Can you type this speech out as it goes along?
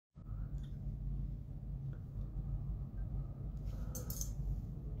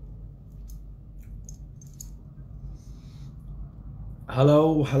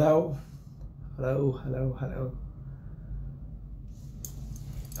Hello, hello, hello, hello, hello.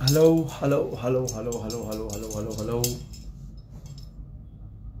 Hello, hello, hello, hello, hello, hello, hello, hello, hello.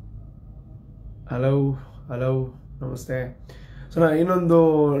 Hello, hello, ನಮಸ್ತೆ. So ನಾನು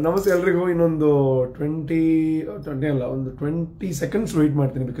ನಮಸ್ತೆ ಎಲ್ರಿಗೂ ಇನ್ನೊಂದು 20 ಅಲ್ಲ ಒಂದು 20 ಸೆಕೆಂಡ್ಸ್ ವೆಯ್ಟ್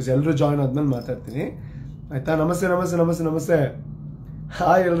ಮಾಡ್ತೀನಿ ಬಿಕಾಸ್ ಎಲ್ಲರೂ ಜಾಯ್ನ್ ಆದ್ಮೇಲೆ ಮಾತಾಡ್ತೀನಿ ಆಯ್ತಾ. ನಮಸ್ತೆ ನಮಸ್ತೆ ನಮಸ್ತೆ ನಮಸ್ತೆ.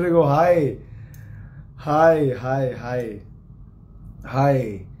 ಹಾಯ್ ಎಲ್ರಿಗೂ, hi hi hi hi hi.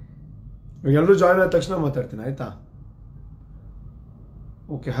 ಎಲ್ಲರೂ ಜಾಯ್ನ್ ಆದ ತಕ್ಷಣ ಮಾತಾಡ್ತೀನಿ ಆಯ್ತಾ.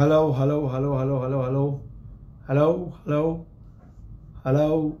 Okay, hello hello hello hello hello hello hello hello hello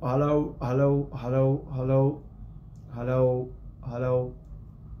hello hello hello hello hello hello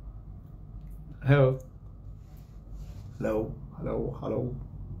hello hello hello hello.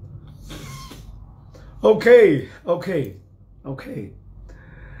 Okay okay okay.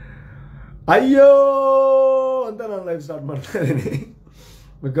 ಅಯ್ಯೋ ಅಂತ ನಾನು ಲೈವ್ ಸ್ಟಾರ್ಟ್ ಮಾಡ್ತಾ ಇದ್ದೀನಿ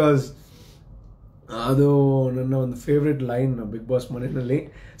ಬಿಕಾಸ್ ಅದು ನನ್ನ ಒಂದು ಫೇವ್ರೆಟ್ ಲೈನ್ ಬಿಗ್ ಬಾಸ್ ಮನೆಯಲ್ಲಿ.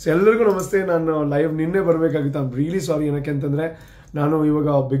 ಸೊ ಎಲ್ಲರಿಗೂ ನಮಸ್ತೆ. ನಾನು ಲೈವ್ ನಿನ್ನೆ ಬರಬೇಕಾಗಿತ್ತು. I am really sorry. ಏನಕ್ಕೆ ಅಂತಂದರೆ ನಾನು ಇವಾಗ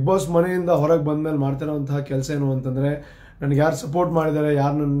ಬಿಗ್ ಬಾಸ್ ಮನೆಯಿಂದ ಹೊರಗೆ ಬಂದಮೇಲೆ ಮಾಡ್ತಿರೋಂತಹ ಕೆಲಸ ಏನು ಅಂತಂದರೆ, ನನಗೆ ಯಾರು ಸಪೋರ್ಟ್ ಮಾಡಿದ್ದಾರೆ,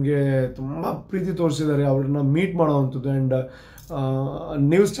 ಯಾರು ನನಗೆ ತುಂಬ ಪ್ರೀತಿ ತೋರಿಸಿದ್ದಾರೆ ಅವ್ರನ್ನ ಮೀಟ್ ಮಾಡೋವಂಥದ್ದು. ಆ್ಯಂಡ್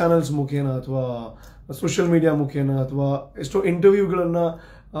ನ್ಯೂಸ್ ಚಾನಲ್ಸ್ ಮುಖೇನ ಅಥವಾ ಸೋಷಿಯಲ್ ಮೀಡಿಯಾ ಮುಖೇನ ಅಥವಾ ಎಷ್ಟೋ ಇಂಟರ್ವ್ಯೂಗಳನ್ನು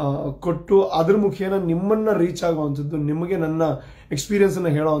ಕೊಟ್ಟು ಅದ್ರ ಮುಖೇನ ನಿಮ್ಮನ್ನು ರೀಚ್ ಆಗುವಂಥದ್ದು, ನಿಮಗೆ ನನ್ನ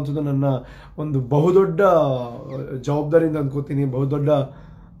ಎಕ್ಸ್ಪೀರಿಯನ್ಸನ್ನು ಹೇಳೋವಂಥದ್ದು ನನ್ನ ಒಂದು ಬಹುದೊಡ್ಡ ಜವಾಬ್ದಾರಿ ಅಂತ ಅಂದ್ಕೋತೀನಿ, ಬಹುದೊಡ್ಡ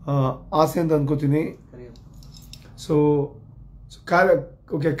ಆಸೆ ಅಂತ ಅಂದ್ಕೋತೀನಿ. ಸೊ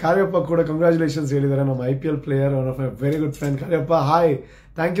ಕಾರ್ಯಪ್ಪ ಕೂಡ ಕಂಗ್ರ್ಯಾಚುಲೇಷನ್ಸ್ ಹೇಳಿದ್ದಾರೆ. ನಮ್ಮ IPL player, one of my very good friend Cariappa. Hi,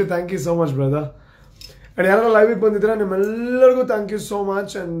 thank you so much brother. And ಯಾರು ಲೈವಿಗೆ ಬಂದಿದ್ರೆ ನಿಮ್ಮೆಲ್ಲರಿಗೂ thank you so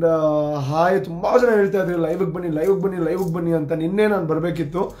much. And hi, ತುಂಬ ಜನ ಹೇಳ್ತಾ ಇದ್ರಿ ಲೈವಿಗೆ ಬನ್ನಿ ಅಂತ. ನಿನ್ನೆ ನಾನು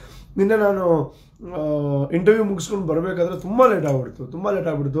ಬರಬೇಕಿತ್ತು. ನಿನ್ನೆ ನಾನು ಇಂಟರ್ವ್ಯೂ ಮುಗಿಸ್ಕೊಂಡು ಬರಬೇಕಾದ್ರೆ ತುಂಬ ಲೇಟ್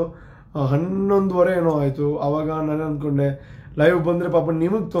ಆಗಿಬಿಡ್ತು. 11:30 ಏನೋ ಆಯಿತು. ಆವಾಗ ನಾನು ಅಂದ್ಕೊಂಡೆ ಲೈವ್ ಬಂದರೆ ಪಾಪ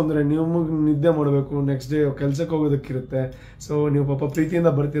ನಿಮಗೆ ತೊಂದರೆ, ನಿಮಗೆ ನಿದ್ದೆ ಮಾಡಬೇಕು, ನೆಕ್ಸ್ಟ್ ಡೇ ಕೆಲಸಕ್ಕೆ ಹೋಗೋದಕ್ಕಿರುತ್ತೆ. ಸೊ ನೀವು ಪಾಪ ಪ್ರೀತಿಯಿಂದ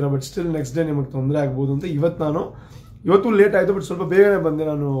ಬರ್ತೀರಾ, ಬಟ್ ಸ್ಟಿಲ್ ನೆಕ್ಸ್ಟ್ ಡೇ ನಿಮಗೆ ತೊಂದರೆ ಆಗ್ಬೋದು ಅಂತ ಇವತ್ತು ಲೇಟ್ ಆಯಿತು. ಬಟ್ ಸ್ವಲ್ಪ ಬೇಗನೆ ಬಂದೆ.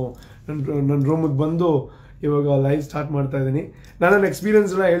 ನಾನು ನನ್ನ ರೂಮಿಗೆ ಬಂದು ಇವಾಗ ಲೈವ್ ಸ್ಟಾರ್ಟ್ ಮಾಡ್ತಾ ಇದ್ದೀನಿ. ನಾನು ನನ್ನ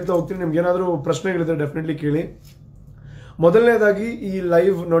ಎಕ್ಸ್ಪೀರಿಯನ್ಸ್ನ ಹೇಳ್ತಾ ಹೋಗ್ತೀನಿ. ನಿಮ್ಗೆ ಏನಾದರೂ ಪ್ರಶ್ನೆಗಳಿದ್ರೆ ಡೆಫಿನೆಟ್ಲಿ ಕೇಳಿ. ಮೊದಲನೇದಾಗಿ ಈ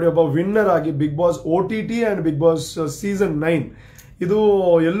ಲೈವ್ ನೋಡಿ, ಒಬ್ಬ ವಿನ್ನರ್ ಆಗಿ big boss OTT and big boss Season 9 ಇದು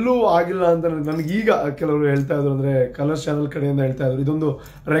ಎಲ್ಲೂ ಆಗಿಲ್ಲ ಅಂತ ನನಗೀಗ ಕೆಲವರು ಹೇಳ್ತಾ ಇದ್ರು. ಅಂದರೆ ಕಲರ್ಸ್ ಚಾನಲ್ ಕಡೆಯಿಂದ ಹೇಳ್ತಾ ಇದ್ರು ಇದೊಂದು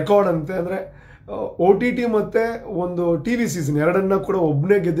ರೆಕಾರ್ಡ್ ಅಂತೆ. ಅಂದರೆ OTT ಮತ್ತು ಒಂದು TV ಸೀಸನ್ ಎರಡನ್ನ ಕೂಡ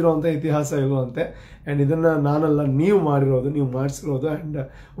ಒಬ್ಬನೇ ಗೆದ್ದಿರೋವಂಥ ಇತಿಹಾಸ ಇದು ಅಂತೆ. ಆ್ಯಂಡ್ ಇದನ್ನು ನಾನಲ್ಲ, ನೀವು ಮಾಡಿಸಿರೋದು. ಆ್ಯಂಡ್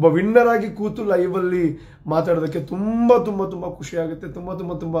ಒಬ್ಬ ವಿನ್ನರ್ ಆಗಿ ಕೂತು ಲೈವಲ್ಲಿ ಮಾತಾಡೋದಕ್ಕೆ ತುಂಬ ತುಂಬ ತುಂಬ ಖುಷಿ ಆಗುತ್ತೆ, ತುಂಬ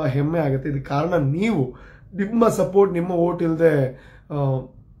ತುಂಬ ತುಂಬ ಹೆಮ್ಮೆ ಆಗುತ್ತೆ. ಇದಕ್ಕೆ ಕಾರಣ ನೀವು, ನಿಮ್ಮ ಸಪೋರ್ಟ್, ನಿಮ್ಮ ಓಟ್ ಇಲ್ಲದೆ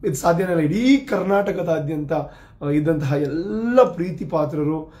ಇದು ಸಾಧ್ಯನೇ ಇಲ್ಲ. ಇಡೀ ಕರ್ನಾಟಕದಾದ್ಯಂತ ಇದ್ದಂತಹ ಎಲ್ಲ ಪ್ರೀತಿ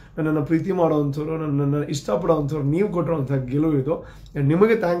ಪಾತ್ರರು, ನನ್ನನ್ನು ಪ್ರೀತಿ ಮಾಡೋವಂಥವ್ರು, ನನ್ನನ್ನು ಇಷ್ಟಪಡೋವಂಥವ್ರು, ನೀವು ಕೊಟ್ಟಿರೋವಂಥ ಗೆಲುವು ಇದು. ಆ್ಯಂಡ್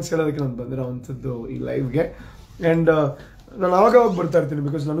ನಿಮಗೆ ಥ್ಯಾಂಕ್ಸ್ ಹೇಳೋದಕ್ಕೆ ನಾನು ಬಂದಿರೋವಂಥದ್ದು ಈ ಲೈವ್ಗೆ. ಆ್ಯಂಡ್ ನಾನು ಆವಾಗ ಬರ್ತಾ ಇರ್ತೀನಿ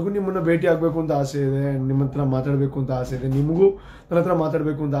ಬಿಕಾಸ್ ನನಗೂ ನಿಮ್ಮನ್ನು ಭೇಟಿ ಆಗಬೇಕು ಅಂತ ಆಸೆ ಇದೆ, ನಿಮ್ಮ ಹತ್ರ ಮಾತಾಡಬೇಕು ಅಂತ ಆಸೆ ಇದೆ, ನಿಮಗೂ ನನ್ನ ಹತ್ರ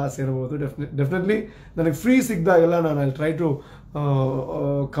ಮಾತಾಡಬೇಕು ಅಂತ ಆಸೆ ಇರ್ಬೋದು. ಡೆಫಿನೆಟ್ಲಿ ನನಗೆ ಫ್ರೀ ಸಿಕ್ಕಿದಾಗೆಲ್ಲ ನಾನು I try to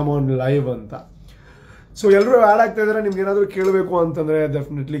come on live ಅಂತ. ಸೊ ಎಲ್ಲರೂ ಆ್ಯಡ್ ಆಗ್ತಾ ಇದ್ದಾರೆ. ನಿಮ್ಗೆ ಏನಾದರೂ ಕೇಳಬೇಕು ಅಂತಂದರೆ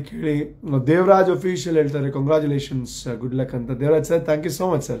ಡೆಫಿನೆಟ್ಲಿ ಕೇಳಿ. ದೇವರಾಜ್ ಅಫಿಷಿಯಲ್ ಹೇಳ್ತಾರೆ ಕಂಗ್ರ್ಯಾಚುಲೇಷನ್ಸ್, ಗುಡ್ ಲಕ್ ಅಂತ. Devaraj sir, thank you so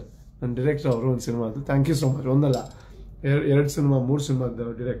much sir. ನನ್ನ ಡೈರೆಕ್ಟರ್ ಅವರು ಒಂದು ಸಿನಿಮಾದು, ಥ್ಯಾಂಕ್ ಯು ಸೋ ಮಚ್. ಒಂದಲ್ಲ 2 ಸಿನಿಮಾ 3 ಸಿನಿಮಾದ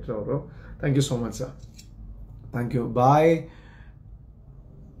ಡೈರೆಕ್ಟರ್ ಅವರು. Thank you so much sir. Thank you, bye.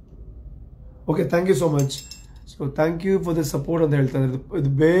 Okay, thank you so much. So thank you for the support ಅಂತ ಹೇಳ್ತಾ ಇದ್ದಾರೆ.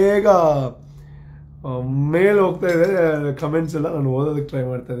 ಇದು ಬೇಗ ಮೇಲೆ ಹೋಗ್ತಾ ಇದೆ ಕಮೆಂಟ್ಸ್ ಎಲ್ಲ, ನಾನು ಓದೋದಕ್ಕೆ ಟ್ರೈ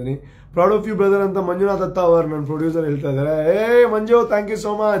ಮಾಡ್ತಾ ಇದ್ದೀನಿ. ಪ್ರೌಡ್ ಆಫ್ ಯು ಬ್ರದರ್ ಅಂತ ಮಂಜುನಾಥ್ ಅತ್ತ ಅವರು ನನ್ನ ಪ್ರೊಡ್ಯೂಸರ್ ಹೇಳ್ತಾ ಇದ್ದಾರೆ. ಮಂಜು, thank you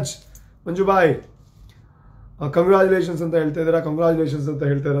so much Manju bye. Congratulations ಅಂತ ಹೇಳ್ತಾ ಇದ್ದೀರಾ, ಕಂಗ್ರ್ಯಾಚುಲೇಷನ್ಸ್ ಅಂತ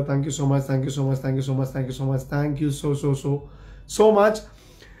ಹೇಳ್ತಾ ಇದ್ದಾರೆ. Thank you so much, thank you so much, thank you so much, thank you so much, thank you so much.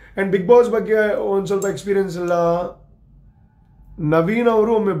 And big boss ಬಗ್ಗೆ ಒಂದು ಸ್ವಲ್ಪ experience ಇಲ್ಲ. ನವೀನ್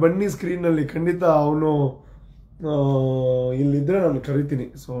ಅವರು ಒಮ್ಮೆ ಬನ್ನಿ ಸ್ಕ್ರೀನ್ನಲ್ಲಿ, ಖಂಡಿತ ಅವನು ಇಲ್ಲಿದ್ದರೆ ನಾನು ಕರಿತೀನಿ.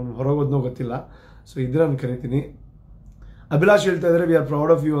 ಸೊ ಅವ್ನು ಹೊರಗೋದ್ನೋ ಗೊತ್ತಿಲ್ಲ, ಸೊ ಇದ್ರೆ ನಾನು ಕರಿತೀನಿ. ಅಭಿಲಾಷ್ ಹೇಳ್ತಾ ಇದ್ದಾರೆ we are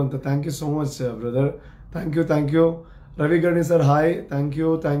proud of you ಅಂತ. Thank you so much brother, thank you. Ravi ಗಣಿ sir, hi, thank you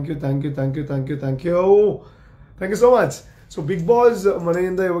so much. So big boss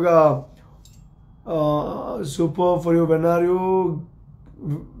ಮನೆಯಿಂದ ಇವಾಗ super for you, when are you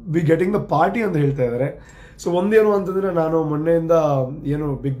V getting the party ಅಂತ ಹೇಳ್ತಾ ಇದ್ದಾರೆ. So ಒಂದೇನು ಅಂತಂದರೆ, ನಾನು ಮೊನ್ನೆಯಿಂದ ಏನು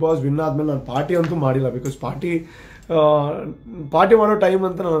ಬಿಗ್ ಬಾಸ್ ವಿನ್ ಆದಮೇಲೆ ನಾನು ಪಾರ್ಟಿ ಅಂತೂ ಮಾಡಿಲ್ಲ. ಬಿಕಾಸ್ ಪಾರ್ಟಿ ಮಾಡೋ ಟೈಮ್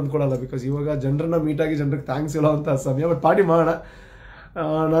ಅಂತ ನಾನು ಅಂದ್ಕೊಳಲ್ಲ. ಬಿಕಾಸ್ ಇವಾಗ ಜನರನ್ನ ಮೀಟಾಗಿ ಜನರಿಗೆ ಥ್ಯಾಂಕ್ಸ್ ಹೇಳೋ ಅಂತ ಸಮಯ. ಬಟ್ ಪಾರ್ಟಿ ಮಾಡೋಣ,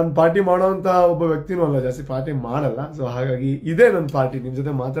 ನಾನು ಪಾರ್ಟಿ ಮಾಡೋವಂಥ ಒಬ್ಬ ವ್ಯಕ್ತಿನೂ ಅಲ್ಲ, ಜಾಸ್ತಿ ಪಾರ್ಟಿ ಮಾಡಲ್ಲ. ಸೊ ಹಾಗಾಗಿ ಇದೇ ನನ್ನ ಪಾರ್ಟಿ, ನಿಮ್ಮ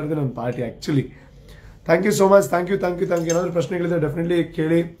ಜೊತೆ ಮಾತಾಡಿದೆ ನನ್ನ party actually. Thank you so much. Thank you. ಏನಾದರೂ ಪ್ರಶ್ನೆಗಳಿದೆ ಡೆಫಿನೆಟ್ಲಿ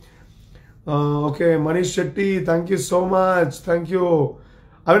ಕೇಳಿ. Okay, Manish Shetty, thank you so much. Thank you.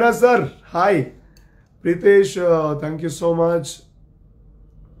 Avinash sir hi. Pritesh thank you so much.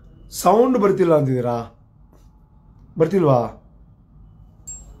 Sound ಬರ್ತಿಲ್ಲ ಅಂತಿದ್ದೀರಾ? ಬರ್ತಿಲ್ವಾ?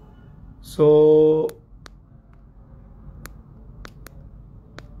 ಸೊ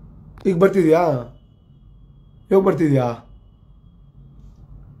ಈಗ ಬರ್ತಿದ್ಯಾ? ಇವಾಗ ಬರ್ತಿದ್ಯಾ?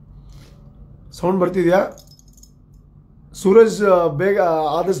 ಸೌಂಡ್ ಬರ್ತಿದ್ಯಾ? ಸೂರಜ್ ಬೇಗ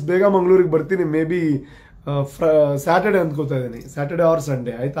ಆದಷ್ಟು ಬೇಗ ಮಂಗಳೂರಿಗೆ ಬರ್ತೀನಿ. ಮೇ ಬಿ ಸ್ಯಾಟರ್ಡೆ ಅಂದ್ಕೋತಾ ಇದ್ದೀನಿ, ಸ್ಯಾಟರ್ಡೆ ಆರ್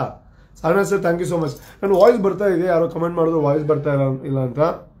ಸಂಡೇ. ಆಯ್ತಾ? ಸಾವನಾಥ್ sir thank you so much. ನನ್ನ ವಾಯ್ಸ್ ಬರ್ತಾ ಇದೆ, ಯಾರೋ ಕಮೆಂಟ್ ಮಾಡಿದ್ರು ವಾಯ್ಸ್ ಬರ್ತಾ ಇಲ್ಲ ಅಂತ.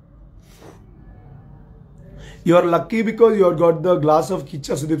 You are lucky because you are got the glass of Kichcha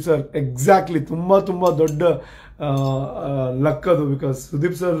Sudeep sir. Exactly, ತುಂಬ ದೊಡ್ಡ ಲಕ್ ಅದು. ಬಿಕಾಸ್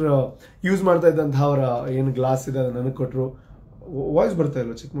ಸುದೀಪ್ ಸರ್ ಯೂಸ್ ಮಾಡ್ತಾ ಇದ್ದಂತಹ ಅವರ ಏನು ಗ್ಲಾಸ್ ಇದೆ ಅದು ನನಗೆ ಕೊಟ್ಟರು. ವಾಯ್ಸ್ ಬರ್ತಾ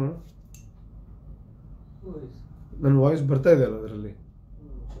ಇಲ್ಲ, ಚೆಕ್ ಮಾಡು. ನನ್ನ ವಾಯ್ಸ್ ಬರ್ತಾ ಇದೆ ಅಲ್ಲ ಅದರಲ್ಲಿ?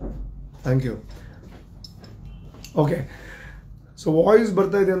 Thank you. Okay, so voice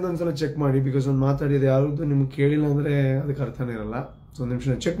ಬರ್ತಾ ಇದೆ ಅಂತ ಒಂದ್ಸಲ ಚೆಕ್ ಮಾಡಿ. ಬಿಕಾಸ್ ನಾನು ಮಾತಾಡಿದೆ ಯಾವುದು ನಿಮ್ಗೆ ಕೇಳಿಲ್ಲ ಅಂದರೆ ಅದಕ್ಕೆ ಅರ್ಥನೇ ಇರಲ್ಲ. ಸೊ ಒಂದು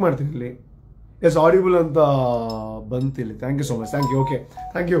ನಿಮಿಷ ಚೆಕ್ ಮಾಡ್ತೀನಿ ಇಲ್ಲಿ. ಎಸ್, ಆಡಿಬಲ್ ಅಂತ ಬಂತಿಲ್ಲಿ. Thank you so much. Thank you. Okay,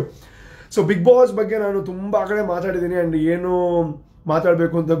 thank you. So big boss ಬಗ್ಗೆ ನಾನು ತುಂಬ ಕಡೆ ಮಾತಾಡಿದ್ದೀನಿ ಆ್ಯಂಡ್ ಏನು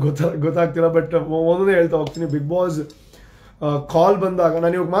ಮಾತಾಡಬೇಕು ಅಂತ ಗೊತ್ತಾಗ್ತಿಲ್ಲ. ಬಟ್ ಒಂದೊಂದೇ ಹೇಳ್ತಾ ಹೋಗ್ತೀನಿ. ಬಿಗ್ ಬಾಸ್ ಕಾಲ್ ಬಂದಾಗ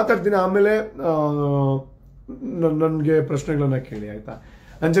ನಾನು ಇವಾಗ ಮಾತಾಡ್ತೀನಿ, ಆಮೇಲೆ ನನಗೆ ಪ್ರಶ್ನೆಗಳನ್ನ ಕೇಳಿ. ಆಯ್ತಾ?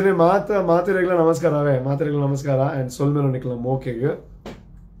 ಅಂಚನೆ ಮಾತಿರಗಳ ನಮಸ್ಕಾರ ಆ್ಯಂಡ್ ಸೊಲ್ಮೇಲೆ ನಿಕ್ಲಮ್. ಓಕೆಗೆ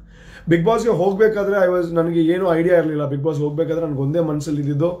ಬಿಗ್ ಬಾಸ್ಗೆ ಹೋಗಬೇಕಾದ್ರೆ ನನಗೆ ಏನೂ ಐಡಿಯಾ ಇರಲಿಲ್ಲ. ಬಿಗ್ ಬಾಸ್ ಹೋಗಬೇಕಾದ್ರೆ ನನಗೆ ಒಂದೇ ಮನಸ್ಸಲ್ಲಿ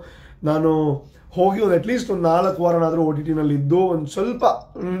ಇದ್ದಿದ್ದು, ನಾನು ಹೋಗಿ ಒಂದು ಅಟ್ಲೀಸ್ಟ್ ಒಂದು 4 ವಾರನಾದರೂ OTT ನಲ್ಲಿ ಇದ್ದು ಒಂದು ಸ್ವಲ್ಪ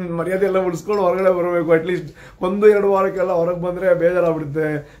ಮರ್ಯಾದೆ ಎಲ್ಲ ಉಳಿಸ್ಕೊಂಡು ಹೊರಗಡೆ ಬರಬೇಕು. ಅಟ್ಲೀಸ್ಟ್ 1-2 ವಾರಕ್ಕೆಲ್ಲ ಹೊರಗೆ ಬಂದರೆ ಬೇಜಾರಾಗ್ಬಿಡುತ್ತೆ,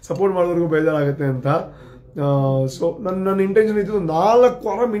 ಸಪೋರ್ಟ್ ಮಾಡೋದ್ರಿಗೂ ಬೇಜಾರಾಗುತ್ತೆ ಅಂತ. ಸೊ ನನ್ನ ಇಂಟೆನ್ಷನ್ ಇದ್ದು 4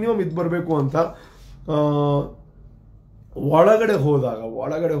 ವಾರ ಮಿನಿಮಮ್ ಇದು ಬರಬೇಕು ಅಂತ. ಒಳಗಡೆ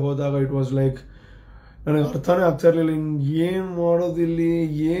ಹೋದಾಗ ಇಟ್ ವಾಸ್ ಲೈಕ್ ನನಗೆ ಅರ್ಥನೇ ಆಗ್ತಾ ಇರಲಿಲ್ಲ. ಹಿಂಗೆ ಏನು ಮಾಡೋದಿಲ್ಲಿ,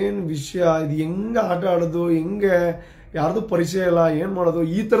 ಏನು ವಿಷಯ ಇದು, ಹೆಂಗೆ ಆಟ ಆಡೋದು, ಹೆಂಗೆ ಯಾರ್ದು ಪರಿಚಯ ಇಲ್ಲ, ಏನು ಮಾಡೋದು,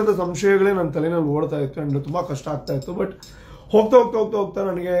 ಈ ಥರದ ಸಂಶಯಗಳೇ ನನ್ನ ತಲೆನಲ್ಲಿ ಓಡ್ತಾ ಇತ್ತು ಆ್ಯಂಡ್ ತುಂಬ ಕಷ್ಟ ಆಗ್ತಾ ಇತ್ತು. ಬಟ್ ಹೋಗ್ತಾ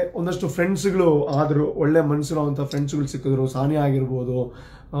ನನಗೆ ಒಂದಷ್ಟು ಫ್ರೆಂಡ್ಸ್ಗಳು ಆದರು, ಒಳ್ಳೆ ಮನಸ್ಸಿರುವಂಥ ಫ್ರೆಂಡ್ಸ್ಗಳು ಸಿಕ್ಕಿದ್ರು. ಸಾನಿಯಾ ಆಗಿರ್ಬೋದು,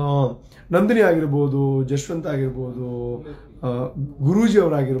 ನಂದಿನಿ ಆಗಿರ್ಬೋದು, ಜಶ್ವಂತ್ ಆಗಿರ್ಬೋದು, ಗುರೂಜಿ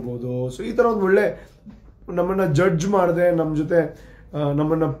ಅವರಾಗಿರ್ಬೋದು. ಸೊ ಈ ಥರ ಒಂದು ಒಳ್ಳೆ ನಮ್ಮನ್ನು ಜಡ್ಜ್ ಮಾಡದೆ ನಮ್ಮ ಜೊತೆ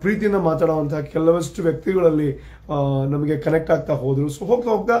ನಮ್ಮನ್ನು ಪ್ರೀತಿಯಿಂದ ಮಾತಾಡುವಂಥ ಕೆಲವಷ್ಟು ವ್ಯಕ್ತಿಗಳಲ್ಲಿ ನಮಗೆ ಕನೆಕ್ಟ್ ಆಗ್ತಾ ಹೋದರು. ಸೊ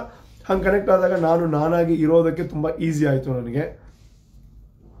ಹೋಗ್ತಾ ಹಂಗೆ ಕನೆಕ್ಟ್ ಆದಾಗ ನಾನಾಗಿ ಇರೋದಕ್ಕೆ ತುಂಬ ಈಸಿ ಆಯಿತು ನನಗೆ.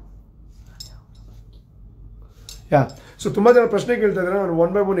 ಸೊ ತುಂಬ ಜನ ಪ್ರಶ್ನೆ ಕೇಳ್ತಾ ಇದ್ದಾರೆ, ನಾನು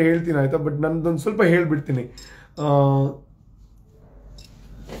 1 by 1 ಹೇಳ್ತೀನಿ. ಆಯಿತಾ? ಬಟ್ ನಂದೊಂದು ಸ್ವಲ್ಪ ಹೇಳ್ಬಿಡ್ತೀನಿ.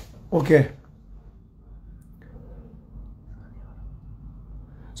 ಓಕೆ,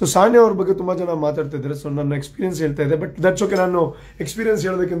 ಸೊ ಸಾನಿಯಾ ಅವ್ರ ಬಗ್ಗೆ ತುಂಬ ಜನ ಮಾತಾಡ್ತಾ ಇದ್ದಾರೆ. ಸೊ ನನ್ನ ಎಕ್ಸ್ಪೀರಿಯನ್ಸ್ ಹೇಳ್ತಾ ಇದೆ. ಬಟ್ ದಟ್ಸ್ ಓಕೆ, ನಾನು ಎಕ್ಸ್ಪೀರಿಯನ್ಸ್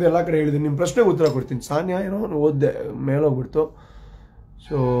ಹೇಳೋದಕ್ಕಿಂತ ಎಲ್ಲ ಕಡೆ ಹೇಳಿದ್ದೀನಿ. ನಿಮ್ಮ ಪ್ರಶ್ನೆಗೆ ಉತ್ತರ ಕೊಡ್ತೀನಿ. ಸಾನಿಯಾ ಏನೋ ಓದಿದೆ, ಮೇಲೋಗ್ಬಿಡ್ತು.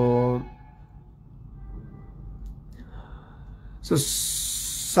 ಸೊ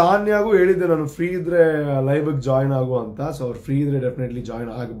ಸಾನ್ಯಾಗೂ ಹೇಳಿದ್ದೆ ನಾನು ಫ್ರೀ ಇದ್ರೆ ಲೈವ್ಗೆ ಜಾಯ್ನ್ ಆಗು ಅಂತ. ಸೊ ಅವ್ರು ಫ್ರೀ ಇದ್ರೆ ಡೆಫಿನೆಟ್ಲಿ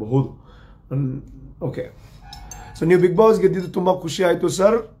ಜಾಯ್ನ್ ಆಗಬಹುದು. ಓಕೆ, ಸೊ ನೀವು ಬಿಗ್ ಬಾಸ್ ಗೆದ್ದಿದ್ದು ತುಂಬ ಖುಷಿ ಆಯಿತು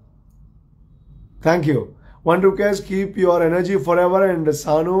sir. Thank you. 1 Roopesh, keep your energy for ever and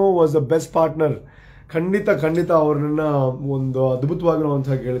Sanu was the best partner. ಖಂಡಿತ ಅವ್ರನ್ನ ಒಂದು ಅದ್ಭುತವಾಗಿರುವಂಥ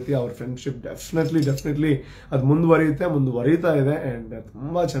ಗೆಳತಿ. ಅವ್ರ ಫ್ರೆಂಡ್ಶಿಪ್ ಡೆಫಿನೆಟ್ಲಿ ಅದು ಮುಂದುವರಿತಾ ಇದೆ ಆ್ಯಂಡ್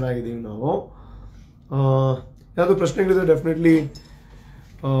ತುಂಬ ಚೆನ್ನಾಗಿದ್ದೀವಿ ನಾವು. ಯಾವುದು ಪ್ರಶ್ನೆಗಳಿದೆ ಡೆಫಿನೆಟ್ಲಿ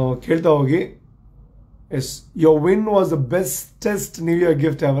ಕೇಳ್ತಾ ಹೋಗಿ. S, your win was the bestest new year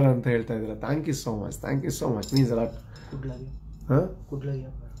gift ever ಅಂತ ಹೇಳ್ತಾ ಇದ್ದೀರಾ. Thank you so much. Means allot.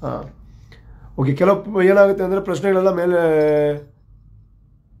 ಹಾಂ, ಓಕೆ. ಕೆಲವು ಏನಾಗುತ್ತೆ ಅಂದರೆ ಪ್ರಶ್ನೆಗಳೆಲ್ಲ ಮೇಲೆ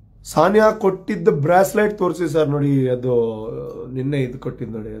ಸಾನಿಯಾ ಕೊಟ್ಟಿದ್ದ ಬ್ರಾಸ್ಲೈಟ್ ತೋರಿಸಿ ಸರ್. ನೋಡಿ, ಅದು ನಿನ್ನೆ ಇದು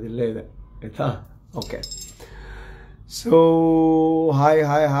ಕೊಟ್ಟಿದ್ದು ನೋಡಿ, ಅದು ಇಲ್ಲೇ ಇದೆ. ಆಯ್ತಾ? ಓಕೆ. So hi.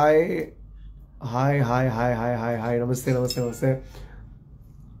 ನಮಸ್ತೆ.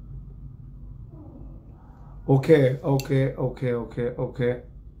 ಓಕೆ.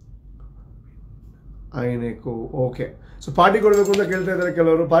 ಆಯ್ನೇಕು. ಓಕೆ, ಸೊ ಪಾರ್ಟಿ ಕೊಡಬೇಕು ಅಂತ ಕೇಳ್ತಾ ಇದ್ದಾರೆ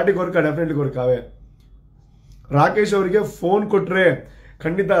ಕೆಲವರು. Party definitely ಕೊಡ್ಕಾವೆ. ರಾಕೇಶ್ ಅವರಿಗೆ ಫೋನ್ ಕೊಟ್ರೆ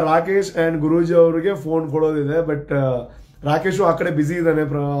ಖಂಡಿತ ರಾಕೇಶ್ ಆ್ಯಂಡ್ ಗುರೂಜಿ ಅವರಿಗೆ ಫೋನ್ ಕೊಡೋದಿದೆ. ಬಟ್ ರಾಕೇಶು ಆ ಕಡೆ ಬ್ಯುಸಿ ಇದ್ದಾನೆ,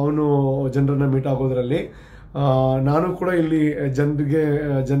 ಅವನು ಜನರನ್ನ ಮೀಟ್ ಆಗೋದ್ರಲ್ಲಿ. ನಾನು ಕೂಡ ಇಲ್ಲಿ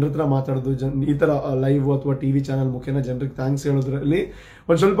ಜನರ ಹತ್ರ ಮಾತಾಡೋದು, ಈ ಥರ ಲೈವ್ ಅಥವಾ TV ಚಾನಲ್ ಮುಖೇನ ಜನರಿಗೆ ಥ್ಯಾಂಕ್ಸ್ ಹೇಳೋದ್ರಲ್ಲಿ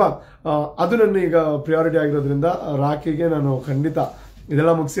ಒಂದು ಸ್ವಲ್ಪ ಅದು ನನ್ನ ಈಗ ಪ್ರಿಯಾರಿಟಿ ಆಗಿರೋದ್ರಿಂದ ರಾಕಿಗೆ ನಾನು ಖಂಡಿತ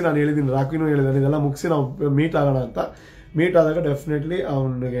ಇದೆಲ್ಲ ಮುಗಿಸಿ, ನಾನು ಹೇಳಿದ್ದೀನಿ, ರಾಕಿನೂ ಹೇಳಿದ್ದಾನೆ, ಇದೆಲ್ಲ ಮುಗಿಸಿ ನಾವು ಮೀಟ್ ಆಗೋಣ ಅಂತ. ಮೀಟ್ ಆದಾಗ ಡೆಫಿನೆಟ್ಲಿ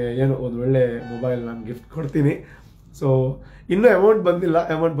ಅವನಿಗೆ ಏನು ಒಂದು ಒಳ್ಳೆ ಮೊಬೈಲ್ ನಾನು ಗಿಫ್ಟ್ ಕೊಡ್ತೀನಿ. ಸೊ ಇನ್ನೂ ಅಮೌಂಟ್ ಬಂದಿಲ್ಲ,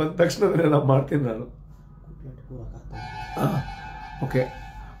 ಅಮೌಂಟ್ ಬಂದ ತಕ್ಷಣ ಅದನ್ನೆಲ್ಲ ಮಾಡ್ತೀನಿ ನಾನು. ಓಕೆ,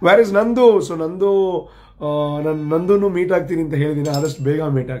 ವೇರ್ ಇಸ್ ನಂದು? ಸೊ ನಂದು ನಾನು ನಂದೂ ಮೀಟ್ ಆಗ್ತೀನಿ ಅಂತ ಹೇಳಿದ್ದೀನಿ, ಆದಷ್ಟು ಬೇಗ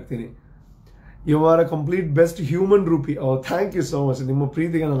ಮೀಟ್ ಆಗ್ತೀನಿ. You are a complete best human rupee. Thank you so much, ನಿಮ್ಮ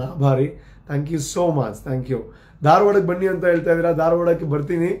ಪ್ರೀತಿಗೆ ನಾನು ಆಭಾರಿ. Thank you so much, thank you. ಧಾರವಾಡಕ್ಕೆ ಬನ್ನಿ ಅಂತ ಹೇಳ್ತಾ ಇದ್ದೀರಾ, ಧಾರವಾಡಕ್ಕೆ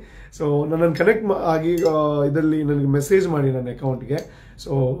ಬರ್ತೀನಿ. ಸೊ ನನ್ನನ್ನು ಕನೆಕ್ಟ್ ಆಗಿ ಇದರಲ್ಲಿ ನನಗೆ ಮೆಸೇಜ್ ಮಾಡಿ ನನ್ನ ಅಕೌಂಟ್ಗೆ.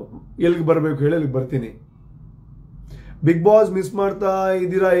 ಸೊ ಎಲ್ಲಿಗೆ ಬರಬೇಕು ಹೇಳಿ ಅಲ್ಲಿಗೆ ಬರ್ತೀನಿ. ಬಿಗ್ ಬಾಸ್ ಮಿಸ್ ಮಾಡ್ತಾ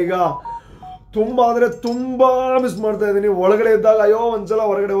ಇದ್ದೀರಾ ಈಗ? ತುಂಬ ಅಂದರೆ ತುಂಬ ಮಿಸ್ ಮಾಡ್ತಾ ಇದ್ದೀನಿ. ಒಳಗಡೆ ಇದ್ದಾಗ ಅಯ್ಯೋ ಒಂದ್ಸಲ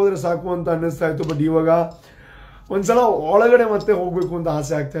ಹೊರಗಡೆ ಹೋದರೆ ಸಾಕು ಅಂತ ಅನ್ನಿಸ್ತಾ ಇತ್ತು, ಬಟ್ ಇವಾಗ ಒಂದ್ಸಲ ಒಳಗಡೆ ಮತ್ತೆ ಹೋಗಬೇಕು ಅಂತ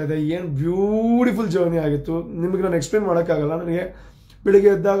ಆಸೆ ಆಗ್ತಾ ಇದೆ. ಏನು ಬ್ಯೂಟಿಫುಲ್ ಜರ್ನಿ ಆಗಿತ್ತು, ನಿಮಗೆ ನಾನು ಎಕ್ಸ್ಪ್ಲೇನ್ ಮಾಡೋಕ್ಕಾಗಲ್ಲ. ನನಗೆ ಬೆಳಿಗ್ಗೆ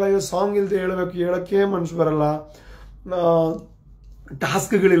ಎದ್ದಾಗ ಅಯ್ಯೋ ಸಾಂಗ್ ಇಲ್ಲದೆ ಹೇಳೋಕ್ಕೆ ಮನಸ್ಸು ಬರಲ್ಲ,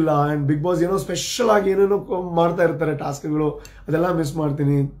 ಟಾಸ್ಕ್ಗಳಿಲ್ಲ. ಆ್ಯಂಡ್ ಬಿಗ್ ಬಾಸ್ ಏನೋ ಸ್ಪೆಷಲ್ ಆಗಿ ಏನೇನೋ ಮಾಡ್ತಾ ಇರ್ತಾರೆ ಟಾಸ್ಕ್ಗಳು, ಅದೆಲ್ಲ ಮಿಸ್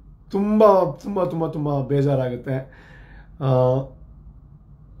ಮಾಡ್ತೀನಿ. ತುಂಬ ತುಂಬ ತುಂಬ ತುಂಬ ಬೇಜಾರಾಗುತ್ತೆ.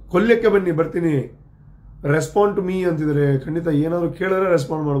 ಕೊಲ್ಯಕ್ಕೆ ಬನ್ನಿ, ಬರ್ತೀನಿ. ರೆಸ್ಪಾಂಡ್ ಟು ಮೀ ಅಂತಿದ್ದಾರೆ. ಖಂಡಿತ ಏನಾದರೂ ಕೇಳಿದ್ರೆ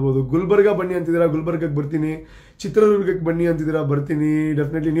ರೆಸ್ಪಾಂಡ್ ಮಾಡ್ಬೋದು. ಗುಲ್ಬರ್ಗ ಬನ್ನಿ ಅಂತಿದ್ದೀರಾ, ಗುಲ್ಬರ್ಗಕ್ಕೆ ಬರ್ತೀನಿ. ಚಿತ್ರದುರ್ಗಕ್ಕೆ ಬನ್ನಿ ಅಂತಿದ್ದೀರಾ, ಬರ್ತೀನಿ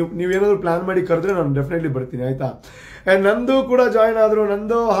ಡೆಫಿನೆಟ್ಲಿ. ನೀವೇನಾದರೂ ಪ್ಲಾನ್ ಮಾಡಿ ಕರೆದ್ರೆ ನಾನು ಡೆಫಿನೆಟ್ಲಿ ಬರ್ತೀನಿ, ಆಯಿತಾ? ಆ್ಯಂಡ್ ನಂದು ಕೂಡ ಜಾಯ್ನ್ ಆದರು.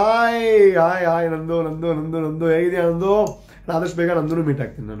 ನಂದು ಹಾಯ್ ಹಾಯ್ ಹಾಯ್. ನಂದು ನಂದು ನಂದು ನಂದು ಹೇಗಿದೆಯಾ? ನಂದು ಆದಷ್ಟು ಬೇಗ ನಂದೂ ಮೀಟ್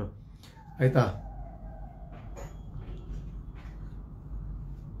ಆಗ್ತೀನಿ ನಾನು, ಆಯಿತಾ?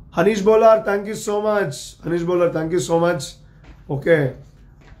 ಹನೀಶ್ Bolar, thank you so much. ಹನೀಶ್ Bolar, thank you so much. Okay,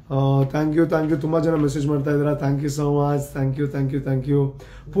 thank you thank you. ತುಂಬ ಜನ ಮೆಸೇಜ್ ಮಾಡ್ತಾ ಇದ್ದೀರಾ, thank you so much. Thank you thank you thank you.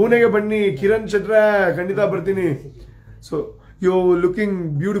 ಪುಣೆಗೆ ಬನ್ನಿ ಕಿರಣ್ ಶೆಟ್ರೆ, ಖಂಡಿತ ಬರ್ತೀನಿ. ಸೊ ಯು ಲುಕಿಂಗ್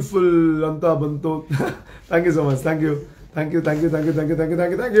ಬ್ಯೂಟಿಫುಲ್ ಅಂತ ಬಂತು. Thank you so much. Thank you thank you thank you thank you thank you thank you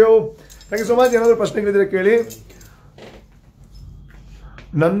thank you thank you thank you so much. ಏನಾದರೂ ಪ್ರಶ್ನೆಗಳಿದ್ರೆ ಕೇಳಿ.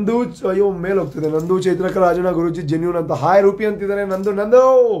 ನಂದು ಅಯ್ಯೋ ಮೇಲೆ ಹೋಗ್ತಿದೆ. ನಂದು ಚೈತ್ರಕ ರಾಜಣ್ಣ ಗುರುಜಿ ಜೆನ್ಯೂನ್ ಅಂತ ಹಾಯ್ ರೂಪಿ ಅಂತಿದ್ದಾರೆ. ನಂದು ನಂದು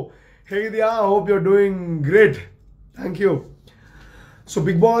ಹೇಗಿದೆಯಾ? Hope you are doing great. Thank you. So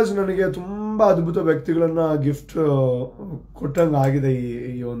big boss ನನಗೆ ತುಂಬ ಅದ್ಭುತ ವ್ಯಕ್ತಿಗಳನ್ನು ಗಿಫ್ಟ್ ಕೊಟ್ಟಂಗೆ ಆಗಿದೆ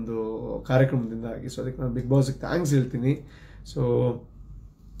ಈ ಒಂದು ಕಾರ್ಯಕ್ರಮದಿಂದಾಗಿ. ಸೊ ಅದಕ್ಕೆ ನಾನು ಬಿಗ್ ಬಾಸ್ಗೆ ಥ್ಯಾಂಕ್ಸ್ ಹೇಳ್ತೀನಿ. ಸೊ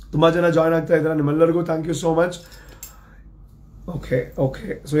ತುಂಬ ಜನ ಜಾಯ್ನ್ ಆಗ್ತಾ ಇದ್ದಾರೆ, ನಿಮ್ಮೆಲ್ಲರಿಗೂ thank you so much. Okay okay.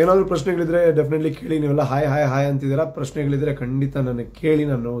 So ಏನಾದರೂ ಪ್ರಶ್ನೆಗಳಿದ್ರೆ ಡೆಫಿನೆಟ್ಲಿ ಕೇಳಿ. ನೀವೆಲ್ಲ ಹಾಯ್ ಹಾಯ್ ಹಾಯ್ ಅಂತಿದ್ದೀರಾ. ಪ್ರಶ್ನೆಗಳಿದ್ರೆ ಖಂಡಿತ ನನಗೆ ಕೇಳಿ,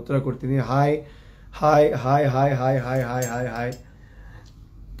 ನಾನು ಉತ್ತರ ಕೊಡ್ತೀನಿ. Hi hi hi hi hi hi hi hi hi.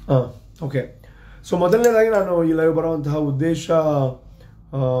 Okay. So ಮೊದಲನೇದಾಗಿ ನಾನು ಈ ಲೈವ್ ಬರುವಂತಹ ಉದ್ದೇಶ,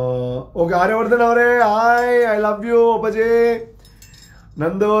 ಓಕೆ ಆರ್ಯವರ್ಧನ್ ಅವರೇ ಹಾಯ್, ಐ ಲವ್ ಯು ಅಪ್ಪಾಜಿ.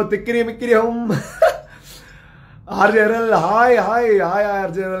 ನಂದು ತಿಕ್ಕಿರಿ ಮಿಕ್ಕಿರಿ ಹಮ್. R J L hi hi hi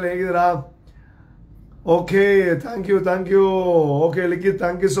R J L, ಹೇಗಿದ್ದೀರಾ? Okay, thank you thank you. Okay Likhith,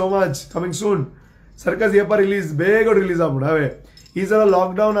 thank you so much. Coming soon. Circus ಏಪ release, ಬೇಗ ರಿಲೀಸ್ ಆಗ್ಬಿಡವೆ. ಈ ಸಲ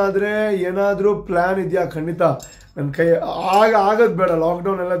lockdown ಆದರೆ ಏನಾದರೂ plan ಇದೆಯಾ? ಖಂಡಿತ ನನ್ನ ಕೈ ಆಗೋದು ಬೇಡ.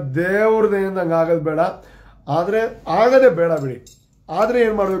 ಲಾಕ್ಡೌನ್ ಎಲ್ಲ ದೇವ್ರದೇನಿಂದ ಹಂಗೆ ಆಗೋದು ಬೇಡ. ಆದರೆ ಆಗೋದೇ ಬೇಡ ಬಿಡಿ. ಆದರೆ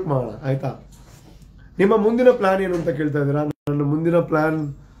ಏನು ಮಾಡಬೇಕು ಮಾಡೋಣ, ಆಯಿತಾ? ನಿಮ್ಮ ಮುಂದಿನ ಪ್ಲ್ಯಾನ್ ಏನು ಅಂತ ಕೇಳ್ತಾ ಇದ್ದೀರಾ. ನನ್ನ ಮುಂದಿನ ಪ್ಲ್ಯಾನ್,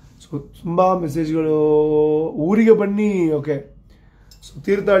 ಸೊ ತುಂಬ ಮೆಸೇಜ್ಗಳು. ಊರಿಗೆ ಬನ್ನಿ. ಓಕೆ. ಸೊ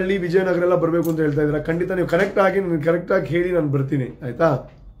ತೀರ್ಥಹಳ್ಳಿ, ವಿಜಯನಗರ ಎಲ್ಲ ಬರಬೇಕು ಅಂತ ಹೇಳ್ತಾ ಇದ್ದೀರಾ. ಖಂಡಿತ ನೀವು ಕರೆಕ್ಟಾಗಿ ನನಗೆ ಕರೆಕ್ಟಾಗಿ ಹೇಳಿ, ನಾನು ಬರ್ತೀನಿ, ಆಯಿತಾ?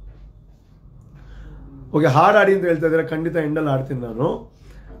 ಓಕೆ, ಹಾಡು ಆಡಿ ಅಂತ ಹೇಳ್ತಾ ಇದ್ದೀರಾ. ಖಂಡಿತ ಎಂಡಲ್ಲಿ ಆಡ್ತೀನಿ ನಾನು.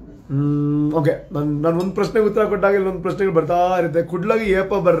 ಓಕೆ, ನಾನು ಒಂದು ಪ್ರಶ್ನೆಗೆ ಉತ್ತರ ಕೊಟ್ಟಾಗ ಇಲ್ಲೊಂದು ಪ್ರಶ್ನೆಗಳು ಬರ್ತಾ ಇರುತ್ತೆ. ಕುಡ್ಲಾಗಿ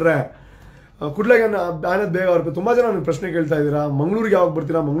ಏಪ ಬರ್ರೆ, ಕುಡ್ಲಾಗಿ ಆನದ್ ಬೇಗ ಬರುತ್ತೆ. ತುಂಬ ಜನ ನನಗೆ ಪ್ರಶ್ನೆ ಕೇಳ್ತಾ ಇದ್ದೀರಾ, ಮಂಗಳೂರಿಗೆ ಯಾವಾಗ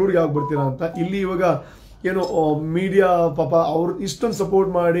ಬರ್ತೀರಾ, ಮಂಗಳೂರಿಗೆ ಯಾವಾಗ ಬರ್ತೀರಾ ಅಂತ. ಇಲ್ಲಿ ಇವಾಗ ಏನು ಮೀಡಿಯಾ ಪಾಪ ಅವ್ರು ಇಷ್ಟೊಂದು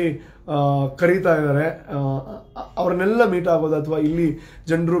ಸಪೋರ್ಟ್ ಮಾಡಿ ಕರೀತಾ ಇದ್ದಾರೆ. ಅವ್ರನ್ನೆಲ್ಲ ಮೀಟ್ ಆಗೋದು, ಅಥವಾ ಇಲ್ಲಿ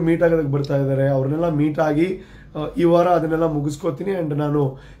ಜನರು ಮೀಟ್ ಆಗೋದಕ್ಕೆ ಬರ್ತಾ ಇದ್ದಾರೆ, ಅವ್ರನ್ನೆಲ್ಲ ಮೀಟ್ ಆಗಿ ಈ ವಾರ ಅದನ್ನೆಲ್ಲ ಮುಗಿಸ್ಕೋತೀನಿ. ಆ್ಯಂಡ್ ನಾನು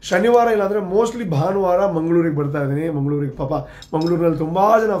ಶನಿವಾರ ಇಲ್ಲಾಂದರೆ ಮೋಸ್ಟ್ಲಿ ಭಾನುವಾರ ಮಂಗಳೂರಿಗೆ ಬರ್ತಾ ಇದ್ದೀನಿ. ಮಂಗಳೂರಿಗೆ ಪಾಪ ಮಂಗಳೂರಿನಲ್ಲಿ ತುಂಬ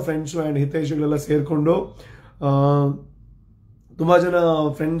ಜನ ಫ್ರೆಂಡ್ಸು ಆ್ಯಂಡ್ ಹಿತೈಷಿಗಳೆಲ್ಲ ಸೇರಿಕೊಂಡು, ತುಂಬ ಜನ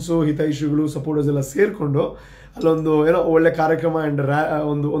ಫ್ರೆಂಡ್ಸು ಹಿತೈಷಿಗಳು ಸಪೋರ್ಟರ್ಸ್ ಎಲ್ಲ ಸೇರಿಕೊಂಡು ಅಲ್ಲೊಂದು ಏನೋ ಒಳ್ಳೆ ಕಾರ್ಯಕ್ರಮ ಆ್ಯಂಡ್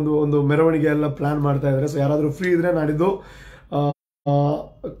ಒಂದು ಒಂದು ಒಂದು ಮೆರವಣಿಗೆ ಎಲ್ಲ ಪ್ಲ್ಯಾನ್ ಮಾಡ್ತಾ ಇದ್ದಾರೆ. ಸೊ ಯಾರಾದರೂ ಫ್ರೀ ಇದ್ದರೆ ನಾಡಿದ್ದು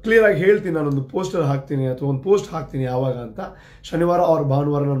ಕ್ಲಿಯರಾಗಿ ಹೇಳ್ತೀನಿ, ನಾನೊಂದು ಪೋಸ್ಟರ್ ಹಾಕ್ತೀನಿ ಅಥವಾ ಒಂದು ಪೋಸ್ಟ್ ಹಾಕ್ತೀನಿ ಯಾವಾಗ ಅಂತ. ಶನಿವಾರ ಅವ್ರ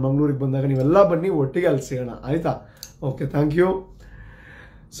ಭಾನುವಾರ ನಾನು ಮಂಗಳೂರಿಗೆ ಬಂದಾಗ ನೀವೆಲ್ಲ ಬನ್ನಿ, ಒಟ್ಟಿಗೆ ಅಲ್ಲಿ ಸಿಗೋಣ, ಆಯಿತಾ? Okay, thank you.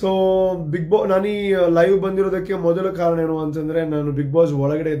 ಸೊ ನಾನು ಈ ಲೈವ್ ಬಂದಿರೋದಕ್ಕೆ ಮೊದಲ ಕಾರಣ ಏನು ಅಂತಂದರೆ, ನಾನು ಬಿಗ್ ಬಾಸ್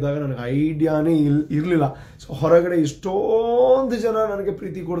ಒಳಗಡೆ ಇದ್ದಾಗ ನನಗೆ ಐಡಿಯಾನೇ ಇರಲಿಲ್ಲ. ಸೊ ಹೊರಗಡೆ ಇಷ್ಟೊಂದು ಜನ ನನಗೆ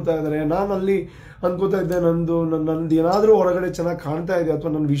ಪ್ರೀತಿ ಕೊಡ್ತಾ ಇದ್ದಾರೆ. ನಾನು ಅಲ್ಲಿ ಅಂದ್ಕೋತಾ ಇದ್ದೆ, ನಂದು ಏನಾದರೂ ಹೊರಗಡೆ ಚೆನ್ನಾಗಿ ಕಾಣ್ತಾ ಇದೆ,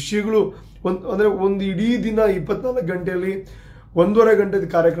 ಅಥವಾ ನನ್ನ ವಿಷಯಗಳು ಒಂದು ಇಡೀ ದಿನ 24 ಗಂಟೆಯಲ್ಲಿ 1.5 ಗಂಟೆದ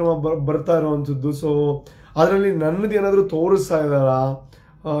ಕಾರ್ಯಕ್ರಮ ಬರ್ತಾ ಇರೋವಂಥದ್ದು. ಸೊ ಅದರಲ್ಲಿ ನನ್ನದು ಏನಾದರೂ ತೋರಿಸ್ತಾ ಇದ್ದಾರಾ,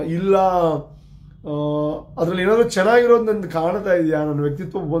 ಇಲ್ಲ ಅದರಲ್ಲಿ ಏನಾದರೂ ಚೆನ್ನಾಗಿರೋದು ನಂದು ಕಾಣ್ತಾ ಇದೆಯಾ, ನನ್ನ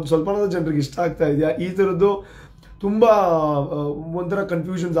ವ್ಯಕ್ತಿತ್ವ ಒಂದು ಸ್ವಲ್ಪನಾದ್ರೂ ಜನರಿಗೆ ಇಷ್ಟ ಆಗ್ತಾ ಇದೆಯಾ, ಈ ಥರದ್ದು ತುಂಬ ಒಂಥರ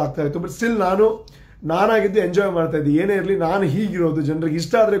ಕನ್ಫ್ಯೂಷನ್ಸ್ ಆಗ್ತಾ ಇತ್ತು. ಬಟ್ ಸ್ಟಿಲ್ ನಾನಾಗಿದ್ದು ಎಂಜಾಯ್ ಮಾಡ್ತಾ ಇದ್ದೆ. ಏನೇ ಇರಲಿ, ನಾನು ಹೀಗಿರೋದು, ಜನರಿಗೆ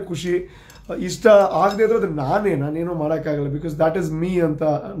ಇಷ್ಟ ಆದರೆ ಖುಷಿ, ಇಷ್ಟ ಆಗದೆ ಇದ್ರೆ ಅದು ನಾನೇನೋ ಮಾಡೋಕ್ಕಾಗಲ್ಲ. ಬಿಕಾಸ್ ದ್ಯಾಟ್ ಈಸ್ ಮೀ ಅಂತ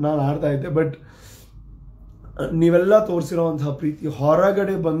ನಾನು ಆಡ್ತಾ ಇದ್ದೆ. ಬಟ್ ನೀವೆಲ್ಲ ತೋರಿಸಿರೋವಂತಹ ಪ್ರೀತಿ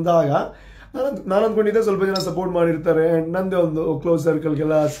ಹೊರಗಡೆ ಬಂದಾಗ ನಾನು ಅಂದ್ಕೊಂಡಿದ್ದೆ ಸ್ವಲ್ಪ ಜನ ಸಪೋರ್ಟ್ ಮಾಡಿರ್ತಾರೆ, ನಂದೇ ಒಂದು ಕ್ಲೋಸ್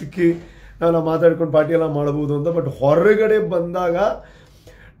ಸರ್ಕಲ್ಗೆಲ್ಲ ಸಿಕ್ಕಿ ನಾವು ಮಾತಾಡ್ಕೊಂಡು ಪಾರ್ಟಿ ಎಲ್ಲ ಮಾಡ್ಬೋದು ಅಂತ. ಬಟ್ ಹೊರಗಡೆ ಬಂದಾಗ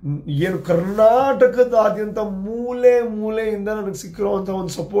ಏನು ಕರ್ನಾಟಕದಾದ್ಯಂತ ಮೂಲೆ ಮೂಲೆಯಿಂದ ನನಗೆ ಸಿಕ್ಕಿರೋವಂಥ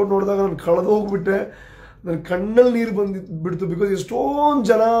ಒಂದು ಸಪೋರ್ಟ್ ನೋಡಿದಾಗ ನಾನು ಕಳೆದೋಗ್ಬಿಟ್ಟೆ. ನನ್ನ ಕಣ್ಣಲ್ಲಿ ನೀರು ಬಿಡ್ತು. ಬಿಕಾಸ್ ಎಷ್ಟೊಂದು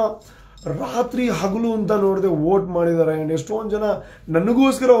ಜನ ರಾತ್ರಿ ಹಗಲು ಅಂತ ನೋಡದೆ ವೋಟ್ ಮಾಡಿದ್ದಾರೆ. ಆ್ಯಂಡ್ ಎಷ್ಟೊಂದು ಜನ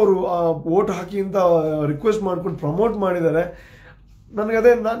ನನಗೋಸ್ಕರ ಅವರು ವೋಟ್ ಹಾಕಿ ಅಂತ ರಿಕ್ವೆಸ್ಟ್ ಮಾಡ್ಕೊಂಡು ಪ್ರಮೋಟ್ ಮಾಡಿದ್ದಾರೆ.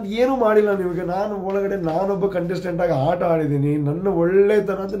 ನನಗದೇ ನಾನು ಏನೂ ಮಾಡಿಲ್ಲ ನಿಮಗೆ. ನಾನು ಒಳಗಡೆ ನಾನೊಬ್ಬ ಕಂಟೆಸ್ಟೆಂಟಾಗಿ ಆಟ ಆಡಿದ್ದೀನಿ. ನನ್ನ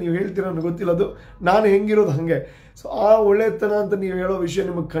ಒಳ್ಳೆತನ ಅಂತ ನೀವು ಹೇಳ್ತೀರ ನನಗೆ ಗೊತ್ತಿಲ್ಲ, ಅದು ನಾನು ಹೆಂಗಿರೋದು ಹಾಗೆ. ಸೊ ಆ ಒಳ್ಳೆತನ ಅಂತ ನೀವು ಹೇಳೋ ವಿಷಯ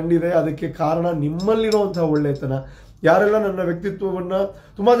ನಿಮಗೆ ಕಂಡಿದೆ. ಅದಕ್ಕೆ ಕಾರಣ ನಿಮ್ಮಲ್ಲಿರೋವಂಥ ಒಳ್ಳೆತನ. ಯಾರೆಲ್ಲ ನನ್ನ ವ್ಯಕ್ತಿತ್ವವನ್ನು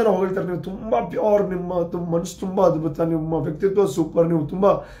ತುಂಬ ಜನ ಹೊಗಳ್ತಾರೆ, ನೀವು ತುಂಬ ಪ್ಯೂರ್, ನಿಮ್ಮ ಮನಸ್ಸು ತುಂಬ ಅದ್ಭುತ, ನಿಮ್ಮ ವ್ಯಕ್ತಿತ್ವ ಸೂಪರ್, ನೀವು ತುಂಬ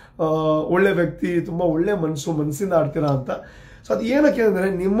ಒಳ್ಳೆ ವ್ಯಕ್ತಿ, ತುಂಬ ಒಳ್ಳೆ ಮನಸ್ಸಿಂದ ಆಡ್ತೀರಾ ಅಂತ. ಸೊ ಅದು ಏನಕ್ಕೆ ಅಂದರೆ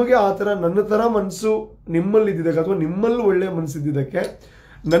ನಿಮಗೆ ಆ ಥರ ನನ್ನ ಥರ ಮನಸ್ಸು ನಿಮ್ಮಲ್ಲಿದ್ದಕ್ಕೆ ಅಥವಾ ನಿಮ್ಮಲ್ಲಿ ಒಳ್ಳೆ ಮನಸ್ಸಿದ್ದಕ್ಕೆ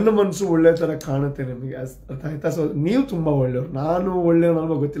ನನ್ನ ಮನಸ್ಸು ಒಳ್ಳೆ ಥರ ಕಾಣುತ್ತೆ ನಿಮಗೆ. ಅರ್ಥ ಆಯ್ತಾ? ಸೊ ನೀವು ತುಂಬ ಒಳ್ಳೆಯವರು, ನಾನು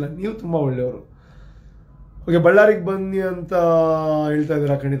ಒಳ್ಳೆಯವನಲ್ವ ಗೊತ್ತಿಲ್ಲ, ನೀವು ತುಂಬ ಒಳ್ಳೆಯವರು. ಓಕೆ, ಬಳ್ಳಾರಿಗೆ ಬನ್ನಿ ಅಂತ ಹೇಳ್ತಾ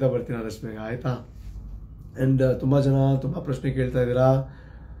ಇದ್ದೀರಾ. ಖಂಡಿತ ಬರ್ತೀನಿ ರಶ್ಮಿಗೆ, ಆಯಿತಾ? ಆ್ಯಂಡ್ ತುಂಬ ಜನ ತುಂಬ ಪ್ರಶ್ನೆ ಕೇಳ್ತಾ ಇದ್ದೀರಾ.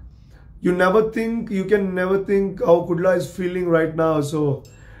 You can never think how Kudla is feeling right now. So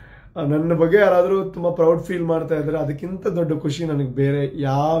ನನ್ನ ಬಗ್ಗೆ ಯಾರಾದರೂ ತುಂಬ ಪ್ರೌಡ್ ಫೀಲ್ ಮಾಡ್ತಾ ಇದ್ದಾರೆ, ಅದಕ್ಕಿಂತ ದೊಡ್ಡ ಖುಷಿ ನನಗೆ ಬೇರೆ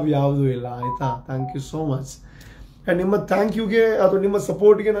ಯಾವುದೂ ಇಲ್ಲ, ಆಯಿತಾ? Thank you so much. And ನಿಮ್ಮ ಥ್ಯಾಂಕ್ ಯುಗೆ ಅಥವಾ ನಿಮ್ಮ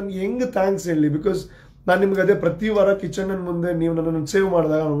ಸಪೋರ್ಟ್ಗೆ ನಾನು ಹೆಂಗೆ ಥ್ಯಾಂಕ್ಸ್ ಹೇಳಲಿ? ಬಿಕಾಸ್ ನಾನು ನಿಮ್ಗೆ ಅದೇ ಪ್ರತಿ ವಾರ ಕಿಚನ್ ಮುಂದೆ ನೀವು ನನ್ನನ್ನು ಸೇವ್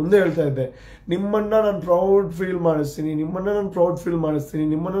ಮಾಡಿದಾಗ ನಾನು ಮುಂದೆ ಹೇಳ್ತಾ ಇದ್ದೆ, ನಿಮ್ಮನ್ನು ನಾನು ಪ್ರೌಡ್ ಫೀಲ್ ಮಾಡಿಸ್ತೀನಿ, ನಿಮ್ಮನ್ನು ನಾನು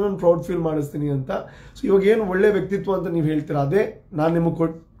ಪ್ರೌಡ್ ಫೀಲ್ ಮಾಡಿಸ್ತೀನಿ ಅಂತ. ಸೊ ಇವಾಗ ಏನು ಒಳ್ಳೆ ವ್ಯಕ್ತಿತ್ವ ಅಂತ ನೀವು ಹೇಳ್ತೀರಾ, ಅದೇ ನಾನು ನಿಮಗೆ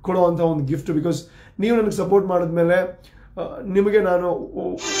ಕೊಡುವಂಥ ಒಂದು ಗಿಫ್ಟ್. ಬಿಕಾಸ್ ನೀವು ನನಗೆ ಸಪೋರ್ಟ್ ಮಾಡಿದ್ಮೇಲೆ ನಿಮಗೆ ನಾನು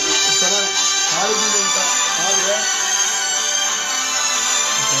ಚೆನ್ನಾಗಿ ಆಡಿದ್ದೀನಿ ಅಂತ ಆದರೆ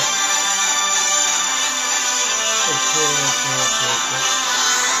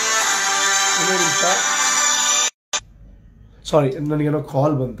ಸಾರಿ, ನನಗೇನೋ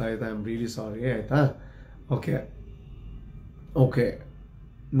ಕಾಲ್ ಬಂತಾ ಆಯ್ತಾ? ಐ ಆಮ್ ರಿಯಲಿ ಸಾರಿ, ಆಯ್ತಾ? ಓಕೆ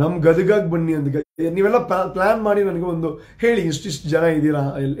ನಮ್ಮ ಗದಗಾಗಿ ಬನ್ನಿ ಅಂತ ನೀವೆಲ್ಲ ಪ್ಲ್ಯಾನ್ ಮಾಡಿ ನನಗೆ ಒಂದು ಹೇಳಿ, ಇಷ್ಟಿಷ್ಟು ಜನ ಇದ್ದೀರಾ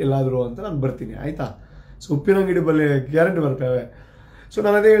ಎಲ್ಲಾದರೂ ಅಂತ ನಾನು ಬರ್ತೀನಿ, ಆಯಿತಾ? ಸೊ ಉಪ್ಪಿನಂಗಡಿ ಬಲ್ಲಿ ಗ್ಯಾರಂಟಿ ಬರ್ತೇವೆ. ಸೊ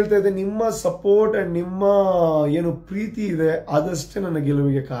ನಾನು ಅದೇ ಹೇಳ್ತಾ ಇದ್ದೆ, ನಿಮ್ಮ ಸಪೋರ್ಟ್ ಆ್ಯಂಡ್ ನಿಮ್ಮ ಏನು ಪ್ರೀತಿ ಇದೆ ಅದಷ್ಟೇ ನನ್ನ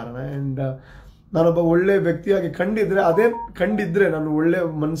ಗೆಲುವಿಗೆ ಕಾರಣ. ಆ್ಯಂಡ್ ನಾನೊಬ್ಬ ಒಳ್ಳೆ ವ್ಯಕ್ತಿಯಾಗಿ ಕಂಡಿದ್ರೆ ನಾನು ಒಳ್ಳೆ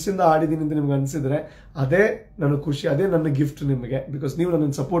ಮನಸ್ಸಿಂದ ಆಡಿದ್ದೀನಿ ಅಂತ ನಿಮ್ಗೆ ಅನಿಸಿದ್ರೆ ಅದೇ ನನ್ನ ಖುಷಿ, ಅದೇ ನನ್ನ ಗಿಫ್ಟ್ ನಿಮಗೆ. ಬಿಕಾಸ್ ನೀವು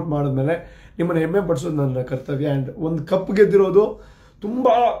ನನ್ನನ್ನು ಸಪೋರ್ಟ್ ಮಾಡಿದ್ಮೇಲೆ ನಿಮ್ಮನ್ನು ಹೆಮ್ಮೆ ಪಡಿಸೋದು ನನ್ನ ಕರ್ತವ್ಯ. ಆ್ಯಂಡ್ ಒಂದು ಕಪ್ ಗೆದ್ದಿರೋದು ತುಂಬ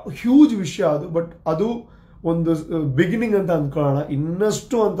ಹ್ಯೂಜ್ ವಿಷಯ ಅದು, ಬಟ್ ಅದು ಒಂದು ಬಿಗಿನಿಂಗ್ ಅಂತ ಅಂದ್ಕೊಳ್ಳೋಣ.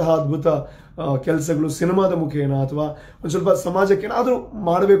 ಇನ್ನಷ್ಟು ಅಂತಹ ಅದ್ಭುತ ಕೆಲಸಗಳು ಸಿನಿಮಾದ ಮುಖೇನ ಅಥವಾ ಒಂದು ಸ್ವಲ್ಪ ಸಮಾಜಕ್ಕೆ ಏನಾದರೂ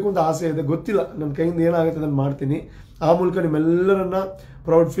ಮಾಡಬೇಕು ಅಂತ ಆಸೆ ಇದೆ. ಗೊತ್ತಿಲ್ಲ ನನ್ನ ಕೈಯಿಂದ ಏನಾಗುತ್ತೆ ಅದನ್ನು ಮಾಡ್ತೀನಿ. ಆ ಮೂಲಕ ನಿಮ್ಮೆಲ್ಲರನ್ನ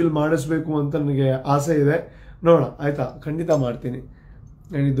ಪ್ರೌಡ್ ಫೀಲ್ ಮಾಡಿಸ್ಬೇಕು ಅಂತ ನನಗೆ ಆಸೆ ಇದೆ. ನೋಡೋಣ, ಆಯಿತಾ? ಖಂಡಿತ ಮಾಡ್ತೀನಿ.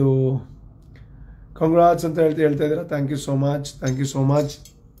 ಇದು ಕಾಂಗ್ರಾಟ್ಸ್ ಅಂತ ಹೇಳ್ತಾ ಇದ್ದೀರಾ. Thank you so much.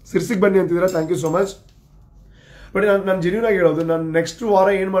 ಸಿರ್ಸಿಗೆ ಬನ್ನಿ ಅಂತಿದ್ದೀರಾ. Thank you so much. But ನಾನು ಜೆನ್ಯೂನ್ ಆಗಿ ಹೇಳೋದು, ನಾನು ನೆಕ್ಸ್ಟ್ ವಾರ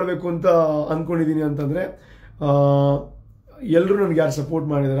ಏನು ಮಾಡಬೇಕು ಅಂತ ಅಂದ್ಕೊಂಡಿದ್ದೀನಿ ಅಂತಂದರೆ, ಎಲ್ಲರೂ ನನಗೆ ಯಾರು ಸಪೋರ್ಟ್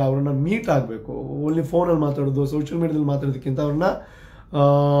ಮಾಡಿದ್ದಾರೆ ಅವ್ರನ್ನ ಮೀಟ್ ಆಗಬೇಕು. ಓನ್ಲಿ ಫೋನಲ್ಲಿ ಮಾತಾಡೋದು, ಸೋಷಿಯಲ್ ಮೀಡಿಯಾದಲ್ಲಿ ಮಾತಾಡೋದಕ್ಕಿಂತ ಅವ್ರನ್ನ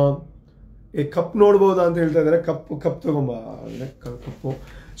ಕಪ್ ನೋಡ್ಬೋದಾ ಅಂತ ಹೇಳ್ತಾ ಇದ್ದಾರೆ. ಕಪ್ ತಗೊಂಬ ಕಪ್ಪು.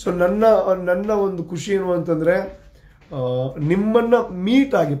 ಸೊ ನನ್ನ ಒಂದು ಖುಷಿ ಏನು ಅಂತಂದರೆ, ನಿಮ್ಮನ್ನು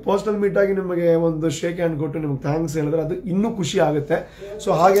ಪರ್ಸ್ನಲ್ ಮೀಟ್ ಆಗಿ ನಿಮಗೆ ಒಂದು ಶೇಕ್ ಹ್ಯಾಂಡ್ ಕೊಟ್ಟು ನಿಮ್ಗೆ ಥ್ಯಾಂಕ್ಸ್ ಹೇಳಿದ್ರೆ ಅದು ಇನ್ನೂ ಖುಷಿ ಆಗುತ್ತೆ. ಸೊ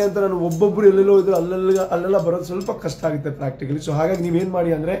ಹಾಗೆ ಅಂತ ನಾನು ಒಬ್ಬೊಬ್ಬರು ಎಲ್ಲೆಲ್ಲೋ ಇದ್ರೆ ಅಲ್ಲೆಲ್ಲ ಬರೋದು ಸ್ವಲ್ಪ ಕಷ್ಟ ಆಗುತ್ತೆ ಪ್ರಾಕ್ಟಿಕಲಿ. ಸೊ ಹಾಗಾಗಿ ನೀವೇನು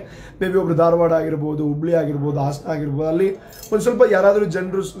ಮಾಡಿ ಅಂದರೆ, ಮೇ ಬಿ ಒಬ್ರು ಧಾರವಾಡ ಆಗಿರ್ಬೋದು, ಹುಬ್ಳಿ ಆಗಿರ್ಬೋದು, ಹಾಸನ ಆಗಿರ್ಬೋದು, ಅಲ್ಲಿ ಒಂದು ಸ್ವಲ್ಪ ಯಾರಾದರೂ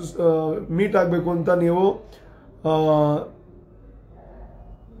ಜನರು ಮೀಟ್ ಆಗಬೇಕು ಅಂತ ನೀವು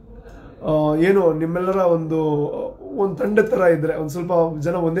ಏನು ನಿಮ್ಮೆಲ್ಲರ ಒಂದು ತಂಡ ಥರ ಇದ್ದರೆ, ಒಂದು ಸ್ವಲ್ಪ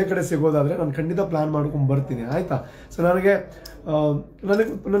ಜನ ಒಂದೇ ಕಡೆ ಸಿಗೋದಾದರೆ ನಾನು ಖಂಡಿತ ಪ್ಲ್ಯಾನ್ ಮಾಡ್ಕೊಂಡು ಬರ್ತೀನಿ, ಆಯಿತಾ? ಸೊ ನನಗೆ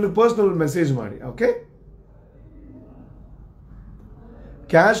ಪರ್ಸ್ನಲ್ ಮೆಸೇಜ್ ಮಾಡಿ, ಓಕೆ?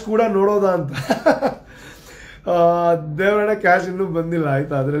 ಕ್ಯಾಶ್ ಕೂಡ ನೋಡೋದಾ ಅಂತ ದೇವರಣ್ಣ, ಕ್ಯಾಶ್ ಇನ್ನೂ ಬಂದಿಲ್ಲ,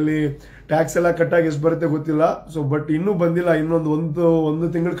 ಆಯಿತಾ? ಅದರಲ್ಲಿ ಟ್ಯಾಕ್ಸ್ ಎಲ್ಲ ಕಟ್ಟಾಗಿ ಎಷ್ಟು ಬರುತ್ತೆ ಗೊತ್ತಿಲ್ಲ. ಸೊ ಬಟ್ ಇನ್ನೂ ಬಂದಿಲ್ಲ, ಒಂದು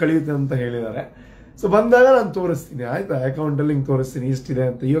ತಿಂಗಳು ಕಳೆಯುತ್ತೆ ಅಂತ ಹೇಳಿದ್ದಾರೆ. ಸೊ ಬಂದಾಗ ನಾನು ತೋರಿಸ್ತೀನಿ, ಆಯಿತಾ? ಅಕೌಂಟಲ್ಲಿ ಹಿಂಗೆ ತೋರಿಸ್ತೀನಿ ಇಷ್ಟಿದೆ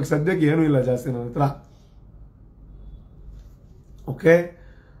ಅಂತ. ಇವಾಗ ಸದ್ಯಕ್ಕೆ ಏನೂ ಇಲ್ಲ ಜಾಸ್ತಿ ನನ್ನ ಹತ್ರ, ಓಕೆ?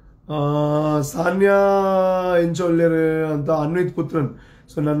 ಸಾನ್ಯಾ ಎಂಚೊಳ್ಳಿಯರ್ ಅಂತ ಅನ್ವಿತ್ ಪುತ್ರನ್.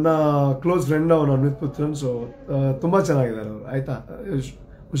 ಸೊ ನನ್ನ ಕ್ಲೋಸ್ ಫ್ರೆಂಡ್ ಅವನು ಅನ್ವಿತ್ ಪುತ್ರನ್. ಸೊ ತುಂಬ ಚೆನ್ನಾಗಿದ್ದಾರೆ ಅವರು, ಆಯಿತಾ?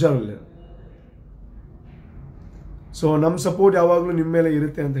 ಹುಷಾರಲ್ಲಿ. ಸೊ ನಮ್ಮ ಸಪೋರ್ಟ್ ಯಾವಾಗಲೂ ನಿಮ್ಮ ಮೇಲೆ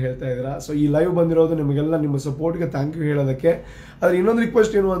ಇರುತ್ತೆ ಅಂತ ಹೇಳ್ತಾ ಇದ್ದೀರಾ. ಸೊ ಈ ಲೈವ್ ಬಂದಿರೋದು ನಿಮಗೆಲ್ಲ ನಿಮ್ಮ ಸಪೋರ್ಟ್ಗೆ ಥ್ಯಾಂಕ್ ಯು ಹೇಳೋದಕ್ಕೆ. ಆದರೆ ಇನ್ನೊಂದು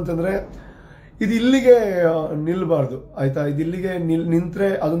ರಿಕ್ವೆಸ್ಟ್ ಏನು ಅಂತಂದರೆ, ಇದು ಇಲ್ಲಿಗೆ ನಿಲ್ಲಬಾರ್ದು, ಆಯಿತಾ? ಇದು ಇಲ್ಲಿಗೆ ನಿಂತರೆ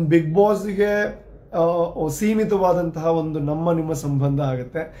ಅದೊಂದು ಬಿಗ್ ಬಾಸ್ಗೆ ಸೀಮಿತವಾದಂತಹ ಒಂದು ನಿಮ್ಮ ಸಂಬಂಧ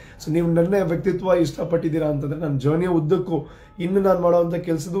ಆಗುತ್ತೆ. ಸೊ ನೀವು ನನ್ನ ವ್ಯಕ್ತಿತ್ವ ಇಷ್ಟಪಟ್ಟಿದ್ದೀರಾ ಅಂತಂದ್ರೆ ನನ್ನ ಜರ್ನಿಯ ಉದ್ದಕ್ಕೂ ಇನ್ನು ನಾನು ಮಾಡೋವಂಥ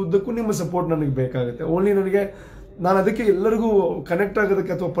ಕೆಲಸದ ಉದ್ದಕ್ಕೂ ನಿಮ್ಮ ಸಪೋರ್ಟ್ ನನಗೆ ಬೇಕಾಗುತ್ತೆ. ಓನ್ಲಿ ನನಗೆ ನಾನು ಅದಕ್ಕೆ ಎಲ್ಲರಿಗೂ ಕನೆಕ್ಟ್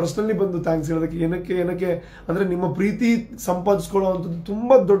ಆಗೋದಕ್ಕೆ ಅಥವಾ ಪರ್ಸ್ನಲಿ ಬಂದು ಥ್ಯಾಂಕ್ಸ್ ಹೇಳೋದಕ್ಕೆ ಏನಕ್ಕೆ ಅಂದರೆ ನಿಮ್ಮ ಪ್ರೀತಿ ಸಂಪಾದಿಸ್ಕೊಳ್ಳೋವಂಥದ್ದು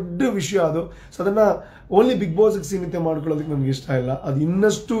ತುಂಬ ದೊಡ್ಡ ವಿಷಯ ಅದು. ಸೊ ಅದನ್ನು ಓನ್ಲಿ ಬಿಗ್ ಬಾಸ್ಗೆ ಸೀಮಿತ ಮಾಡ್ಕೊಳ್ಳೋದಕ್ಕೆ ನನಗೆ ಇಷ್ಟ ಇಲ್ಲ. ಅದು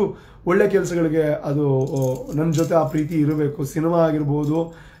ಇನ್ನಷ್ಟು ಒಳ್ಳೆ ಕೆಲಸಗಳಿಗೆ ಅದು ನನ್ನ ಜೊತೆ ಆ ಪ್ರೀತಿ ಇರಬೇಕು. ಸಿನಿಮಾ ಆಗಿರ್ಬೋದು,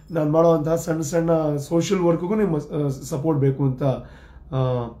 ನಾನು ಮಾಡೋವಂತಹ ಸಣ್ಣ ಸಣ್ಣ ಸೋಷಿಯಲ್ ವರ್ಕ್ಗೂ ನಿಮ್ಮ ಸಪೋರ್ಟ್ ಬೇಕು ಅಂತ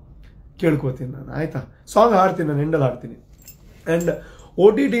ಕೇಳ್ಕೊತೀನಿ ನಾನು. ಆಯಿತಾ? ಸಾಂಗ್ ಹಾಡ್ತೀನಿ, ನಾನು ಎಂಡಲ್ಲಿ ಹಾಡ್ತೀನಿ. ಆ್ಯಂಡ್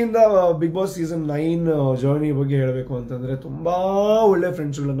OTT ಇಂದ ಬಿಗ್ ಬಾಸ್ ಸೀಸನ್ 9 ಜರ್ನಿ ಬಗ್ಗೆ ಹೇಳಬೇಕು ಅಂತಂದರೆ ತುಂಬ ಒಳ್ಳೆ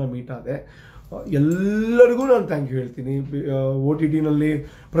ಫ್ರೆಂಡ್ಸ್ಗಳನ್ನು ಮೀಟ್ ಆದೆ. ಎಲ್ಲರಿಗೂ ನಾನು ಥ್ಯಾಂಕ್ ಯು ಹೇಳ್ತೀನಿ. OTTನಲ್ಲಿ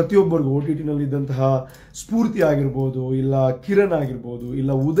ಪ್ರತಿಯೊಬ್ಬರಿಗೂ OTTನಲ್ಲಿ ಇದ್ದಂತಹ ಸ್ಫೂರ್ತಿ ಆಗಿರ್ಬೋದು, ಇಲ್ಲ ಕಿರಣ್ ಆಗಿರ್ಬೋದು,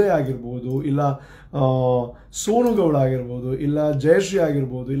 ಇಲ್ಲ ಉದಯ್ ಆಗಿರ್ಬೋದು, ಇಲ್ಲ ಸೋನುಗೌಡ ಆಗಿರ್ಬೋದು, ಇಲ್ಲ ಜಯಶ್ರೀ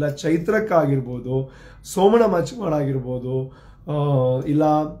ಆಗಿರ್ಬೋದು, ಇಲ್ಲ ಚೈತ್ರಕ್ ಆಗಿರ್ಬೋದು, ಸೋಮಣ್ಣ ಮಚ್ಮಾಡ್ ಆಗಿರ್ಬೋದು, ಇಲ್ಲ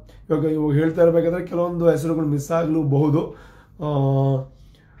ಇವಾಗ ಹೇಳ್ತಾ ಇರಬೇಕಾದ್ರೆ ಕೆಲವೊಂದು ಹೆಸರುಗಳು ಮಿಸ್ ಆಗಲೂಬಹುದು.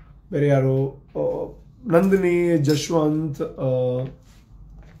 ಬೇರೆ ಯಾರು, ನಂದಿನಿ, ಜಶ್ವಂತ್,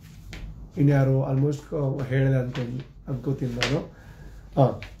 ಇನ್ಯಾರು ಆಲ್ಮೋಸ್ಟ್ ಹೇಳಿದೆ ಅನ್ಕೋತೀನಿ ನಾನು.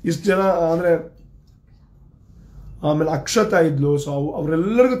 ಇಷ್ಟು ಜನ ಅಂದರೆ ಆಮೇಲೆ ಅಕ್ಷತಾ ಇದ್ಲು. ಸೊ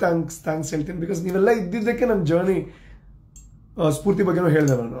ಅವರೆಲ್ಲರಿಗೂ ಥ್ಯಾಂಕ್ಸ್ ಹೇಳ್ತೀನಿ. ಬಿಕಾಸ್ ನೀವೆಲ್ಲ ಇದ್ದಿದ್ದಕ್ಕೆ ನನ್ನ ಜರ್ನಿ ಸ್ಫೂರ್ತಿ ಬಗ್ಗೆನೂ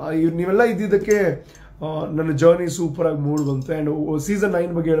ಹೇಳಿದೆ ನಾನು. ನೀವೆಲ್ಲ ಇದ್ದಿದ್ದಕ್ಕೆ ನನ್ನ ಜರ್ನಿ ಸೂಪರಾಗಿ ಮೂಡ್ ಬಂತು. ಆ್ಯಂಡ್ ಸೀಸನ್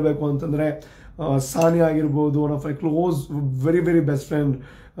 9 ಬಗ್ಗೆ ಹೇಳಬೇಕು ಅಂತಂದರೆ ಸಾನಿಯಾ ಆಗಿರ್ಬೋದು, one of my close very very best friend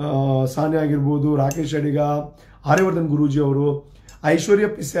Sania ಆಗಿರ್ಬೋದು, ರಾಕೇಶ್ ಅಡಿಗ, ಆರ್ಯವರ್ಧನ್ ಗುರೂಜಿ ಅವರು, ಐಶ್ವರ್ಯ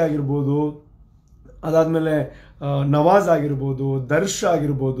ಪಿಸೆ ಆಗಿರ್ಬೋದು, ಅದಾದಮೇಲೆ ನವಾಜ್ ಆಗಿರ್ಬೋದು, ದರ್ಶ್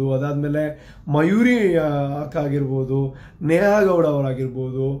ಆಗಿರ್ಬೋದು, ಅದಾದಮೇಲೆ ಮಯೂರಿ ಅಕ್ಕ ಆಗಿರ್ಬೋದು, ನೇಹಾ ಗೌಡ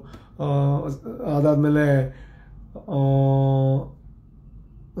ಅವರಾಗಿರ್ಬೋದು, ಅದಾದಮೇಲೆ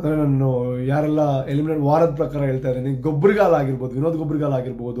ಅಂದರೆ ನಾನು ಯಾರೆಲ್ಲ ಎಲಿಮಿನೇಟ್ ವಾರದ ಪ್ರಕಾರ ಹೇಳ್ತಾ ಇದ್ದೀನಿ, ಗೊಬ್ಬರಗಾಲ ಆಗಿರ್ಬೋದು, ವಿನೋದ್ ಗೊಬ್ಬರಗಾಲ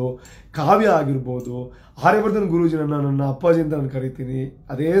ಆಗಿರ್ಬೋದು, ಕಾವ್ಯ ಆಗಿರ್ಬೋದು, ಆರ್ಯವರ್ಧನ್ ಗುರೂಜಿ ನನ್ನ ಅಪ್ಪಾಜಿ ಅಂತ ನಾನು ಕರಿತೀನಿ.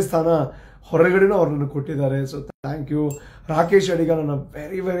 ಅದೇ ಸ್ಥಾನ ಹೊರಗಡೆನೂ ಅವ್ರು ನನಗೆ ಕೊಟ್ಟಿದ್ದಾರೆ. So thank you. ರಾಕೇಶ್ ಅಡಿಗ ನನ್ನ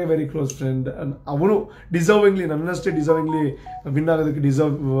very very very close friend. ಅವನು ಡಿಸರ್ವಿಂಗ್ಲಿ, ನನ್ನಷ್ಟೇ ಡಿಸರ್ವಿಂಗ್ಲಿ ವಿನ್ ಆಗೋದಕ್ಕೆ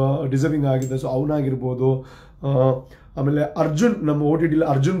ಡಿಸರ್ವಿಂಗ್ ಆಗಿದ್ದೆ. ಸೊ ಅವನಾಗಿರ್ಬೋದು. ಆಮೇಲೆ ಅರ್ಜುನ್, ನಮ್ಮ OTTಲಿ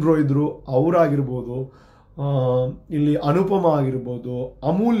ಅರ್ಜುನ್ ಬ್ರೋ ಇದ್ದರು, ಅವರಾಗಿರ್ಬೋದು. ಇಲ್ಲಿ ಅನುಪಮ ಆಗಿರ್ಬೋದು,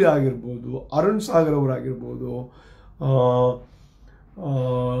 ಅಮೂಲ್ಯ ಆಗಿರ್ಬೋದು, ಅರುಣ್ ಸಾಗರ್ ಅವರಾಗಿರ್ಬೋದು,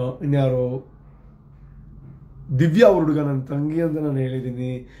 ಇನ್ಯಾರು ದಿವ್ಯಾ ಅವ್ರ ಹುಡುಗ, ನನ್ನ ತಂಗಿ ಅಂತ ನಾನು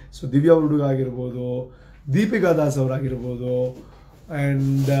ಹೇಳಿದ್ದೀನಿ. ಸೊ ದಿವ್ಯಾ ಅವ್ರ ಹುಡುಗ ಆಗಿರ್ಬೋದು, ದೀಪಿಕಾ ದಾಸ್ ಅವರಾಗಿರ್ಬೋದು,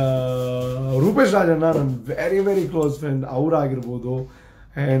 ಆ್ಯಂಡ್ ರೂಪೇಶ್ ರಾಜಣ್ಣ ನನ್ನ very very close friend ಅವರಾಗಿರ್ಬೋದು.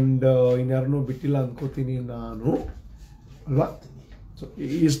 And ಇನ್ಯಾರನ್ನೂ ಬಿಟ್ಟಿಲ್ಲ ಅನ್ಕೋತೀನಿ ನಾನು, ಅಲ್ವಾ? ಸೊ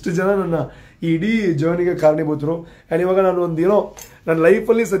ಇಷ್ಟು ಜನ ನನ್ನ ಈ ಇಡೀ ಜರ್ನಿಗೆ ಕಾರಣೀಭೂತರು. ಆ್ಯಂಡ್ ಇವಾಗ ನಾನು ನನ್ನ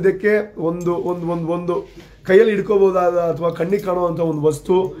ಲೈಫಲ್ಲಿ ಸದ್ಯಕ್ಕೆ ಒಂದು ಕೈಯಲ್ಲಿ ಹಿಡ್ಕೋಬಹುದಾದ ಅಥವಾ ಕಣ್ಣಿಗೆ ಕಾಣುವಂಥ ಒಂದು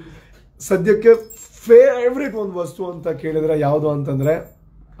ವಸ್ತು, ಸದ್ಯಕ್ಕೆ ಫೇವ್ರೇಟ್ ಒಂದು ವಸ್ತು ಅಂತ ಕೇಳಿದ್ರೆ ಯಾವುದು ಅಂತಂದರೆ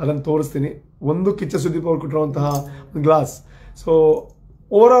ಅದನ್ನು ತೋರಿಸ್ತೀನಿ. ಒಂದು ಕಿಚ್ಚ ಸುದೀಪ್ ಅವ್ರು ಕೊಟ್ಟಿರುವಂತಹ ಒಂದು ಗ್ಲಾಸ್. ಸೊ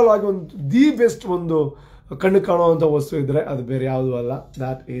ಓವರಾಲ್ ಆಗಿ ದಿ ಬೆಸ್ಟ್ ಒಂದು ಕಣ್ಣಿಗೆ ಕಾಣುವಂಥ ವಸ್ತು ಇದ್ದರೆ ಅದು ಬೇರೆ ಯಾವುದೂ ಅಲ್ಲ,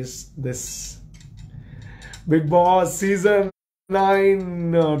 that is this big boss season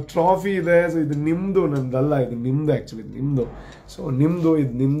 9 trophy ಇದೆ. ಸೊ ಇದು ನಿಮ್ಮದು, ನಂದಲ್ಲ. ಇದು ನಿಮ್ಮದು, ಆ್ಯಕ್ಚುಲಿ ಇದು ನಿಮ್ಮದು. ಸೊ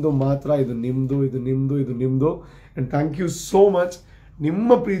ಇದು ನಿಮ್ಮದು ಮಾತ್ರ. ಇದು ನಿಮ್ಮದು. And thank you so much. ನಿಮ್ಮ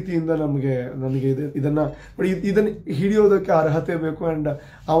ಪ್ರೀತಿಯಿಂದ ನನಗೆ ಇದನ್ನು ಹಿಡಿಯೋದಕ್ಕೆ ಅರ್ಹತೆ ಬೇಕು. ಆ್ಯಂಡ್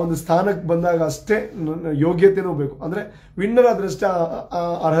ಆ ಒಂದು ಸ್ಥಾನಕ್ಕೆ ಬಂದಾಗ ಅಷ್ಟೇ ಯೋಗ್ಯತೆನೂ ಬೇಕು. ಅಂದರೆ ವಿನ್ನರ್ ಆದ್ರಷ್ಟೇ ಆ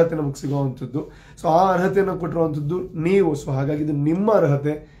ಅರ್ಹತೆ ನಮಗೆ ಸಿಗೋವಂಥದ್ದು. ಸೊ ಆ ಅರ್ಹತೆಯನ್ನು ಕೊಟ್ಟಿರುವಂಥದ್ದು ನೀವು. ಸೊ ಹಾಗಾಗಿ ಇದು ನಿಮ್ಮ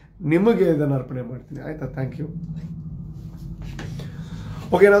ಅರ್ಹತೆ, ನಿಮಗೆ ಇದನ್ನು ಅರ್ಪಣೆ ಮಾಡ್ತೀನಿ. ಆಯಿತಾ? Thank you.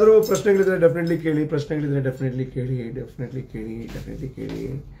 ಓಕೆ, ಏನಾದರೂ ಪ್ರಶ್ನೆಗಳಿದ್ರೆ ಡೆಫಿನೆಟ್ಲಿ ಕೇಳಿ.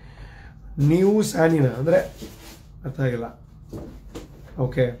 ನೀವು ಸ್ಯಾನಿನ ಅಂದರೆ ಅರ್ಥ ಆಗಿಲ್ಲ.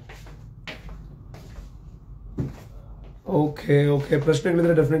 ಓಕೆ,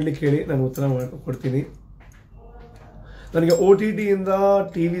 ಪ್ರಶ್ನೆಗಳಿದ್ರೆ ಡೆಫಿನೆಟ್ಲಿ ಕೇಳಿ, ನಾನು ಉತ್ತರ ಕೊಡ್ತೀನಿ. ನನಗೆ OTTಯಿಂದ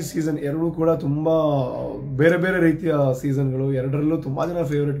TV ಸೀಸನ್ 2 ಕೂಡ ತುಂಬ ಬೇರೆ ಬೇರೆ ರೀತಿಯ ಸೀಸನ್ಗಳು, ಎರಡರಲ್ಲೂ ತುಂಬ ಜನ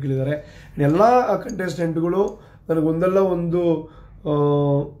ಫೇವ್ರೇಟ್ಗಳಿದ್ದಾರೆ. ಎಲ್ಲ ಕಂಟೆಸ್ಟೆಂಟ್ಗಳು ನನಗೆ ಒಂದಲ್ಲ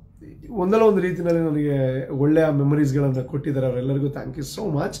ಒಂದು ರೀತಿಯಲ್ಲಿ ನನಗೆ ಒಳ್ಳೆಯ ಮೆಮೊರೀಸ್ಗಳನ್ನು ಕೊಟ್ಟಿದ್ದಾರೆ. ಅವರೆಲ್ಲರಿಗೂ thank you so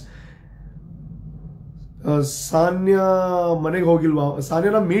much. Sanya ಮನೆಗೆ ಹೋಗಿಲ್ವಾ?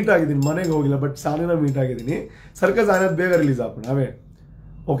 ಸಾನ್ಯಾನ ಮೀಟ್ ಆಗಿದ್ದೀನಿ, ಮನೆಗೆ ಹೋಗಿಲ್ಲ, ಬಟ್ ಸಾನ್ಯಾನ ಮೀಟ್ ಆಗಿದ್ದೀನಿ. ಸರ್ಕಸ್ ಆನದ್ ಬೇಗ ರಿಲೀಸ್ ಆಗೋಣ ಅವೇ.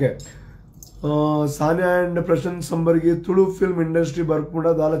 Okay, Sanya and Prashant Sambargi Tulu film industry ಬರ್ಪುಡ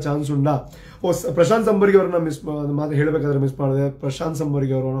ದಾಲ ಚಾನ್ಸ್ ಉಂಡಾ? ಪ್ರಶಾಂತ್ ಸಂಬರ್ಗಿ ಅವ್ರನ್ನ ಮಾತು ಹೇಳಬೇಕಾದ್ರೆ ಮಿಸ್ ಮಾಡಿದೆ. ಪ್ರಶಾಂತ್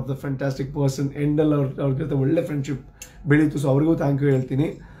ಸಂಬರ್ಗಿ ಅವರು one of the fantastic person. ಎಂಡಲ್ಲಿ ಅವ್ರ ಜೊತೆ ಒಳ್ಳೆ ಫ್ರೆಂಡ್ಶಿಪ್ ಬೆಳೀತು. ಸೊ ಅವ್ರಿಗೂ ಥ್ಯಾಂಕ್ ಯು ಹೇಳ್ತೀನಿ.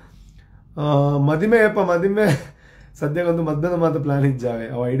 ಮದಿಮೆ ಸದ್ಯಕ್ಕಂತೂ ಮಧ್ಯಾಹ್ನ ಮಾತು ಪ್ಲಾನ್ ಇದ್ದಾವೆ,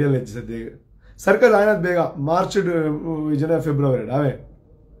 ಅವು ಐಡಿಯಲ್ ಹೆಜ್ಜೆ ಸದ್ಯಕ್ಕೆ. ಸರ್ಕಲ್ ಆಯ್ನದು ಬೇಗ ಮಾರ್ಚ್ ಜನ February away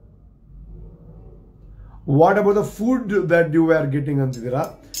what about the food that you are getting ಅಂತಿದ್ದೀರಾ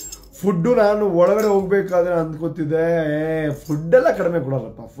food ನಾನು ಒಳಗಡೆ ಹೋಗ್ಬೇಕಾದ್ರೆ ಅಂದ್ಕೋತಿದ್ದೆ ಫುಡ್ ಎಲ್ಲ ಕಡಿಮೆ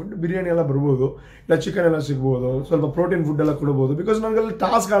ಕೊಡಲ್ಲಪ್ಪ ಫುಡ್ ಬಿರಿಯಾನಿ ಎಲ್ಲ ಬರ್ಬೋದು ಇಲ್ಲ ಚಿಕನ್ ಎಲ್ಲ ಸಿಗ್ಬೋದು ಸ್ವಲ್ಪ ಪ್ರೋಟೀನ್ ಫುಡ್ ಎಲ್ಲ ಕೊಡ್ಬೋದು ಬಿಕಾಸ್ ನನಗೆಲ್ಲ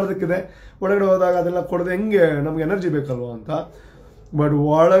ಟಾಸ್ಕ್ ಆಡೋದಕ್ಕಿದೆ ಒಳಗಡೆ ಹೋದಾಗ ಅದೆಲ್ಲ ಕೊಡೋದು ಹೆಂಗೆ ನಮ್ಗೆ ಎನರ್ಜಿ ಬೇಕಲ್ವ ಅಂತ ಬಟ್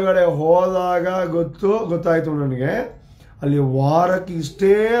ಒಳಗಡೆ ಹೋದಾಗ ಗೊತ್ತಾಯಿತು ನನಗೆ ಅಲ್ಲಿ ವಾರಕ್ಕೆ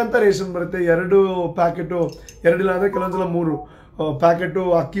ಇಷ್ಟೇ ಅಂತ ರೇಷನ್ ಬರುತ್ತೆ 2 ಪ್ಯಾಕೆಟು 2 ಇಲ್ಲ ಅಂದರೆ ಕೆಲವೊಂದ್ಸಲ 3 ಪ್ಯಾಕೆಟು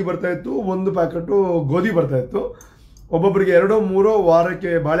ಅಕ್ಕಿ ಬರ್ತಾಯಿತ್ತು 1 ಪ್ಯಾಕೆಟು ಗೋಧಿ ಬರ್ತಾಯಿತ್ತು ಒಬ್ಬೊಬ್ಬರಿಗೆ 2-3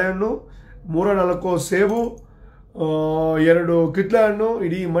 ವಾರಕ್ಕೆ ಬಾಳೆಹಣ್ಣು 3-4 ಸೇಬು 2 ಕಿತ್ಲೆ ಹಣ್ಣು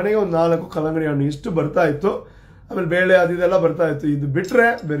ಇಡೀ ಮನೆಗೆ ಒಂದು 4 ಕಲ್ಲಂಗಡಿ ಹಣ್ಣು ಇಷ್ಟು ಬರ್ತಾ ಇತ್ತು ಆಮೇಲೆ ಬೇಳೆ ಅದೆಲ್ಲ ಬರ್ತಾ ಇತ್ತು ಇದು ಬಿಟ್ಟರೆ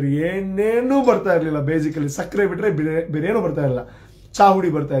ಬೇರೆ ಏನೇನೂ ಬರ್ತಾ ಇರಲಿಲ್ಲ ಬೇಸಿಕಲಿ ಸಕ್ಕರೆ ಬಿಟ್ಟರೆ ಬೇರೆ ಏನೂ ಬರ್ತಾ ಇರಲಿಲ್ಲ ಚಹಾ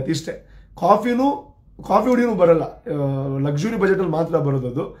ಹುಡಿ ಬರ್ತಾ ಇತ್ತು ಇಷ್ಟೇ ಕಾಫಿ ಹುಡಿನೂ ಬರಲ್ಲ ಲಕ್ಸುರಿ ಬಜೆಟಲ್ಲಿ ಮಾತ್ರ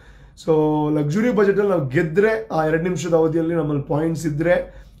ಬರೋದದು ಸೊ ಲಕ್ಸುರಿ ಬಜೆಟಲ್ಲಿ ನಾವು ಗೆದ್ದರೆ ಆ 2 ನಿಮಿಷದ ಅವಧಿಯಲ್ಲಿ ನಮ್ಮಲ್ಲಿ ಪಾಯಿಂಟ್ಸ್ ಇದ್ದರೆ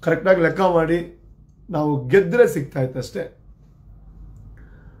ಕರೆಕ್ಟಾಗಿ ಲೆಕ್ಕ ಮಾಡಿ ನಾವು ಗೆದ್ದರೆ ಸಿಗ್ತಾ ಇತ್ತು ಅಷ್ಟೇ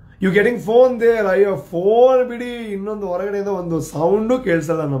ಯು ಗೆಟಿಂಗ್ ಫೋನ್ ದೇರ್ ಅಯ್ಯೋ ಫೋನ್ ಬಿಡಿ ಇನ್ನೊಂದು ಹೊರಗಡೆಯಿಂದ ಒಂದು ಸೌಂಡು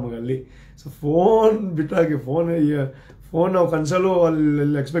ಕೇಳಿಸಲ್ಲ ನಮಗಲ್ಲಿ ಸೊ ಫೋನ್ ಬಿಟ್ಟಾಗಿ ಫೋನ್ ನಾವು ಕನ್ಸಲ್ಲೂ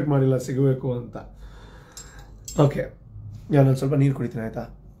ಅಲ್ಲಿ ಎಕ್ಸ್ಪೆಕ್ಟ್ ಮಾಡಿಲ್ಲ ಸಿಗಬೇಕು ಅಂತ ಓಕೆ ನಾನು ಸ್ವಲ್ಪ ನೀರು ಕುಡಿತೀನಿ ಆಯ್ತಾ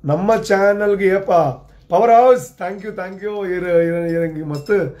ನಮ್ಮ ಚಾನಲ್ಗೆ ಯಪ್ಪ ಪವರ್ ಹೌಸ್ ಥ್ಯಾಂಕ್ ಯು ಇರಂಗೆ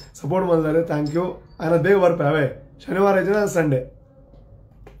ಮತ್ತೆ ಸಪೋರ್ಟ್ ಮಾಡಿದ್ದಾರೆ ಥ್ಯಾಂಕ್ ಯು ಅನ್ನೋದು ಬೇಗ ಬರ್ಪೆ ಅವೇ ಶನಿವಾರ ಜನ Sunday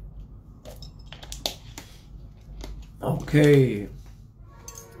okay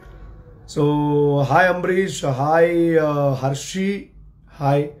so hi Ambareesh hi Hershey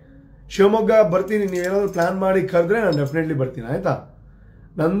hi Shivamogga ಬರ್ತೀನಿ ನೀವೇನಾದ್ರು ಪ್ಲ್ಯಾನ್ ಮಾಡಿ ಕರೆದ್ರೆ ನಾನು ಡೆಫಿನೆಟ್ಲಿ ಬರ್ತೀನಿ ಆಯಿತಾ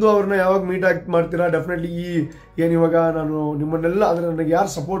ನಂದು ಅವ್ರನ್ನ ಯಾವಾಗ ಮೀಟ್ ಮಾಡ್ತೀರಾ ಡೆಫಿನೆಟ್ಲಿ ಏನು ಇವಾಗ ನಾನು ನಿಮ್ಮನ್ನೆಲ್ಲ ಅಂದರೆ ನನಗೆ ಯಾರು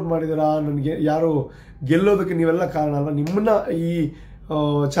ಸಪೋರ್ಟ್ ಮಾಡಿದ್ದೀರಾ ನನಗೆ ಯಾರು ಗೆಲ್ಲೋದಕ್ಕೆ ನೀವೆಲ್ಲ ಕಾರಣ ಅಲ್ಲ ನಿಮ್ಮನ್ನ ಈ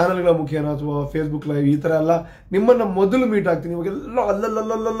ಚಾನಲ್ಗಳ ಮುಖೇನ ಅಥವಾ ಫೇಸ್ಬುಕ್ ಲೈವ್ ಈ ಥರ ಎಲ್ಲ ನಿಮ್ಮನ್ನು ಮೊದಲು ಮೀಟ್ ಆಗ್ತೀನಿ ಇವಾಗೆಲ್ಲ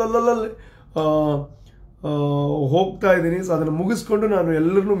ಅಲ್ಲಲ್ಲಿ ಹೋಗ್ತಾ ಇದ್ದೀನಿ ಸೊ ಅದನ್ನು ಮುಗಿಸ್ಕೊಂಡು ನಾನು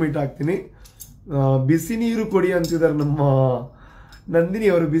ಎಲ್ಲರನ್ನೂ ಮೀಟ್ ಆಗ್ತೀನಿ ಬಿಸಿ ನೀರು ಕೊಡಿ ಅಂತಿದ್ದಾರೆ ನಮ್ಮ ನಂದಿನಿ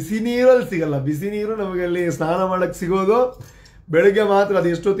ಅವರು ಬಿಸಿ ನೀರಲ್ಲಿ ಸಿಗಲ್ಲ ಬಿಸಿ ನೀರು ನಮಗೆ ಅಲ್ಲಿ ಸ್ನಾನ ಮಾಡೋಕ್ಕೆ ಸಿಗೋದು ಬೆಳಗ್ಗೆ ಮಾತ್ರ ಅದು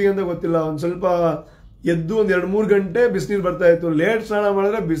ಎಷ್ಟೊತ್ತಿಗೆ ಅಂತ ಗೊತ್ತಿಲ್ಲ ಒಂದು ಸ್ವಲ್ಪ ಎದ್ದು ಒಂದು 2-3 ಗಂಟೆ ಬಿಸಿನೀರು ಬರ್ತಾ ಇತ್ತು ಲೇಟ್ ಸ್ನಾನ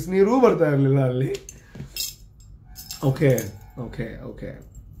ಮಾಡಿದ್ರೆ ಬಿಸಿನೀರೂ ಬರ್ತಾ ಇರಲಿಲ್ಲ ಅಲ್ಲಿ ಓಕೆ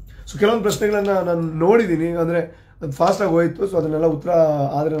ಸೊ ಕೆಲವೊಂದು ಪ್ರಶ್ನೆಗಳನ್ನು ನಾನು ನೋಡಿದ್ದೀನಿ ಅಂದರೆ ಅದು ಫಾಸ್ಟಾಗಿ ಹೋಯಿತು ಸೊ ಅದನ್ನೆಲ್ಲ ಉತ್ತರ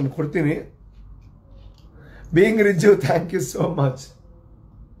ಆದರೆ ನಾನು ಕೊಡ್ತೀನಿ being Rijju thank you so much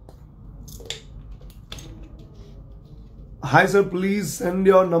hi sir please send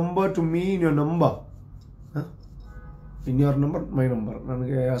your number two me in your number my number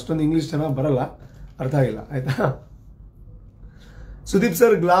ನನಗೆ ಅಷ್ಟೊಂದು ಇಂಗ್ಲೀಷ್ ಚೆನ್ನಾಗಿ ಬರಲ್ಲ ಅರ್ಥ ಆಗಿಲ್ಲ ಆಯ್ತಾ Sudeep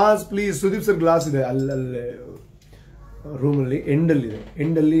sir glass please Sudeep sir glass ಇದೆ ಅಲ್ಲೇ ರೂಮಲ್ಲಿ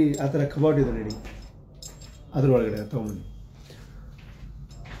ಎಂಡಲ್ಲಿ ಆ ಥರ ಕಬಾರ್ಡ್ ಇದೆ ನೋಡಿ ಅದ್ರೊಳಗಡೆ ತೊಗೊಂಬನ್ನಿ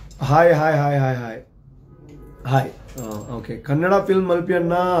hi okay Kannada film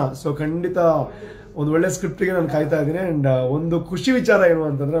ಮಲ್ಪಿಯನ್ನ so ಖಂಡಿತ ಒಂದು ಒಳ್ಳೆ ಸ್ಕ್ರಿಪ್ಟಿಗೆ ನಾನು ಕಾಯ್ತಾ ಇದ್ದೀನಿ ಆ್ಯಂಡ್ ಒಂದು ಖುಷಿ ವಿಚಾರ ಏನು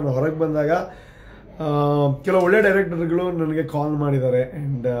ಅಂತಂದರೆ ನಾನು ಹೊರಗೆ ಬಂದಾಗ ಕೆಲವು ಒಳ್ಳೆ ಡೈರೆಕ್ಟರ್ಗಳು ನನಗೆ ಕಾಲ್ ಮಾಡಿದ್ದಾರೆ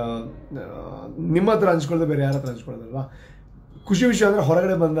ಆ್ಯಂಡ್ ನಿಮ್ಮ ಹತ್ರ ಹಂಚ್ಕೊಳ್ದೆ ಬೇರೆ ಯಾರ ಹತ್ರ ಹಂಚ್ಕೊಳ್ಳೋದಲ್ವಾ ಖುಷಿ ವಿಷಯ ಅಂದರೆ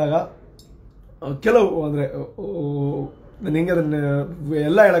ಹೊರಗಡೆ ಬಂದಾಗ ಕೆಲವು ಅಂದರೆ ನಾನು ಹೆಂಗೆ ಅದನ್ನು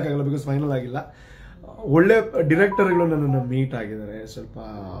ಎಲ್ಲ ಹೇಳೋಕ್ಕಾಗಲ್ಲ ಬಿಕಾಸ್ ಫೈನಲ್ ಆಗಿಲ್ಲ ಒಳ್ಳೆ ಡಿರೆಕ್ಟರ್ಗಳು ನನ್ನನ್ನು ಮೀಟ್ ಆಗಿದ್ದಾರೆ ಸ್ವಲ್ಪ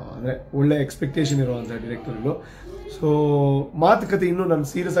ಅಂದರೆ ಒಳ್ಳೆ ಎಕ್ಸ್ಪೆಕ್ಟೇಷನ್ ಇರುವಂಥ ಡಿರೆಕ್ಟರ್ಗಳು ಸೊ ಮಾತುಕತೆ ಇನ್ನೂ ನಾನು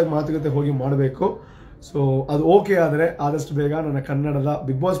ಸೀರಿಯಸ್ ಆಗಿ ಮಾತುಕತೆ ಹೋಗಿ ಮಾಡಬೇಕು ಸೊ ಅದು ಓಕೆ ಆದರೆ ಆದಷ್ಟು ಬೇಗ ನನ್ನ ಕನ್ನಡದ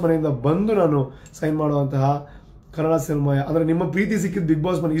ಬಿಗ್ ಬಾಸ್ ಮನೆಯಿಂದ ಬಂದು ನಾನು ಸೈನ್ ಮಾಡುವಂತಹ ಕನ್ನಡ ಸಿನಿಮಾ ಅಂದರೆ ನಿಮ್ಮ ಪ್ರೀತಿ ಸಿಕ್ಕಿದ್ದು ಬಿಗ್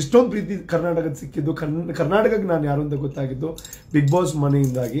ಬಾಸ್ ಮನೆ ಇಷ್ಟೊಂದು ಪ್ರೀತಿ ಕರ್ನಾಟಕದ ಸಿಕ್ಕಿದ್ದು ಕರ್ನಾಟಕಕ್ಕೆ ನಾನು ಯಾರು ಅಂತ ಗೊತ್ತಾಗಿದ್ದು big boss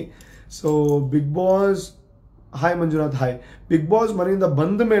ಮನೆಯಿಂದಾಗಿ so big boss hi Manjunath hi big boss ಮನೆಯಿಂದ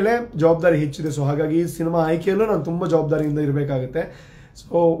ಬಂದ ಮೇಲೆ ಜವಾಬ್ದಾರಿ ಹೆಚ್ಚಿದೆ ಸೊ ಹಾಗಾಗಿ ಸಿನಿಮಾ ಆಯ್ಕೆಯಲ್ಲೂ ನಾನು ತುಂಬ ಜವಾಬ್ದಾರಿಯಿಂದ ಇರಬೇಕಾಗುತ್ತೆ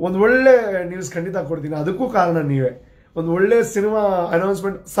ಸೊ ಒಂದು ಒಳ್ಳೆ ನ್ಯೂಸ್ ಖಂಡಿತ ಕೊಡ್ತೀನಿ ಅದಕ್ಕೂ ಕಾರಣ ನೀವೇ ಒಂದು ಒಳ್ಳೆ ಸಿನಿಮಾ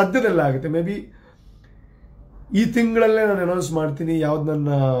ಅನೌನ್ಸ್ಮೆಂಟ್ ಸದ್ಯದಲ್ಲೇ ಆಗುತ್ತೆ ಮೇ ಬಿ ಈ ತಿಂಗಳಲ್ಲೇ ನಾನು ಅನೌನ್ಸ್ ಮಾಡ್ತೀನಿ ಯಾವ್ದು ನನ್ನ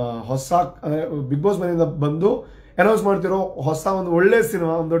ಹೊಸ ಅಂದರೆ ಬಿಗ್ ಬಾಸ್ ಮನೆಯಿಂದ ಬಂದು ಅನೌನ್ಸ್ ಮಾಡ್ತಿರೋ ಹೊಸ ಒಂದು ಒಳ್ಳೆ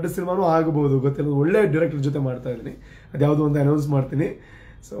ಸಿನಿಮಾ ಒಂದು ದೊಡ್ಡ ಸಿನಿಮಾನೂ ಆಗಬಹುದು ಗೊತ್ತಿಲ್ಲ ಒಳ್ಳೆ ಡೈರೆಕ್ಟರ್ ಜೊತೆ ಮಾಡ್ತಾ ಇದ್ದೀನಿ ಅದ್ಯಾವುದೋ ಒಂದು ಅನೌನ್ಸ್ ಮಾಡ್ತೀನಿ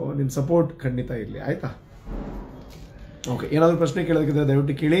ಸೊ ನಿಮ್ಮ ಸಪೋರ್ಟ್ ಖಂಡಿತ ಇರಲಿ ಆಯಿತಾ ಓಕೆ ಏನಾದರೂ ಪ್ರಶ್ನೆ ಕೇಳೋದಕ್ಕಿದ್ರೆ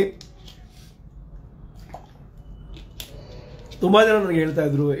ದಯವಿಟ್ಟು ಕೇಳಿ ತುಂಬ ಜನ ನನಗೆ ಹೇಳ್ತಾ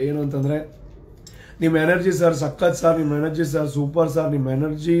ಇದ್ರು ಏನು ಅಂತಂದರೆ ನಿಮ್ಮ ಎನರ್ಜಿ ಸರ್ ಸಖತ್ ಸರ್ ನಿಮ್ಮ ಎನರ್ಜಿ ಸರ್ ಸೂಪರ್ ಸರ್ ನಿಮ್ಮ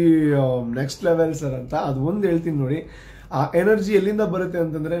ಎನರ್ಜಿ ನೆಕ್ಸ್ಟ್ ಲೆವೆಲ್ ಸರ್ ಅಂತ ಅದು ಒಂದು ಹೇಳ್ತೀನಿ ನೋಡಿ ಆ ಎನರ್ಜಿ ಎಲ್ಲಿಂದ ಬರುತ್ತೆ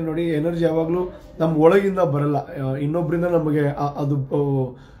ಅಂತಂದರೆ ನೋಡಿ ಎನರ್ಜಿ ಯಾವಾಗಲೂ ನಮ್ಮ ಒಳಗಿಂದ ಬರಲ್ಲ ಇನ್ನೊಬ್ಬರಿಂದ ನಮಗೆ ಅದು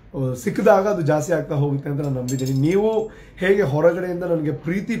ಸಿಕ್ಕಿದಾಗ ಅದು ಜಾಸ್ತಿ ಆಗ್ತಾ ಹೋಗುತ್ತೆ ಅಂತ ನಾನು ನಂಬಿದ್ದೀನಿ ನೀವು ಹೇಗೆ ಹೊರಗಡೆಯಿಂದ ನನಗೆ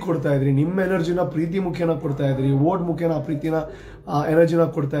ಪ್ರೀತಿ ಕೊಡ್ತಾ ಇದ್ರಿ ನಿಮ್ಮ ಎನರ್ಜಿನ ಪ್ರೀತಿ ಮುಖೇನ ಕೊಡ್ತಾ ಇದ್ರಿ ಓಟ್ ಮುಖೇನ ಆ ಪ್ರೀತಿನ ಎನರ್ಜಿನ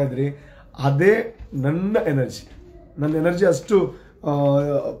ಕೊಡ್ತಾ ಇದ್ರಿ ಅದೇ ನನ್ನ ಎನರ್ಜಿ ಅಷ್ಟು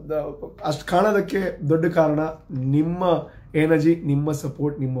ಕಾಣೋದಕ್ಕೆ ದೊಡ್ಡ ಕಾರಣ ನಿಮ್ಮ ಎನರ್ಜಿ, ನಿಮ್ಮ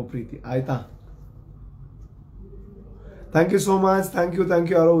ಸಪೋರ್ಟ್, ನಿಮ್ಮ ಪ್ರೀತಿ. ಆಯ್ತಾ? Thank you so much. Thank you.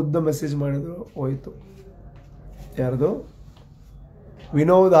 ಯಾರೋ ಉದ್ದ ಮೆಸೇಜ್ ಮಾಡಿದ್ರು, ಹೋಯ್ತು. ಯಾರ್ದು?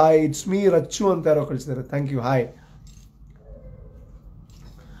 Vinod, hi. It's me Rachchu ಅಂತ ಯಾರೋ ಕಳಿಸಿದ್ದಾರೆ. Thank you. Hi.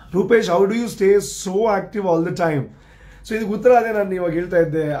 Rupesh, how do you stay so active all the time? So ಇದಕ್ಕೆ ಉತ್ತರ ಅದೇ ನಾನು ಇವಾಗ ಹೇಳ್ತಾ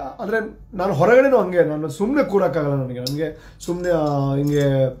ಇದ್ದೆ. ಅಂದರೆ ನಾನು ಹೊರಗಡೆನೂ ಹಂಗೆ, ನಾನು ಸುಮ್ಮನೆ ಕೂರಕ್ಕಾಗಲ್ಲ. ನನಗೆ ಸುಮ್ಮನೆ ಹಿಂಗೆ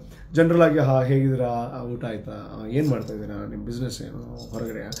ಜನರಲ್ ಆಗಿ ಹೇಗಿದ್ದೀರಾ, ಊಟ ಆಯ್ತಾ, ಏನು ಮಾಡ್ತಾ ಇದ್ದೀರಾ, ನಿಮ್ಮ ಬಿಸ್ನೆಸ್ ಏನು,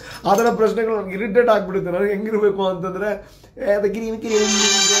 ಹೊರಗಡೆ ಆ ಥರ ಪ್ರಶ್ನೆಗಳು ನನಗೆ ಇರಿಟೇಟ್ ಆಗಿಬಿಡುತ್ತೆ. ನನಗೆ ಹೆಂಗಿರಬೇಕು ಅಂತಂದರೆ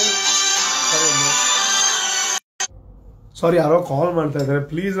ಸಾರಿ, ಯಾರೋ ಕಾಲ್ ಮಾಡ್ತಾ ಇದ್ದಾರೆ.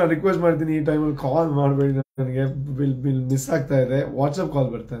 ಪ್ಲೀಸ್ ನಾನು ರಿಕ್ವೆಸ್ಟ್ ಮಾಡ್ತೀನಿ, ಈ ಟೈಮಲ್ಲಿ ಕಾಲ್ ಮಾಡಬೇಡಿ. ನನಗೆ ಬಿಲ್ ಮಿಸ್ ಆಗ್ತಾ ಇದೆ. ವಾಟ್ಸಪ್ ಕಾಲ್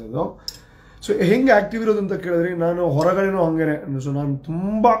ಬರ್ತಾ ಇರೋದು. ಸೊ ಹೆಂಗೆ ಆ್ಯಕ್ಟಿವ್ ಇರೋದು ಅಂತ ಕೇಳಿದ್ರೆ, ನಾನು ಹೊರಗಡೆನೂ ಹಂಗೇನೆ. ಸೊ ನಾನು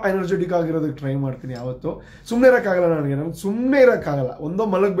ತುಂಬ ಎನರ್ಜೆಟಿಕ್ ಆಗಿರೋದಕ್ಕೆ ಟ್ರೈ ಮಾಡ್ತೀನಿ ಯಾವತ್ತು. ಸುಮ್ಮನೆ ಇರೋಕ್ಕಾಗಲ್ಲ ನನಗೆ ಸುಮ್ಮನೆ ಇರೋಕ್ಕಾಗಲ್ಲ. ಒಂದೋ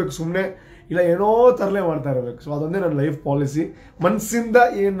ಮಲಗಬೇಕು ಸುಮ್ಮನೆ, ಇಲ್ಲ ಏನೋ ತರಲೆ ಮಾಡ್ತಾ ಇರಬೇಕು. ಸೊ ಅದೊಂದೇ ನನ್ನ ಲೈಫ್ ಪಾಲಿಸಿ. ಮನಸ್ಸಿಂದ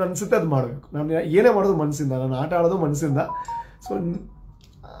ಏನು ಅನಿಸುತ್ತೆ ಅದು ಮಾಡಬೇಕು. ನಾನು ಏನೇ ಮಾಡೋದು ಮನಸ್ಸಿಂದ, ನಾನು ಆಟ ಆಡೋದು ಮನಸ್ಸಿಂದ. ಸೊ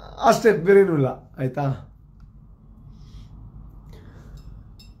ಅಷ್ಟೇ, ಬೇರೇನೂ ಇಲ್ಲ. ಆಯಿತಾ?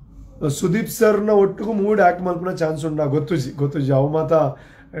 ಸುದೀಪ್ ಸರ್ನ ಒಟ್ಟಿಗೂ ಮೂಡ್ ಆ್ಯಕ್ಟ್ ಮಾಡ್ಕೊಳೋ ಚಾನ್ಸ್ ಉಂಟಾ? ಗೊತ್ತು ಜಿ ಅವು ಮಾತಾ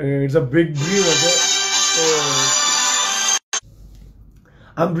ಇಟ್ಸ್ ಅ ಬಿಗ್ ಡ್ರೀಮ್ ಅದೇ. So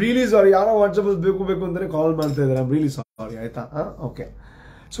I am really sorry. ಯಾರೋ ವಾಟ್ಸಪ್ಪಲ್ಲಿ ಬೇಕು ಅಂತಾನೆ ಕಾಲ್ ಮಾಡ್ತಾ ಇದ್ದಾರೆ. I am really sorry. ಆಯ್ತಾ? Okay.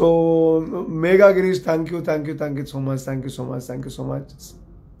 So Megha Girish, thank you so much.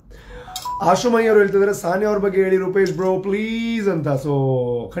 ಆಶುಮಯ್ಯ ಅವರು ಹೇಳ್ತಿದ್ದಾರೆ, ಸಾನಿಯಾ ಅವ್ರ ಬಗ್ಗೆ ಹೇಳಿ ರೂಪೇಶ್ ಬ್ರೋ ಪ್ಲೀಸ್ ಅಂತ. ಸೊ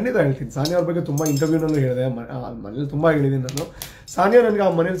ಖಂಡಿತ ಹೇಳ್ತೀನಿ. ಸಾನಿಯಾ ಅವ್ರ ಬಗ್ಗೆ ತುಂಬ ಇಂಟರ್ವ್ಯೂನಲ್ಲೂ ಹೇಳಿದೆ, ಮನೇಲಿ ತುಂಬ ಹೇಳಿದ್ದೀನಿ ನಾನು. ಸಾನಿಯಾ ನನಗೆ ಆ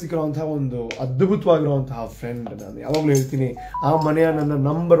ಮನೇಲಿ ಸಿಕ್ಕಿರುವಂತಹ ಒಂದು ಅದ್ಭುತವಾಗಿರುವಂತಹ ಫ್ರೆಂಡ್. ನಾನು ಯಾವಾಗಲೂ ಹೇಳ್ತೀನಿ, ಆ ಮನೆಯ ನನ್ನ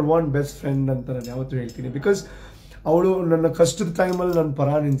ನಂಬರ್ 1 ಬೆಸ್ಟ್ ಫ್ರೆಂಡ್ ಅಂತ ನಾನು ಯಾವತ್ತೂ ಹೇಳ್ತೀನಿ. ಬಿಕಾಸ್ ಅವಳು ನನ್ನ ಕಷ್ಟದ ಟೈಮಲ್ಲಿ ನನ್ನ ಪರ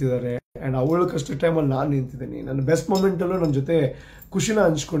ನಿಂತಿದ್ದಾರೆ, ಆ್ಯಂಡ್ ಅವಳ ಕಷ್ಟದ ಟೈಮಲ್ಲಿ ನಾನು ನಿಂತಿದ್ದೀನಿ. ನನ್ನ ಬೆಸ್ಟ್ ಮೂಮೆಂಟಲ್ಲೂ ನನ್ನ ಜೊತೆ ಖುಷಿನ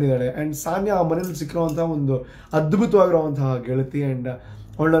ಹಂಚ್ಕೊಂಡಿದ್ದಾಳೆ. ಆ್ಯಂಡ್ ಸಾನಿಯಾ ಆ ಮನೇಲಿ ಸಿಕ್ಕಿರುವಂತಹ ಒಂದು ಅದ್ಭುತವಾಗಿರುವಂತಹ ಗೆಳತಿ. ಆ್ಯಂಡ್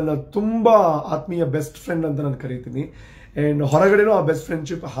ಅವಳು ನನ್ನ ತುಂಬ ಆತ್ಮೀಯ ಬೆಸ್ಟ್ ಫ್ರೆಂಡ್ ಅಂತ ನಾನು ಕರಿತೀನಿ. ಆ್ಯಂಡ್ ಹೊರಗಡೆನೂ ಆ ಬೆಸ್ಟ್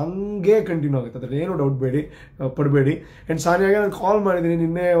ಫ್ರೆಂಡ್ಶಿಪ್ ಹಾಗೆ ಕಂಟಿನ್ಯೂ ಆಗುತ್ತೆ, ಅದ್ರಲ್ಲಿ ಏನೂ ಡೌಟ್ ಪಡಬೇಡಿ. ಆ್ಯಂಡ್ ಸಾನಿಯಾಗೆ ನಾನು ಕಾಲ್ ಮಾಡಿದ್ದೀನಿ,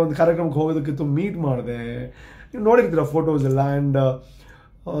 ನಿನ್ನೆ ಒಂದು ಕಾರ್ಯಕ್ರಮಕ್ಕೆ ಹೋಗೋದಕ್ಕಿಂತ ಮೀಟ್ ಮಾಡಿದೆ. ನೀವು ನೋಡಿರ್ತೀರ ಫೋಟೋಸ್ ಎಲ್ಲ. ಆ್ಯಂಡ್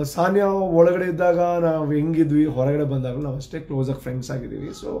ಸಾನಿಯಾ ಒಳಗಡೆ ಇದ್ದಾಗ ನಾವು ಹೆಂಗಿದ್ವಿ, ಹೊರಗಡೆ ಬಂದಾಗ ನಾವು ಅಷ್ಟೇ ಕ್ಲೋಸಾಗಿ ಫ್ರೆಂಡ್ಸ್ ಆಗಿದ್ದೀವಿ.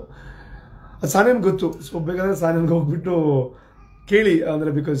 ಸೊ ಅದು ಸಾನಿಯನ್ಗೆ ಗೊತ್ತು. ಸೊ ಬೇಕಾದರೆ ಸಾನಿಯನ್ಗೆ ಹೋಗ್ಬಿಟ್ಟು ಕೇಳಿ.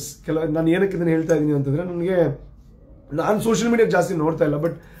 ಅಂದರೆ ಬಿಕಾಸ್ ನಾನು ಏನಕ್ಕೆ ಇದನ್ನು ಹೇಳ್ತಾ ಇದ್ದೀನಿ ಅಂತಂದರೆ, ನಾನು ಸೋಷಿಯಲ್ ಮೀಡಿಯಾ ಜಾಸ್ತಿ ನೋಡ್ತಾ ಇಲ್ಲ.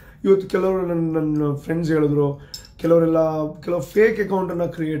 ಬಟ್ ಇವತ್ತು ಕೆಲವರು ನನ್ನ ಫ್ರೆಂಡ್ಸ್ ಹೇಳಿದ್ರು, ಕೆಲವು ಫೇಕ್ ಅಕೌಂಟನ್ನು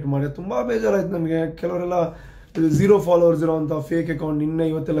ಕ್ರಿಯೇಟ್ ಮಾಡಿ ತುಂಬ ಬೇಜಾರಾಯ್ತು ನನಗೆ. ಕೆಲವರೆಲ್ಲ 0 ಫಾಲೋವರ್ಸ್ ಇರೋವಂಥ ಫೇಕ್ ಅಕೌಂಟ್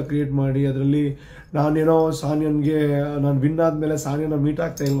ಇವತ್ತೆಲ್ಲ ಕ್ರಿಯೇಟ್ ಮಾಡಿ, ಅದರಲ್ಲಿ ನಾನೇನೋ ಸಾನಿಯನ್ಗೆ ನಾನು ವಿನ್ ಆದಮೇಲೆ ಸಾನಿಯನ್ನ ಮೀಟ್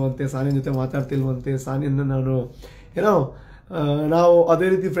ಆಗ್ತಾ ಇಲ್ವಂತೆ, ಸಾನಿಯನ್ ಜೊತೆ ಮಾತಾಡ್ತಾ ಇಲ್ವಂತೆ, ಸಾನಿಯನ್ನ ನಾನು ನಾವು ಅದೇ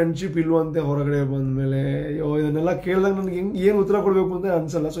ರೀತಿ ಫ್ರೆಂಡ್ಶಿಪ್ ಇಲ್ವಂತೆ ಹೊರಗಡೆ ಬಂದಮೇಲೆ. ಇದನ್ನೆಲ್ಲ ಕೇಳಿದಾಗ ನನಗೆ ಏನು ಉತ್ತರ ಕೊಡಬೇಕು ಅಂತ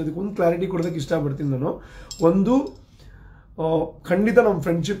ಅನ್ಸಲ್ಲ. ಸೊ ಇದಕ್ಕೊಂದು ಕ್ಲಾರಿಟಿ ಕೊಡೋದಕ್ಕೆ ಇಷ್ಟಪಡ್ತೀನಿ ನಾನು. ಒಂದು, ಖಂಡಿತ ನಮ್ಮ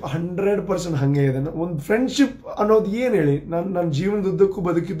ಫ್ರೆಂಡ್ಶಿಪ್ 100% ಹಾಗೆ ಇದೆ. ಒಂದು ಫ್ರೆಂಡ್ಶಿಪ್ ಅನ್ನೋದು ಏನು ಹೇಳಿ, ನನ್ನ ಜೀವನದುದ್ದಕ್ಕೂ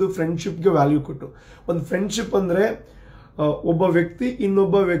ಬದುಕಿದ್ದು ಫ್ರೆಂಡ್ಶಿಪ್ಗೆ ವ್ಯಾಲ್ಯೂ ಕೊಟ್ಟು. ಒಂದು ಫ್ರೆಂಡ್ಶಿಪ್ ಅಂದರೆ ಒಬ್ಬ ವ್ಯಕ್ತಿ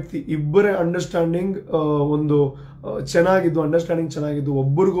ಇನ್ನೊಬ್ಬ ವ್ಯಕ್ತಿ ಇಬ್ಬರೇ ಅಂಡರ್ಸ್ಟ್ಯಾಂಡಿಂಗ್ ಚೆನ್ನಾಗಿದ್ದು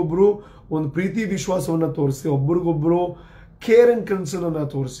ಒಬ್ಬರಿಗೊಬ್ಬರು ಒಂದು ಪ್ರೀತಿ ವಿಶ್ವಾಸವನ್ನು ತೋರಿಸಿ, ಒಬ್ಬರಿಗೊಬ್ಬರು ಕೇರ್ ಆ್ಯಂಡ್ ಕನ್ಸರ್ನನ್ನು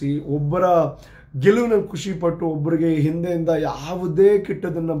ತೋರಿಸಿ, ಒಬ್ಬರ ಗೆಲುವಿನಲ್ಲಿ ಖುಷಿ ಪಟ್ಟು, ಒಬ್ಬರಿಗೆ ಹಿಂದೆಯಿಂದ ಯಾವುದೇ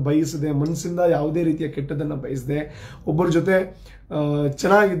ಕೆಟ್ಟದನ್ನು ಬಯಸದೆ, ಮನಸ್ಸಿಂದ ಯಾವುದೇ ರೀತಿಯ ಕೆಟ್ಟದನ್ನು ಬಯಸದೆ, ಒಬ್ಬರ ಜೊತೆ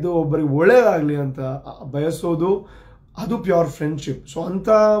ಚೆನ್ನಾಗಿದ್ದು ಒಬ್ಬರಿಗೆ ಒಳ್ಳೆಯದಾಗಲಿ ಅಂತ ಬಯಸೋದು, ಅದು ಪ್ಯೂರ್ ಫ್ರೆಂಡ್ಶಿಪ್. ಸೊ ಅಂಥ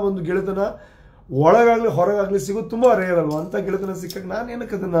ಒಂದು ಗೆಳೆತನ ಒಳಗಾಗಲಿ ಹೊರಗಾಗಲಿ ಸಿಗೋದು ತುಂಬ ರೇರ್ ಅಲ್ವಾ. ಅಂಥ ಗೆಳೆತನ ಸಿಕ್ಕಾಗ ನಾನು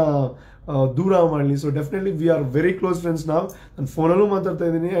ಏನಕ್ಕೆ ಅದನ್ನು ದೂರ ಮಾಡಲಿ. So definitely we are very close friends. ನಾನು ಫೋನಲ್ಲೂ ಮಾತಾಡ್ತಾ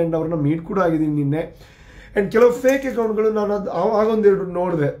ಇದ್ದೀನಿ, ಆ್ಯಂಡ್ ಅವ್ರನ್ನ ಮೀಟ್ ಕೂಡ ಆಗಿದ್ದೀನಿ ನಿನ್ನೆ. ಆ್ಯಂಡ್ ಕೆಲವು ಫೇಕ್ ಅಕೌಂಟ್ಗಳು ನಾನು ಆಗೊಂದೆರಡು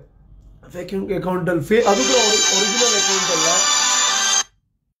ನೋಡಿದೆ. ಫೇಕ್ ಅಕೌಂಟಲ್ಲಿ ಅದು ಒರಿಜಿನಲ್ ಅಕೌಂಟ್ ಅಲ್ಲ.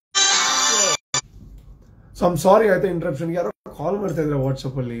 ಸೊ ಐಮ್ ಸಾರಿ ಆಯ್ತಾ ಇಂಟ್ರಪ್ಷನ್ಗೆ. ಯಾರೋ ಕಾಲ್ ಮಾಡ್ತಾ ಇದ್ದಾರೆ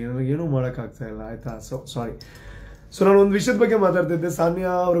ವಾಟ್ಸಪ್ಪಲ್ಲಿ, ನನಗೇನೂ ಮಾಡೋಕ್ಕಾಗ್ತಾ ಇಲ್ಲ. ಆಯ್ತಾ? So sorry. ಸೊ ನಾನು ಒಂದು ವಿಷಯದ ಬಗ್ಗೆ ಮಾತಾಡ್ತಿದ್ದೆ,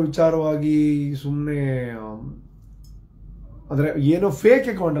 ಸಾನಿಯಾ ಅವರ ವಿಚಾರವಾಗಿ. ಸುಮ್ಮನೆ ಅಂದರೆ ಏನೋ ಫೇಕ್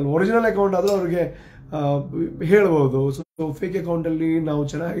ಅಕೌಂಟ್ ಅಲ್ಲ, ಒರಿಜಿನಲ್ ಅಕೌಂಟ್ ಆದರೂ ಅವ್ರಿಗೆ ಹೇಳ್ಬೋದು. ಸೊ ಫೇಕ್ ಅಕೌಂಟಲ್ಲಿ ನಾವು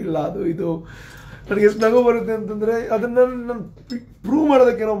ಚೆನ್ನಾಗಿಲ್ಲ, ಅದು ಇದು. ನನಗೆ ಎಷ್ಟು ನಗು ಬರುತ್ತೆ ಅಂತಂದರೆ, ಅದನ್ನು ನಾನು ಪ್ರೂವ್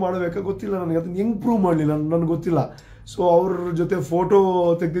ಮಾಡೋದಕ್ಕೇನೋ ಮಾಡಬೇಕಾ ಗೊತ್ತಿಲ್ಲ ನನಗೆ. ಅದನ್ನು ಹೆಂಗೆ ಪ್ರೂವ್ ಮಾಡಲಿ ನನಗೆ ಗೊತ್ತಿಲ್ಲ. ಸೊ ಅವ್ರ ಜೊತೆ ಫೋಟೋ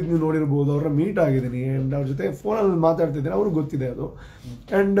ತೆಗೆದಿದ್ದು ನೀವು ನೋಡಿರ್ಬೋದು, ಅವ್ರನ್ನ ಮೀಟ್ ಆಗಿದ್ದೀನಿ, ಆ್ಯಂಡ್ ಅವ್ರ ಜೊತೆ ಫೋನಲ್ಲಿ ಮಾತಾಡ್ತಿದ್ದೀನಿ, ಅವ್ರಿಗೆ ಗೊತ್ತಿದೆ ಅದು.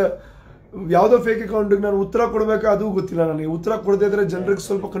 ಆ್ಯಂಡ್ ಯಾವುದೋ ಫೇಕ್ ಅಕೌಂಟಿಗೆ ನಾನು ಉತ್ತರ ಕೊಡಬೇಕಾ ಅದು ಗೊತ್ತಿಲ್ಲ ನನಗೆ. ಉತ್ತರ ಕೊಡದೇ ಇದ್ರೆ ಜನರಿಗೆ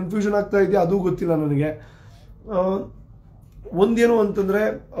ಸ್ವಲ್ಪ ಕನ್ಫ್ಯೂಷನ್ ಆಗ್ತಾ ಇದೆಯಾ ಅದು ಗೊತ್ತಿಲ್ಲ ನನಗೆ. ಒಂದೇನು ಅಂತಂದರೆ,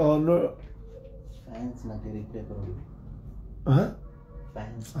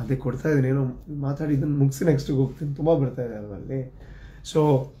 ಅದೇ ಕೊಡ್ತಾ ಇದ್ದೀನಿ, ಏನೋ ಮಾತಾಡಿ ಇದನ್ನು ಮುಗಿಸಿ ನೆಕ್ಸ್ಟಿಗೆ ಹೋಗ್ತೀನಿ, ತುಂಬ ಬರ್ತಾ ಇದೆ ಅದರಲ್ಲಿ. So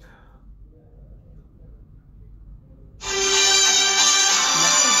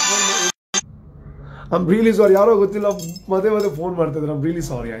I am really sorry. ಯಾರೋ ಗೊತ್ತಿಲ್ಲ ಮತ್ತೆ ಫೋನ್ ಮಾಡ್ತಿದ್ರು. ಐ ಆಮ್ ರಿಯಲಿ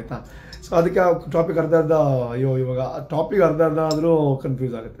ಸಾರಿ ಆಯ್ತಾ. ಸೊ ಅದಕ್ಕೆ ಆ ಟಾಪಿಕ್ ಅರ್ಧ ಅಯ್ಯೋ ಇವಾಗ ಆ ಟಾಪಿಕ್ ಅರ್ಧ ಆದರೂ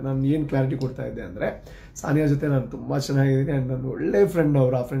ಕನ್ಫ್ಯೂಸ್ ಆಗುತ್ತೆ. ನಾನು ಏನು ಕ್ಲಾರಿಟಿ ಕೊಡ್ತಾ ಇದ್ದೆ ಅಂದರೆ, ಸಾನಿಯಾ ಜೊತೆ ನಾನು ತುಂಬ ಚೆನ್ನಾಗಿದ್ದೀನಿ ಆ್ಯಂಡ್ ನನ್ನ ಒಳ್ಳೆ ಫ್ರೆಂಡ್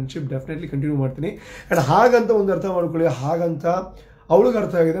ಅವರು. ಆ ಫ್ರೆಂಡ್ಶಿಪ್ ಡೆಫಿನೆಟ್ಲಿ ಕಂಟಿನ್ಯೂ ಮಾಡ್ತೀನಿ. ಆ್ಯಂಡ್ ಹಾಗಂತ ಒಂದು ಅರ್ಥ ಮಾಡ್ಕೊಳ್ಳಿ, ಹಾಗಂತ ಅವಳಿಗೆ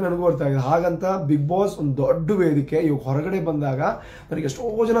ಅರ್ಥ ಆಗಿದೆ, ನನಗೂ ಅರ್ಥ ಆಗಿದೆ. ಹಾಗಂತ ಬಿಗ್ ಬಾಸ್ ಒಂದು ದೊಡ್ಡ ವೇದಿಕೆ. ಇವಾಗ ಹೊರಗಡೆ ಬಂದಾಗ ನನಗೆ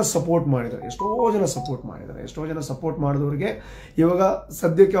ಎಷ್ಟೋ ಜನ ಸಪೋರ್ಟ್ ಮಾಡಿದ್ದಾರೆ, ಎಷ್ಟೋ ಜನ ಸಪೋರ್ಟ್ ಮಾಡಿದವ್ರಿಗೆ ಇವಾಗ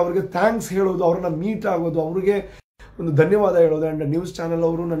ಸದ್ಯಕ್ಕೆ ಅವ್ರಿಗೆ ಥ್ಯಾಂಕ್ಸ್ ಹೇಳೋದು, ಅವ್ರನ್ನ ಮೀಟ್ ಆಗೋದು, ಅವ್ರಿಗೆ ಒಂದು ಧನ್ಯವಾದ ಹೇಳೋದು. ಆ್ಯಂಡ್ ನ್ಯೂಸ್ ಚಾನಲ್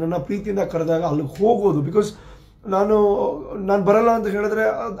ಅವರು ನನ್ನನ್ನು ಪ್ರೀತಿಯಿಂದ ಕರೆದಾಗ ಅಲ್ಲಿಗೆ ಹೋಗೋದು. ಬಿಕಾಸ್ ನಾನು ಬರಲ್ಲ ಅಂತ ಹೇಳಿದ್ರೆ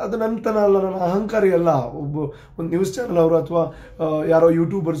ಅದು ನನ್ನತನ ಅಲ್ಲ, ನನ್ನ ಅಹಂಕಾರಿ ಅಲ್ಲ. ಒಂದು ನ್ಯೂಸ್ ಚಾನಲ್ ಅವರು ಅಥವಾ ಯಾರೋ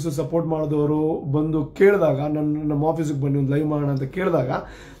ಯೂಟ್ಯೂಬರ್ಸ್ ಸಪೋರ್ಟ್ ಮಾಡಿದವರು ಬಂದು ಕೇಳಿದಾಗ, ನಮ್ಮ ಆಫೀಸಿಗೆ ಬನ್ನಿ ಒಂದು ಲೈವ್ ಮಾಡೋಣ ಅಂತ ಕೇಳಿದಾಗ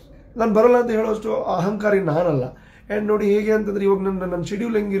ನಾನು ಬರಲ್ಲ ಅಂತ ಹೇಳೋಷ್ಟು ಅಹಂಕಾರಿ ನಾನಲ್ಲ. ಆ್ಯಂಡ್ ನೋಡಿ ಹೇಗೆ ಅಂತಂದರೆ, ಇವಾಗ ನನ್ನ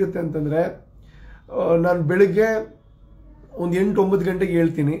ಶೆಡ್ಯೂಲ್ ಹೆಂಗಿರುತ್ತೆ ಅಂತಂದರೆ, ನಾನು ಬೆಳಿಗ್ಗೆ ಒಂದು 8-9 ಗಂಟೆಗೆ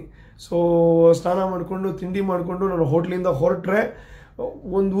ಹೇಳ್ತೀನಿ. ಸೊ ಸ್ನಾನ ಮಾಡಿಕೊಂಡು ತಿಂಡಿ ಮಾಡಿಕೊಂಡು ನಾನು ಹೋಟ್ಲಿಂದ ಹೊರಟ್ರೆ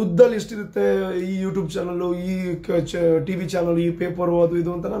ಒಂದು ಉದ್ದ ಲಿಸ್ಟ್ ಇರುತ್ತೆ. ಈ ಯೂಟ್ಯೂಬ್ ಚಾನಲ್ಲು, ಈ ಟಿ ವಿ ಚಾನಲ್, ಈ ಪೇಪರು, ಅದು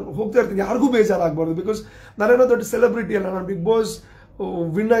ಇದು ಅಂತ ನಾನು ಹೋಗ್ತಾ ಇರ್ತೀನಿ. ಯಾರಿಗೂ ಬೇಜಾರಾಗಬಾರ್ದು. ಬಿಕಾಸ್ ನಾನೇನೋ ದೊಡ್ಡ ಸೆಲೆಬ್ರಿಟಿ ಅಲ್ಲ, ನಾನು ಬಿಗ್ ಬಾಸ್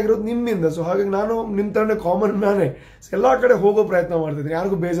ವಿನ್ ಆಗಿರೋದು ನಿಮ್ಮಿಂದ. ಸೊ ಹಾಗಾಗಿ ನಾನು ನಿಮ್ಮ ಥರನೇ ಕಾಮನ್ ಮ್ಯಾನೇ ಎಲ್ಲ ಕಡೆ ಹೋಗೋ ಪ್ರಯತ್ನ ಮಾಡ್ತಿದ್ದೀನಿ.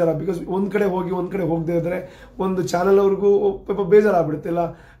 ಯಾರಿಗೂ ಬೇಜಾರ. ಬಿಕಾಸ್ ಒಂದು ಕಡೆ ಹೋಗದೆ ಇದ್ದರೆ ಒಂದು ಚಾನಲ್ ಅವ್ರಿಗೂ ಪಾಪ ಬೇಜಾರಾಗ್ಬಿಡುತ್ತೆ, ಇಲ್ಲ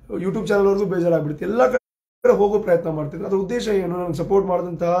ಯೂಟ್ಯೂಬ್ ಚಾನಲ್ ಅವ್ರಿಗೂ ಬೇಜಾರಾಗ್ಬಿಡುತ್ತೆ. ಎಲ್ಲ ಕಡೆ ಹೋಗೋ ಪ್ರಯತ್ನ ಮಾಡ್ತಿದ್ರು. ಅದ್ರ ಉದ್ದೇಶ ಏನು? ನನಗೆ ಸಪೋರ್ಟ್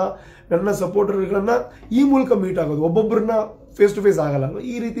ಮಾಡಿದಂತಹ ನನ್ನ ಸಪೋರ್ಟರ್ಗಳನ್ನ ಈ ಮೂಲಕ ಮೀಟ್ ಆಗೋದು. ಒಬ್ಬೊಬ್ಬರನ್ನ ಫೇಸ್ ಟು ಫೇಸ್ ಆಗಲ್ಲ,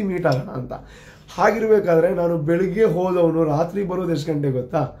 ಈ ರೀತಿ ಮೀಟ್ ಆಗೋಣ ಅಂತ. ಹಾಗಿರ್ಬೇಕಾದ್ರೆ ನಾನು ಬೆಳಿಗ್ಗೆ ಹೋದವನು ರಾತ್ರಿ ಬರೋದು ಎಷ್ಟು ಗಂಟೆ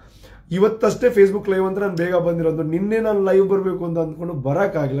ಗೊತ್ತಾ? ಇವತ್ತಷ್ಟೇ ಫೇಸ್ಬುಕ್ ಲೈವ್ ಅಂತ ನಾನು ಬೇಗ ಬಂದಿರೋದು. ನಿನ್ನೆ ನಾನು ಲೈವ್ ಬರಬೇಕು ಅಂತ ಅಂದ್ಕೊಂಡು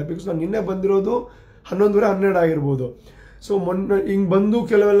ಬರೋಕ್ಕಾಗಿಲ್ಲ. ಬಿಕಾಸ್ ನಾನು ನಿನ್ನೆ ಬಂದಿರೋದು 11:30-12 ಆಗಿರ್ಬೋದು. ಸೊ ಮೊನ್ನೆ ಹಿಂಗೆ ಬಂದು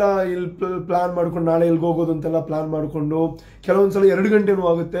ಕೆಲವೆಲ್ಲ ಇಲ್ಲಿ ಪ್ಲಾನ್ ಮಾಡ್ಕೊಂಡು ನಾಳೆ ಇಲ್ಲಿಗೆ ಹೋಗೋದು ಅಂತೆಲ್ಲ ಪ್ಲಾನ್ ಮಾಡಿಕೊಂಡು ಕೆಲವೊಂದ್ಸಲ 2 ಗಂಟೆನೂ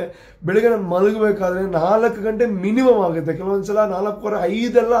ಆಗುತ್ತೆ. ಬೆಳಿಗ್ಗೆ ನಾನು ಮಲಗಬೇಕಾದ್ರೆ 4 ಗಂಟೆ ಮಿನಿಮಮ್ ಆಗುತ್ತೆ, ಕೆಲವೊಂದ್ಸಲ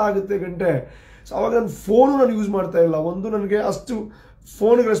 4:15 ಆಗುತ್ತೆ ಗಂಟೆ. ಸೊ ಅವಾಗ ನನ್ನ ಫೋನು ನಾನು ಯೂಸ್ ಮಾಡ್ತಾ ಇಲ್ಲ. ಒಂದು ನನಗೆ ಅಷ್ಟು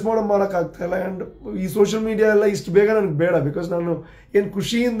ಫೋನಿಗೆ ರೆಸ್ಪಾಂಡ್ ಮಾಡೋಕ್ಕಾಗ್ತಾ ಇಲ್ಲ. ಆ್ಯಂಡ್ ಈ ಸೋಷಿಯಲ್ ಮೀಡಿಯಾ ಎಲ್ಲ ಇಷ್ಟು ಬೇಗ ನನಗೆ ಬೇಡ. ಬಿಕಾಸ್ ನಾನು ಏನು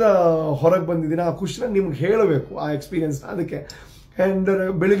ಖುಷಿಯಿಂದ ಹೊರಗೆ ಬಂದಿದ್ದೀನಿ, ಆ ಖುಷಿನ ನಿಮ್ಗೆ ಹೇಳಬೇಕು, ಆ ಎಕ್ಸ್ಪೀರಿಯನ್ಸ್. ಅದಕ್ಕೆ ಆ್ಯಂಡ್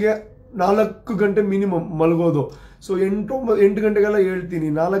ಬೆಳಿಗ್ಗೆ 4 ಗಂಟೆ ಮಿನಿಮಮ್ ಮಲಗೋದು. ಸೊ 8 ಗಂಟೆಗೆಲ್ಲ ಹೇಳ್ತೀನಿ.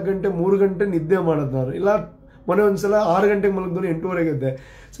 4 ಗಂಟೆ 3 ಗಂಟೆ ನಿದ್ದೆ ಮಾಡೋದು ನಾನು. ಇಲ್ಲ ಮೊನ್ನೆ ಒಂದ್ಸಲ 6 ಗಂಟೆಗೆ ಮಲಗಿದ್ರು 8:30 ಎದ್ದೆ.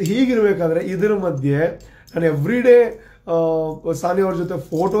 ಸೊ ಹೀಗಿರ್ಬೇಕಾದ್ರೆ ಇದರ ಮಧ್ಯೆ ನಾನು ಎವ್ರಿ ಡೇ ಸಾನಿ ಅವ್ರ ಜೊತೆ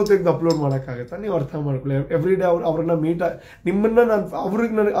ಫೋಟೋ ತೆಗೆದು ಅಪ್ಲೋಡ್ ಮಾಡೋಕ್ಕಾಗತ್ತಾ? ನೀವು ಅರ್ಥ ಮಾಡ್ಕೊಳ್ಳಿ. ಎವ್ರಿ ಡೇ ಅವ್ರನ್ನ ನಿಮ್ಮನ್ನ ನಾನು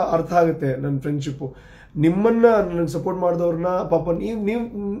ಅವ್ರಿಗೆ ನನಗೆ ಅರ್ಥ ಆಗುತ್ತೆ ನನ್ನ ಫ್ರೆಂಡ್ಶಿಪ್ಪು. ನಿಮ್ಮನ್ನ ನನಗೆ ಸಪೋರ್ಟ್ ಮಾಡಿದವ್ರನ್ನ ಪಾಪ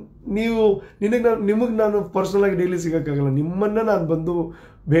ನಿಮಗೆ ನಾನು ಪರ್ಸನಲ್ ಆಗಿ ಡೈಲಿ ಸಿಗೋಕ್ಕಾಗಲ್ಲ. ನಿಮ್ಮನ್ನ ನಾನು ಬಂದು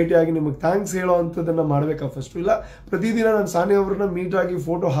ಭೇಟಿಯಾಗಿ ನಿಮಗೆ ಥ್ಯಾಂಕ್ಸ್ ಹೇಳೋ ಅಂಥದ್ದನ್ನು ಮಾಡಬೇಕಾ ಫಸ್ಟು? ಇಲ್ಲ ಪ್ರತಿದಿನ ನಾನು ಸಾನಿ ಅವ್ರನ್ನ ಮೀಟ್ ಆಗಿ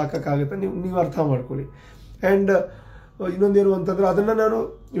ಫೋಟೋ ಹಾಕೋಕ್ಕಾಗತ್ತೆ? ನೀವು ಅರ್ಥ ಮಾಡ್ಕೊಳ್ಳಿ. ಆ್ಯಂಡ್ ಇನ್ನೊಂದೇನು ಅಂತಂದರೆ, ಅದನ್ನು ನಾನು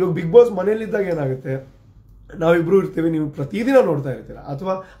ಇವಾಗ ಬಿಗ್ ಬಾಸ್ ಮನೇಲಿದ್ದಾಗ ಏನಾಗುತ್ತೆ, ನಾವಿಬ್ರು ಇರ್ತೀವಿ, ನೀವು ಪ್ರತಿದಿನ ನೋಡ್ತಾ ಇರ್ತೀರ.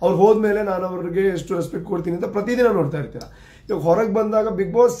 ಅಥವಾ ಅವ್ರು ಹೋದ್ಮೇಲೆ ನಾನು ಅವ್ರಿಗೆ ಎಷ್ಟು ರೆಸ್ಪೆಕ್ಟ್ ಕೊಡ್ತೀನಿ ಅಂತ ಪ್ರತಿದಿನ ನೋಡ್ತಾ ಇರ್ತೀರ. ಇವಾಗ ಹೊರಗೆ ಬಂದಾಗ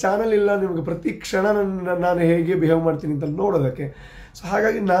ಬಿಗ್ ಬಾಸ್ ಚಾನಲ್ ಇಲ್ಲ ನಿಮಗೆ ಪ್ರತಿ ಕ್ಷಣ ನಾನು ಹೇಗೆ ಬಿಹೇವ್ ಮಾಡ್ತೀನಿ ಅಂತ ನೋಡೋದಕ್ಕೆ. ಸೊ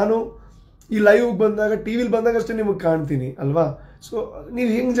ಹಾಗಾಗಿ ನಾನು ಈ ಲೈವ್ ಬಂದಾಗ, ಟಿ ವಿಲಿ ಬಂದಾಗ ಅಷ್ಟೇ ನಿಮಗೆ ಕಾಣ್ತೀನಿ ಅಲ್ವಾ? ಸೊ ನೀವು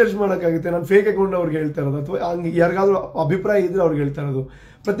ಹೆಂಗೆ ಜಡ್ಜ್ ಮಾಡೋಕ್ಕಾಗುತ್ತೆ? ನಾನು ಫೇಕ್ ಅಕೌಂಟ್ ಅವ್ರಿಗೆ ಹೇಳ್ತಾ ಇರೋದು, ಅಥವಾ ಹಂಗೆ ಯಾರಿಗಾದ್ರೂ ಅಭಿಪ್ರಾಯ ಇದ್ರೆ ಅವ್ರಿಗೆ ಹೇಳ್ತಾ ಇರೋದು.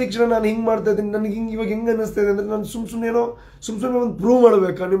 ಪ್ರತಿ ಕ್ಷಣ ನಾನು ಹಿಂಗೆ ಮಾಡ್ತಾ ಇದ್ದೀನಿ, ನನಗೆ ಇವಾಗ ಹೆಂಗೆ ಅನ್ನಿಸ್ತಾ ಇದೆ ಅಂದರೆ, ನಾನು ಸುಮ್ಮನೆ ಒಂದು ಪ್ರೂವ್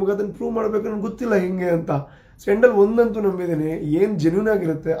ಮಾಡಬೇಕಾ? ನಿಮಗೆ ಅದನ್ನು ಪ್ರೂವ್ ಮಾಡಬೇಕು, ನನಗೆ ಗೊತ್ತಿಲ್ಲ ಹೆಂಗೆ ಅಂತ. ಸೆಂಡಲ್ ಒಂದಂತೂ ನಂಬಿದ್ದೀನಿ, ಏನು ಜೆನ್ಯೂನ್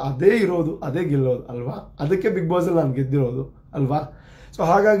ಆಗಿರುತ್ತೆ ಅದೇ ಇರೋದು, ಅದೇ ಗೆಲ್ಲೋದು ಅಲ್ವಾ? ಅದಕ್ಕೆ ಬಿಗ್ ಬಾಸಲ್ಲಿ ನಾನು ಗೆದ್ದಿರೋದು ಅಲ್ವಾ? ಸೊ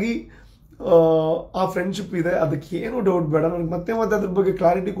ಹಾಗಾಗಿ ಆ ಫ್ರೆಂಡ್ಶಿಪ್ ಇದೆ, ಅದಕ್ಕೆ ಏನು ಡೌಟ್ ಬೇಡ. ನನಗೆ ಮತ್ತೆ ಅದ್ರ ಬಗ್ಗೆ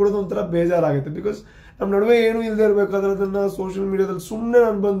ಕ್ಲಾರಿಟಿ ಕೊಡೋದು ಒಂಥರ ಬೇಜಾರಾಗುತ್ತೆ. ಬಿಕಾಸ್ ನಮ್ಮ ನಡುವೆ ಏನೂ ಇಲ್ಲದೆ ಇರಬೇಕಾದ್ರೆ ಅದನ್ನು ಸೋಷಿಯಲ್ ಮೀಡಿಯಾದಲ್ಲಿ ಸುಮ್ಮನೆ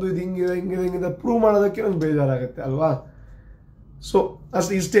ನಾನು ಬಂದು ಇದು ಹಿಂಗಿದೆ ಪ್ರೂವ್ ಮಾಡೋದಕ್ಕೆ ನನಗೆ ಬೇಜಾರಾಗುತ್ತೆ ಅಲ್ವಾ? ಸೊ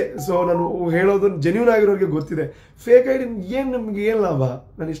ಅಷ್ಟು ಇಷ್ಟೇ. ಸೊ ನಾನು ಹೇಳೋದು ಜೆನ್ಯೂನ್ ಆಗಿರೋರಿಗೆ ಗೊತ್ತಿದೆ. ಫೇಕ್ ಐಡಿ ಏನು ನಮಗೆ ಏನು ಲಾಭ?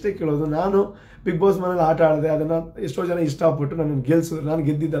 ನಾನು ಇಷ್ಟೇ ಕೇಳೋದು. ನಾನು ಬಿಗ್ ಬಾಸ್ ಮನೇಲಿ ಆಟ ಆಡಿದೆ, ಅದನ್ನು ಎಷ್ಟೋ ಜನ ಇಷ್ಟಪಟ್ಟು ನನ್ನನ್ನು ಗೆಲ್ಸಿದ್ರು, ನಾನು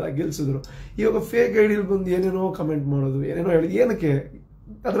ಗೆದ್ದಿದ್ದಲ್ಲ ಗೆಲ್ಸಿದ್ರು. ಇವಾಗ ಫೇಕ್ ಐಡಿಲಿ ಬಂದು ಏನೇನೋ ಕಮೆಂಟ್ ಮಾಡೋದು, ಏನೇನೋ ಹೇಳಿದ್ದು, ಏನಕ್ಕೆ?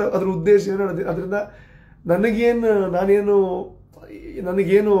 ಅದ್ರ ಉದ್ದೇಶ ಏನು? ಅದರಿಂದ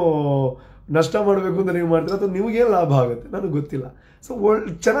ನನಗೇನು ನಷ್ಟ ಮಾಡಬೇಕು ಅಂತ ನೀವು ಮಾಡ್ತೀರ, ಅಥವಾ ನಿಮಗೇನು ಲಾಭ ಆಗುತ್ತೆ ನನಗೆ ಗೊತ್ತಿಲ್ಲ. ಸೊ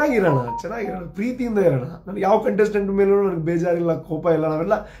ಚೆನ್ನಾಗಿರೋಣ, ಪ್ರೀತಿಯಿಂದ ಇರೋಣ. ನನಗೆ ಯಾವ ಕಂಟೆಸ್ಟೆಂಟ್ ಮೇಲೂ ನನಗೆ ಬೇಜಾರಿಲ್ಲ, ಕೋಪ ಇಲ್ಲ,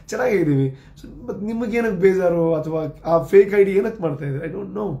 ನಾವೆಲ್ಲ ಚೆನ್ನಾಗಿದ್ದೀವಿ. ಸೊ ಮತ್ತು ನಿಮಗೇನಕ್ಕೆ ಬೇಜಾರು, ಅಥವಾ ಆ ಫೇಕ್ ಐಡಿ ಏನಕ್ಕೆ ಮಾಡ್ತಾ ಇದ್ದೀರಿ? I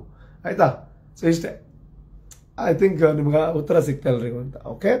don't know. ಆಯಿತಾ? ಸೊ ಇಷ್ಟೇ. ಐ ಥಿಂಕ್ ನಿಮ್ಗೆ ಉತ್ತರ ಸಿಗ್ತಾ ಎಲ್ರಿಗೂ ಅಂತ.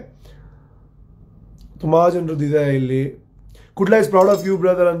 ಓಕೆ, ತುಂಬ ಜನರದ್ದಿದೆ ಇಲ್ಲಿ. Kudla is proud of you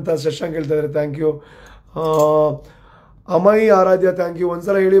brother ಅಂತ ಶಶಾಂಕ್ ಹೇಳ್ತಾ ಇದ್ದಾರೆ. Thank you. Amai Aradhya thank you.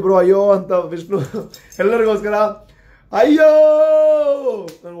 ಒಂದ್ಸಲ ಹೇಳಿ ಬ್ರೋ ಅಯ್ಯೋ ಅಂತ ವಿಷ್ಣು. ಎಲ್ಲರಿಗೋಸ್ಕರ ಅಯ್ಯೋ,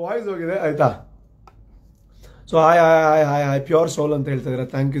 ನನ್ನ ವಾಯ್ಸ್ ಹೋಗಿದೆ ಆಯ್ತಾ? ಸೊ ಹಾಯ್ ಪ್ಯೂರ್ ಸೋಲ್ ಅಂತ ಹೇಳ್ತಾ ಇದ್ದಾರೆ.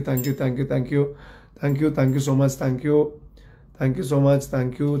 Thank you so much. Thank you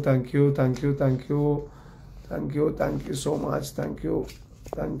so much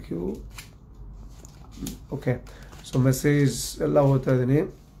okay, so message ಎಲ್ಲ ಓದ್ತಾ ಇದ್ದೀನಿ.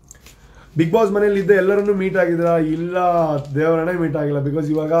 ಬಿಗ್ ಬಾಸ್ ಮನೇಲಿದ್ದ ಎಲ್ಲರನ್ನೂ ಮೀಟ್ ಆಗಿದ್ದೀರಾ? ಇಲ್ಲ ದೇವರನ್ನೇ ಮೀಟ್ ಆಗಿಲ್ಲ. ಬಿಕಾಸ್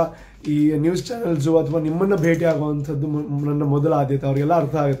ಇವಾಗ ಈ ನ್ಯೂಸ್ ಚಾನೆಲ್ಸು ಅಥವಾ ನಿಮ್ಮನ್ನು ಭೇಟಿ ಆಗುವಂಥದ್ದು ನನ್ನ ಮೊದಲ ಆದ್ಯತೆ. ಅವ್ರಿಗೆಲ್ಲ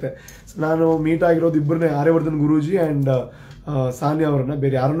ಅರ್ಥ ಆಗುತ್ತೆ. ಸೊ ನಾನು ಮೀಟ್ ಆಗಿರೋದು ಇಬ್ಬರನ್ನೇ, ಆರ್ಯವರ್ಧನ್ ಗುರೂಜಿ ಆ್ಯಂಡ್ ಸಾನಿಯಾ ಅವ್ರನ್ನ,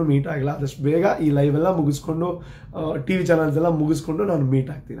 ಬೇರೆ ಯಾರನ್ನೂ ಮೀಟ್ ಆಗಿಲ್ಲ. ಆದಷ್ಟು ಬೇಗ ಈ ಲೈವ್ ಎಲ್ಲ ಮುಗಿಸ್ಕೊಂಡು ಟಿ ವಿ ಚಾನಲ್ಸ್ ಎಲ್ಲ ಮುಗಿಸ್ಕೊಂಡು ನಾನು ಮೀಟ್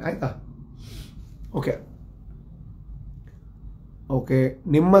ಆಗ್ತೀನಿ, ಆಯಿತಾ? ಓಕೆ ಓಕೆ,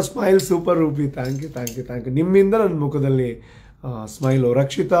 ನಿಮ್ಮ smile super rupee. Thank you thank you thank you. ನಿಮ್ಮಿಂದ ನನ್ನ ಮುಖದಲ್ಲಿ smile.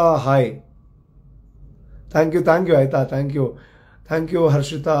 Rakshita hi, thank you thank you, ಆಯಿತಾ? Thank you thank you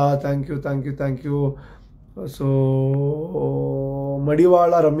Harshita, thank you thank you thank you. So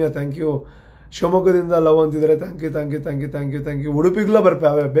Madivala Ramya, thank you. ಶಿವಮೊಗ್ಗದಿಂದ love ಅಂತಿದ್ದಾರೆ, thank you thank you thank you thank you thank you. ಉಡುಪಿಗೆಲ್ಲ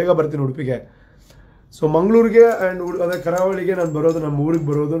ಬೇಗ ಬರ್ತೀನಿ ಉಡುಪಿಗೆ. So ಮಂಗಳೂರಿಗೆ and ಅದೇ ಕರಾವಳಿಗೆ ನಾನು ಬರೋದು, ನಮ್ಮ ಊರಿಗೆ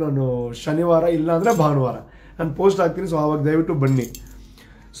ಬರೋದು ನಾನು ಶನಿವಾರ ಇಲ್ಲ ಅಂದರೆ ಭಾನುವಾರ ನಾನು ಪೋಸ್ಟ್ ಹಾಕ್ತೀನಿ. ಸೊ ಆವಾಗ ದಯವಿಟ್ಟು ಬನ್ನಿ.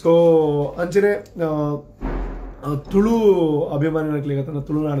 ಸೊ ಅಂಚನೆ ತುಳು ಅಭಿಮಾನಿಗಳಿಗೆ, ನನ್ನ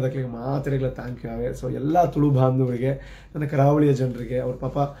ತುಳುನಾಡದಕ್ಕೆ ಮಾತಾಡಿಲ್ಲ, ಥ್ಯಾಂಕ್ ಯು ಅವೇ. ಸೊ ಎಲ್ಲ ತುಳು ಬಾಂಧವರಿಗೆ, ನನ್ನ ಕರಾವಳಿಯ ಜನರಿಗೆ, ಅವ್ರ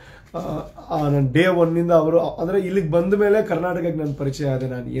ಪಾಪ ನಾನು ಡೇ ಒನ್ನಿಂದ ಅವರು ಅಂದರೆ ಇಲ್ಲಿಗೆ ಬಂದ ಮೇಲೆ ಕರ್ನಾಟಕಕ್ಕೆ ನನ್ನ ಪರಿಚಯ ಆದೆ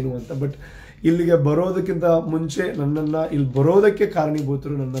ನಾನು ಏನು ಅಂತ. ಬಟ್ ಇಲ್ಲಿಗೆ ಬರೋದಕ್ಕಿಂತ ಮುಂಚೆ ನನ್ನನ್ನು ಇಲ್ಲಿ ಬರೋದಕ್ಕೆ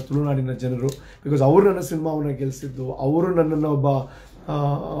ಕಾರಣೀಭೂತರು ನನ್ನ ತುಳುನಾಡಿನ ಜನರು. ಬಿಕಾಸ್ ಅವರು ನನ್ನ ಸಿನಿಮಾವನ್ನು ಗೆಲ್ಲಿಸಿದ್ದು, ಅವರು ನನ್ನನ್ನು ಒಬ್ಬ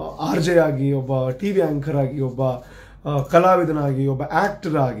ಆರ್ ಜೆ ಆಗಿ, ಒಬ್ಬ ಟಿ ವಿ ಆ್ಯಂಕರ್ ಆಗಿ, ಒಬ್ಬ ಕಲಾವಿದನಾಗಿ, ಒಬ್ಬ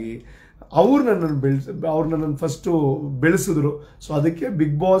ಆ್ಯಕ್ಟರ್ ಆಗಿ ಅವ್ರು ನನ್ನನ್ನು ಫಸ್ಟು ಬೆಳೆಸಿದ್ರು. ಸೊ ಅದಕ್ಕೆ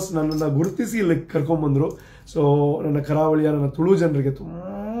ಬಿಗ್ ಬಾಸ್ ನನ್ನನ್ನು ಗುರುತಿಸಿ ಇಲ್ಲಿ ಕರ್ಕೊಂಡ್ಬಂದರು. ಸೊ ನನ್ನ ಕರಾವಳಿಯ, ನನ್ನ ತುಳು ಜನರಿಗೆ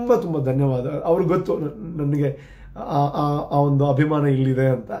ತುಂಬ ತುಂಬ ಧನ್ಯವಾದ. ಅವ್ರಿಗೆ ಗೊತ್ತು ನನಗೆ ಆ ಒಂದು ಅಭಿಮಾನ ಇಲ್ಲಿದೆ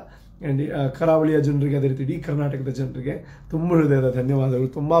ಅಂತ. ಆ್ಯಂಡ್ ಕರಾವಳಿಯ ಜನರಿಗೆ, ಅದೇ ರೀತಿ ಇಡೀ ಕರ್ನಾಟಕದ ಜನರಿಗೆ ತುಂಬ ಹೃದಯದ ಧನ್ಯವಾದಗಳು.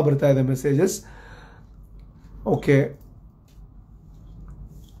 ತುಂಬ ಬರ್ತಾ ಇದೆ messages. Okay,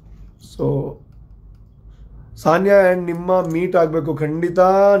 so Sania and ನಿಮ್ಮ ಮೀಟ್ ಆಗಬೇಕು ಖಂಡಿತ.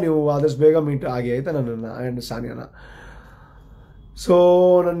 ನೀವು ಆದಷ್ಟು ಬೇಗ ಮೀಟ್ ಆಗಿ, ಆಯಿತಾ? ನನ್ನನ್ನು ಆ್ಯಂಡ್ ಸಾನಿಯಾನ. ಸೊ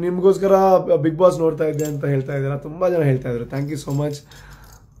ನಾನು ನಿಮಗೋಸ್ಕರ ಬಿಗ್ ಬಾಸ್ ನೋಡ್ತಾ ಇದ್ದೆ ಅಂತ ಹೇಳ್ತಾ ಇದ್ದೀರಾ, ತುಂಬ ಜನ ಹೇಳ್ತಾ ಇದ್ದಾರೆ, ಥ್ಯಾಂಕ್ ಯು ಸೋ ಮಚ್.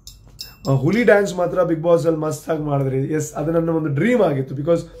 ಹುಲಿ ಡ್ಯಾನ್ಸ್ ಮಾತ್ರ ಬಿಗ್ ಬಾಸಲ್ಲಿ ಮಸ್ತಾಗಿ ಮಾಡಿದ್ರಿ. ಎಸ್, ಅದು ನನ್ನ ಒಂದು ಡ್ರೀಮ್ ಆಗಿತ್ತು.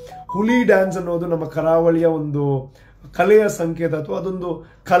 ಬಿಕಾಸ್ ಹುಲಿ ಡ್ಯಾನ್ಸ್ ಅನ್ನೋದು ನಮ್ಮ ಕರಾವಳಿಯ ಒಂದು ಕಲೆಯ ಸಂಕೇತ, ಅಥವಾ ಅದೊಂದು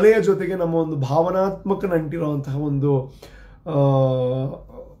ಕಲೆಯ ಜೊತೆಗೆ ನಮ್ಮ ಒಂದು ಭಾವನಾತ್ಮಕ ನಂಟಿರುವಂತಹ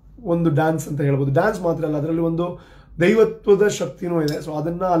ಒಂದು ಡ್ಯಾನ್ಸ್ ಅಂತ ಹೇಳ್ಬೋದು. ಡ್ಯಾನ್ಸ್ ಮಾತ್ರ ಅಲ್ಲ, ಅದರಲ್ಲಿ ಒಂದು ದೈವತ್ವದ ಶಕ್ತಿನೂ ಇದೆ. ಸೊ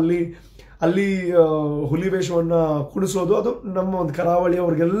ಅದನ್ನು ಅಲ್ಲಿ ಹುಲಿ ವೇಷವನ್ನು ಕುಣಿಸೋದು, ಅದು ನಮ್ಮ ಒಂದು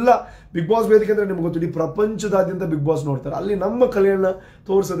ಕರಾವಳಿಯವ್ರಿಗೆಲ್ಲ ಬಿಗ್ ಬಾಸ್ ವೇದಿಕೆ ಅಂದರೆ ನಿಮ್ಗೆ ಗೊತ್ತು, ಇಡೀ ಪ್ರಪಂಚದಾದ್ಯಂತ ಬಿಗ್ ಬಾಸ್ ನೋಡ್ತಾರೆ. ಅಲ್ಲಿ ನಮ್ಮ ಕಲೆಯನ್ನು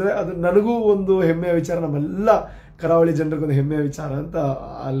ತೋರಿಸಿದ್ರೆ ಅದು ನನಗೂ ಒಂದು ಹೆಮ್ಮೆಯ ವಿಚಾರ, ನಮ್ಮೆಲ್ಲ ಕರಾವಳಿ ಜನರಿಗೊಂದು ಹೆಮ್ಮೆಯ ವಿಚಾರ ಅಂತ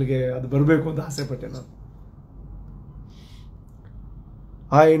ಅಲ್ಲಿಗೆ ಅದು ಬರಬೇಕು ಅಂತ ಆಸೆ ಪಟ್ಟೆ ನಾನು.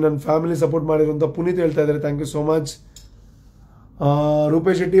 ಹಾಯ್, ನನ್ನ ಫ್ಯಾಮಿಲಿ ಸಪೋರ್ಟ್ ಮಾಡಿರುವಂಥ ಪುನೀತ್ ಹೇಳ್ತಾ ಇದ್ದಾರೆ, thank you so much.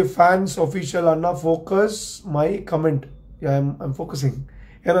 Rupesh Shetty fans official ಅಣ್ಣ, focus my comment. I am focusing.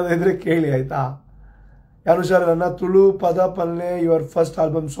 ಏನಾದ್ರು ಇದ್ರೆ ಕೇಳಿ, ಆಯಿತಾ? ಯಾರು ಹುಷಾರ ನನ್ನ ತುಳು ಪದ ಪಲ್ಲೆ your first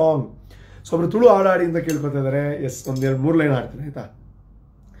album song. So ಒಬ್ರು ತುಳು ಹಾಡಾಡಿ ಅಂತ ಕೇಳ್ಕೊತಾ ಇದ್ದಾರೆ. ಎಸ್, ಒಂದು 2-3 ಲೈನ್ ಹಾಡ್ತೀನಿ, ಆಯಿತಾ?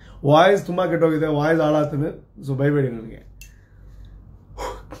 ವಾಯ್ಸ್ ತುಂಬ ಕೆಟ್ಟೋಗಿದೆ, ವಾಯ್ಸ್ ಹಾಳಾಗ್ತಾನೆ, ಸೊ ಬೈಬೇಡಿ ನನಗೆ.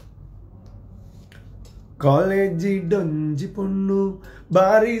 ಕಾಲೇಜಿ ಡೊಂಜಿ ಪೊಣ್ಣು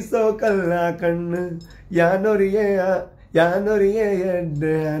ಬಾರಿಸೋ ಕಲ್ಲ ಕಣ್ಣು ಯಾನೊರಿಯೇ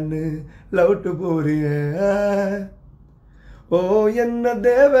ಎಡ್ಡಾನು ಲೌಟು ಪೂರಿಯೇ ಓ ಎನ್ನ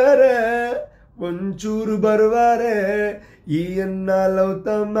ದೇವರೇ ಒಂಚೂರು ಬರುವಾರೆ ಈ ಎನ್ನ ಲೌತ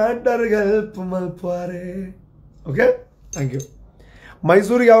ಮ್ಯಾಟರ್ಗೆ ಹೆಲ್ಪ್ ಮಲ್ಪಾರೆ. Okay, thank you.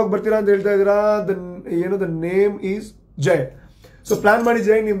 ಮೈಸೂರಿಗೆ ಯಾವಾಗ ಬರ್ತೀರಾ ಅಂತ ಹೇಳ್ತಾ ಇದ್ದೀರಾ? The name is Jay. So plan ಮಾಡಿ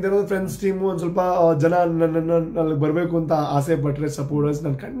ಜಯ್, ನಿಮ್ದೇನೋ ಫ್ರೆಂಡ್ಸ್ ಟೀಮು ಒಂದು ಸ್ವಲ್ಪ ಜನ ನನ್ನನ್ನು ಅಲ್ಲಿ ಬರಬೇಕು ಅಂತ ಆಸೆ ಪಟ್ಟರೆ, ಸಪೋರ್ಟರ್ಸ್,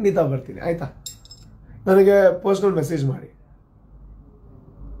 ನಾನು ಖಂಡಿತ ಬರ್ತೀನಿ, ಆಯಿತಾ? ನನಗೆ ಪರ್ಸ್ನಲ್ ಮೆಸೇಜ್ ಮಾಡಿ.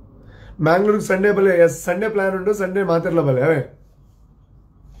 ಮ್ಯಾಂಗ್ಳೂರಿಗೆ ಸಂಡೇ ಬಲೆ. ಎಸ್, ಸಂಡೇ ಪ್ಲಾನ್ ಉಂಟು, ಸಂಡೇ ಮಾತಿರ್ಲ ಬಲೆ ಅವೇ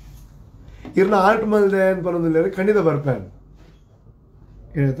ಇರ್ನ ಆರ್ಟ್ ಮಲ್ದೆ ಅನ್ಕೊಳ್ಳೋದಿಲ್ಲ, ಖಂಡಿತ ಬರ್ಪ್ಲಾನ್.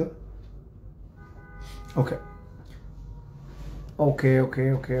 ಏನಾಯ್ತು? Okay okay okay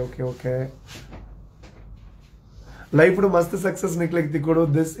okay okay okay life ಮಸ್ತ್ success ನಿಕ್ಲಿಕ್ ತಿಕ್ಕೊಡು.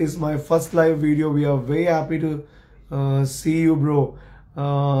 This is my first live video. We are very happy to C you bro.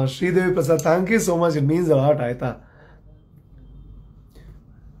 Sridevi Prasad, thank you so much, it means a lot, ಆಯ್ತಾ?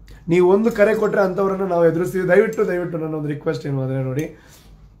 ನೀವು ಒಂದು ಕರೆ ಕೊಟ್ಟರೆ ಅಂಥವ್ರನ್ನ ನಾವು ಎದುರಿಸ್ತೀವಿ. ದಯವಿಟ್ಟು ನನ್ನೊಂದು ರಿಕ್ವೆಸ್ಟ್ ಏನು ಅಂದರೆ, ನೋಡಿ,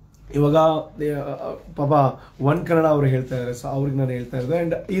 ಇವಾಗ ಪಾಪ ಕನ್ನಡ ಅವರು ಹೇಳ್ತಾ ಇದ್ದಾರೆ. ಸೊ ಅವ್ರಿಗೆ ನಾನು ಹೇಳ್ತಾ ಇದ್ದೆ.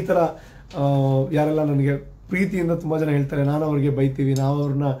 ಆ್ಯಂಡ್ ಈ ಥರ ಯಾರೆಲ್ಲ ನನಗೆ ಪ್ರೀತಿಯಿಂದ ತುಂಬ ಜನ ಹೇಳ್ತಾರೆ, ನಾನು ಅವ್ರಿಗೆ ಬೈತೀವಿ, ನಾವು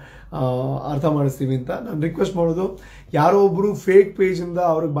ಅವ್ರನ್ನ ಅರ್ಥ ಮಾಡಿಸ್ತೀವಿ ಅಂತ. ನಾನು ರಿಕ್ವೆಸ್ಟ್ ಮಾಡೋದು, ಯಾರೋ ಒಬ್ಬರು ಫೇಕ್ ಪೇಜಿಂದ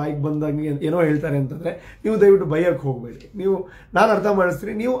ಅವ್ರಿಗೆ ಬಾಯಿಗೆ ಬಂದಂಗೆ ಏನೋ ಹೇಳ್ತಾರೆ ಅಂತಂದರೆ ನೀವು ದಯವಿಟ್ಟು ಬೈಯಕ್ಕೆ ಹೋಗಬೇಡಿ. ನಾನು ಅರ್ಥ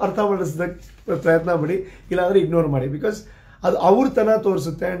ಮಾಡಿಸ್ತೀನಿ, ನೀವು ಅರ್ಥ ಮಾಡಿಸೋದಕ್ಕೆ ಪ್ರಯತ್ನ ಮಾಡಿ, ಇಲ್ಲಾಂದರೆ ಇಗ್ನೋರ್ ಮಾಡಿ. ಬಿಕಾಸ್ ಅದು ಅವ್ರತನ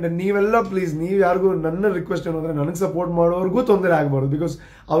ತೋರಿಸುತ್ತೆ. ಆ್ಯಂಡ್ ನೀವೆಲ್ಲ ಪ್ಲೀಸ್, ನೀವು ಯಾರಿಗೂ ನನ್ನ ರಿಕ್ವೆಸ್ಟ್ ಏನು ಅಂದರೆ, ನನಗೆ ಸಪೋರ್ಟ್ ಮಾಡೋರ್ಗೂ ತೊಂದರೆ ಆಗಬಾರ್ದು, ಬಿಕಾಸ್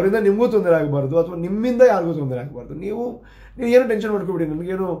ಅವರಿಂದ ನಿಮಗೂ ತೊಂದರೆ ಆಗಬಾರ್ದು, ಅಥವಾ ನಿಮ್ಮಿಂದ ಯಾರಿಗೂ ತೊಂದರೆ ಆಗಬಾರ್ದು. ನೀವು ಏನು ಟೆನ್ಷನ್ ಮಾಡ್ಕೊಬಿಡಿ,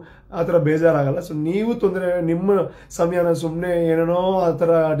 ನನಗೇನು ಆ ಥರ ಬೇಜಾರಾಗಲ್ಲ. ಸೊ ನೀವು ತೊಂದರೆ, ನಿಮ್ಮ ಸಮಯನ ಸುಮ್ಮನೆ ಏನೇನೋ ಆ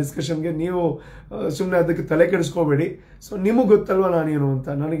ಥರ ಡಿಸ್ಕಷನ್ಗೆ ನೀವು ಸುಮ್ಮನೆ ಅದಕ್ಕೆ ತಲೆ ಕೆಡಿಸ್ಕೋಬೇಡಿ. ಸೊ ನಿಮಗೆ ಗೊತ್ತಲ್ವ ನಾನೇನು ಅಂತ,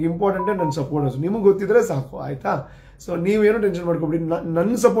 ನನಗೆ ಇಂಪಾರ್ಟೆಂಟೇ ನನ್ನ ಸಪೋರ್ಟರ್ಸ್, ನಿಮಗೆ ಗೊತ್ತಿದ್ರೆ ಸಾಕು, ಆಯಿತಾ? ಸೊ ನೀವೇನು ಟೆನ್ಷನ್ ಮಾಡ್ಕೊಬಿಡಿ.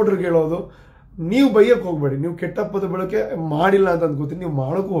 ನನ್ನ ಸಪೋರ್ಟರ್ಗೆ ಹೇಳೋದು, ನೀವು ಬೈಯಕ್ಕೆ ಹೋಗಬೇಡಿ, ನೀವು ಕೆಟ್ಟ ಪದ ಬಳಕೆ ಮಾಡಿಲ್ಲ ಅಂತ ಅಂದ್ಕೋತೀನಿ, ನೀವು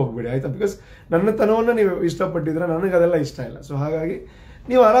ಮಾಡೋಕ್ಕೂ ಹೋಗಬೇಡಿ, ಆಯಿತಾ? ಬಿಕಾಸ್ ನನ್ನ ತನವನ್ನು ನೀವು ಇಷ್ಟಪಟ್ಟಿದ್ರೆ ನನಗೆ ಅದೆಲ್ಲ ಇಷ್ಟ ಇಲ್ಲ. ಸೊ ಹಾಗಾಗಿ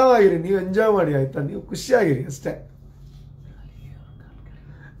ನೀವು ಆರಾಮಾಗಿರಿ, ನೀವು ಎಂಜಾಯ್ ಮಾಡಿ, ಆಯಿತಾ? ನೀವು ಖುಷಿಯಾಗಿರಿ ಅಷ್ಟೇ.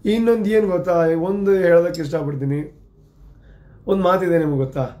 ಇನ್ನೊಂದು ಏನು ಗೊತ್ತಾ, ಒಂದು ಹೇಳೋದಕ್ಕೆ ಇಷ್ಟಪಡ್ತೀನಿ. ಒಂದು ಮಾತಿದೆ ನಿಮಗೆ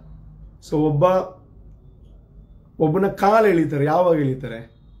ಗೊತ್ತಾ? ಸೊ ಒಬ್ಬನ ಕಾಲು ಎಳಿತಾರೆ, ಯಾವಾಗ ಎಳಿತಾರೆ?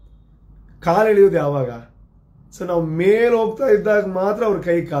 ಕಾಲು ಎಳೆಯೋದು ಯಾವಾಗ? ಸೊ ನಾವು ಮೇಲೆ ಹೋಗ್ತಾ ಇದ್ದಾಗ ಮಾತ್ರ ಅವ್ರ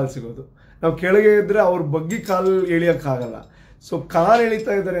ಕೈ ಕಾಲು ಸಿಗೋದು. ನಾವು ಕೆಳಗೆ ಇದ್ದರೆ ಅವ್ರ ಬಗ್ಗೆ ಕಾಲು ಎಳಿಯೋಕ್ಕಾಗಲ್ಲ. ಸೊ ಕಾಲು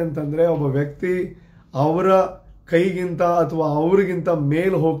ಎಳಿತಾ ಇದ್ದಾರೆ ಅಂತಂದರೆ ಒಬ್ಬ ವ್ಯಕ್ತಿ ಅವರ ಕೈಗಿಂತ ಅಥವಾ ಅವ್ರಿಗಿಂತ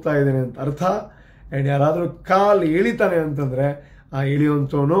ಮೇಲೆ ಹೋಗ್ತಾ ಇದ್ದಾನೆ ಅಂತ ಅರ್ಥ. ಆ್ಯಂಡ್ ಯಾರಾದರೂ ಕಾಲು ಎಳಿತಾನೆ ಅಂತಂದರೆ ಆ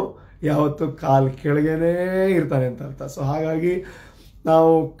ಎಳೆಯುವಂಥವನು ಯಾವತ್ತೂ ಕಾಲು ಕೆಳಗೇನೇ ಇರ್ತಾನೆ ಅಂತ ಅರ್ಥ. ಸೊ ಹಾಗಾಗಿ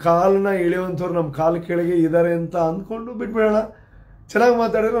ನಾವು ಕಾಲನ್ನ ಎಳೆಯುವಂಥವ್ರು ನಮ್ಮ ಕಾಲು ಕೆಳಗೆ ಇದ್ದಾರೆ ಅಂತ ಅಂದ್ಕೊಂಡು ಬಿಟ್ಬಿಡೋಣ. ಚೆನ್ನಾಗಿ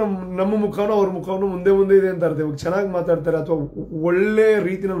ಮಾತಾಡಿದ್ರೆ ನಮ್ಮ ಮುಖನೂ ಅವ್ರ ಮುಖನೂ ಮುಂದೆ ಮುಂದೆ ಇದೆ ಅಂತ ಅರ್ಥ. ಇವಾಗ ಚೆನ್ನಾಗಿ ಮಾತಾಡ್ತಾರೆ ಅಥವಾ ಒಳ್ಳೆ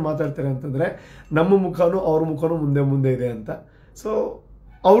ರೀತಿನಲ್ಲಿ ಮಾತಾಡ್ತಾರೆ ಅಂತಂದರೆ ನಮ್ಮ ಮುಖನೂ ಅವ್ರ ಮುಖನೂ ಮುಂದೆ ಮುಂದೆ ಇದೆ ಅಂತ. ಸೊ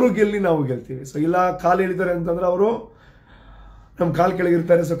ಅವರು ಗೆಲ್ಲಿ ನಾವು ಗೆಲ್ತೀವಿ. ಸೊ ಇಲ್ಲ ಕಾಲು ಎಳಿತಾರೆ ಅಂತಂದ್ರೆ ಅವರು ನಮ್ಮ ಕಾಲು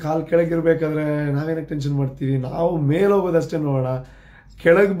ಕೆಳಗಿರ್ತಾರೆ. ಸೊ ಕಾಲು ಕೆಳಗಿರ್ಬೇಕಾದ್ರೆ ನಾವೇನಕ್ಕೆ ಟೆನ್ಷನ್ ಮಾಡ್ತೀವಿ? ನಾವು ಮೇಲೆ ಹೋಗೋದಷ್ಟೇ ನೋಡೋಣ,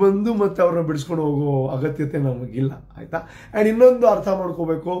 ಕೆಳಗೆ ಬಂದು ಮತ್ತೆ ಅವ್ರನ್ನ ಬಿಡಿಸ್ಕೊಂಡು ಹೋಗೋ ಅಗತ್ಯತೆ ನಮಗಿಲ್ಲ, ಆಯಿತಾ? ಆ್ಯಂಡ್ ಇನ್ನೊಂದು ಅರ್ಥ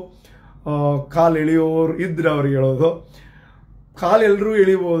ಮಾಡ್ಕೋಬೇಕು, ಕಾಲು ಎಳೆಯೋರು ಇದ್ರೆ ಅವ್ರಿಗೆ ಹೇಳೋದು, ಕಾಲು ಎಲ್ಲರೂ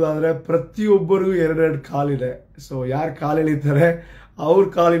ಎಳಿಬೋದಾದರೆ ಪ್ರತಿಯೊಬ್ಬರಿಗೂ 2 ಕಾಲಿದೆ. ಸೊ ಯಾರು ಕಾಲು ಎಳಿತಾರೆ ಅವ್ರ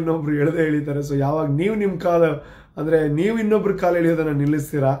ಕಾಲು ಇನ್ನೊಬ್ರು ಎಳೆದೇ ಎಳಿತಾರೆ. ಸೊ ಯಾವಾಗ ನೀವು ನಿಮ್ಮ ಕಾಲು ಅಂದರೆ ನೀವು ಇನ್ನೊಬ್ರು ಕಾಲು ಎಳೆಯೋದನ್ನು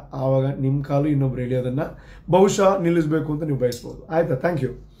ನಿಲ್ಲಿಸ್ತೀರಾ, ಆವಾಗ ನಿಮ್ಮ ಕಾಲು ಇನ್ನೊಬ್ರು ಎಳೆಯೋದನ್ನು ಬಹುಶಃ ನಿಲ್ಲಿಸಬೇಕು ಅಂತ ನೀವು ಬಯಸ್ಬೋದು, ಆಯಿತಾ? Thank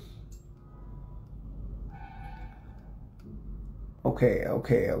you. Okay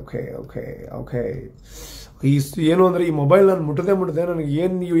okay okay okay okay ಏನು ಅಂದರೆ ಈ ಮೊಬೈಲ್ ನಾನು ಮುಟ್ಟದೆ ನನಗೆ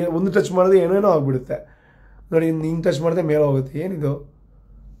ಏನು ಒಂದು ಟಚ್ ಮಾಡಿದೆ ಏನೇನೋ ಆಗಿಬಿಡುತ್ತೆ ನೋಡಿ. ಹಿಂಗೆ ಟಚ್ ಮಾಡಿದೆ ಮೇಲೆ ಹೋಗುತ್ತೆ, ಏನಿದು?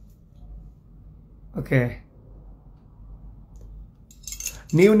 ಓಕೆ,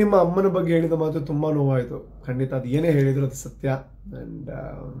 ನೀವು ನಿಮ್ಮ ಅಮ್ಮನ ಬಗ್ಗೆ ಹೇಳಿದ ಮಾತು ತುಂಬ ನೋವಾಯಿತು. ಖಂಡಿತ ಅದು ಏನೇ ಹೇಳಿದ್ರು ಅದು ಸತ್ಯ. ಆ್ಯಂಡ್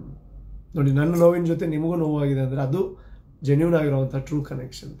ನೋಡಿ, ನನ್ನ ನೋವಿನ ಜೊತೆ ನಿಮಗೂ ನೋವಾಗಿದೆ ಅಂದರೆ ಅದು genuine ಆಗಿರೋವಂಥ true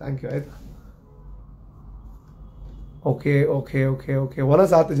connection. Thank you, ಆಯಿತಾ? ಓಕೆ ಓಕೆ ಓಕೆ ಓಕೆ ಒನ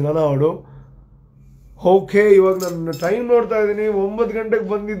 7 ಜನ ಅವಳು. ಓಕೆ, ಇವಾಗ ನಾನು ಟೈಮ್ ನೋಡ್ತಾ ಇದ್ದೀನಿ, 9 ಗಂಟೆಗೆ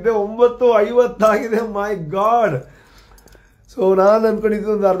ಬಂದಿದ್ದೆ, 9:50 ಆಗಿದೆ. ಮೈ ಗಾಡ್. ಸೊ ನಾನು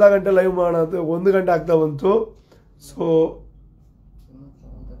ಅಂದ್ಕೊಂಡಿದ್ದು ಒಂದು ಅರ್ಧ ಗಂಟೆ ಲೈವ್ ಮಾಡೋದು, 1 ಗಂಟೆ ಆಗ್ತಾ ಬಂತು. ಸೊ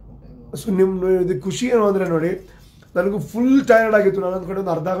ನಿಮ್ಮ ಇದು ಖುಷಿ ಏನು ಅಂದರೆ ನೋಡಿ, ನನಗೂ ಫುಲ್ ಟಯರ್ಡ್ ಆಗಿತ್ತು. ನಾನು ಅಂದ್ಕೊಂಡು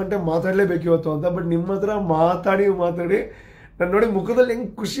ಒಂದು ಅರ್ಧ ಗಂಟೆ ಮಾತಾಡಲೇಬೇಕು ಇವತ್ತು ಅಂತ. ಬಟ್ ನಿಮ್ಮ ಹತ್ರ ಮಾತಾಡಿ ನಾನು ನೋಡಿ ಮುಖದಲ್ಲಿ ಹೆಂಗೆ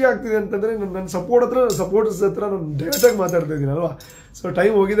ಖುಷಿ ಆಗ್ತಿದೆ ಅಂತಂದರೆ, ನನ್ನ ಸಪೋರ್ಟರ್ಸ್ ಹತ್ರ ನಾನು ಡೈರೆಕ್ಟಾಗಿ ಮಾತಾಡ್ತಾ ಇದ್ದೀನಿ ಅಲ್ವಾ. ಸೊ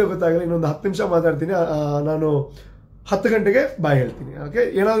ಟೈಮ್ ಹೋಗಿದೆ ಗೊತ್ತಾಗಲ್ಲ, ಇನ್ನೊಂದು 10 ನಿಮಿಷ ಮಾತಾಡ್ತೀನಿ. ನಾನು 10 ಗಂಟೆಗೆ ಬಾಯ್ ಹೇಳ್ತೀನಿ. ಓಕೆ,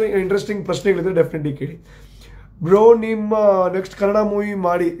 ಏನಾದರೂ ಇಂಟ್ರೆಸ್ಟಿಂಗ್ ಪ್ರಶ್ನೆಗಳಿದ್ರೆ ಡೆಫಿನೆಟ್ಲಿ ಕೇಳಿ. ಬ್ರೋ, ನಿಮ್ಮ ನೆಕ್ಸ್ಟ್ ಕನ್ನಡ ಮೂವಿ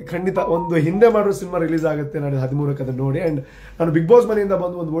ಮಾಡಿ, ಖಂಡಿತ ಒಂದು ಹಿಂದೆ ಮಾಡಿರೋ ಸಿನಿಮಾ ರಿಲೀಸ್ ಆಗುತ್ತೆ ನಾಳೆ 13ಕ್ಕೆ, ಅದನ್ನು ನೋಡಿ. ಆ್ಯಂಡ್ ನಾನು ಬಿಗ್ ಬಾಸ್ ಮನೆಯಿಂದ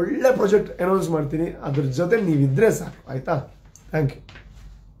ಬಂದು ಒಂದು ಒಳ್ಳೆ ಪ್ರಾಜೆಕ್ಟ್ ಅನೌನ್ಸ್ ಮಾಡ್ತೀನಿ, ಅದ್ರ ಜೊತೆ ನೀವಿದ್ರೆ ಸಾಕು, ಆಯಿತಾ? Thank you.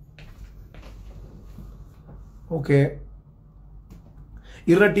 ಓಕೆ,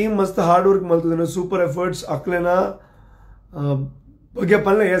 ಇರೋ ಟೀಮ್ ಮಸ್ತ್ ಹಾರ್ಡ್ ವರ್ಕ್ ಮಾಡ್ತಿದ್ದೇನೆ, ಸೂಪರ್ ಎಫರ್ಟ್ಸ್ ಅಕ್ಲೇನಾ ಬಗ್ಗೆ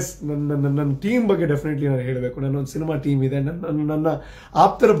ಪಲ್ಲೆ. ಎಸ್, ನನ್ನ ಟೀಮ್ ಬಗ್ಗೆ ಡೆಫಿನೆಟ್ಲಿ ನಾನು ಹೇಳಬೇಕು. ನನ್ನೊಂದು ಸಿನಿಮಾ ಟೀಮ್ ಇದೆ, ನನ್ನ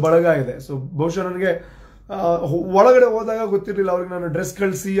ಆಪ್ತರ ಬಳಗ ಇದೆ. ಸೊ ಬಹುಶಃ ನನಗೆ ಒಳಗಡೆ ಹೋದಾಗ ಗೊತ್ತಿರಲಿಲ್ಲ ಅವ್ರಿಗೆ, ನಾನು ಡ್ರೆಸ್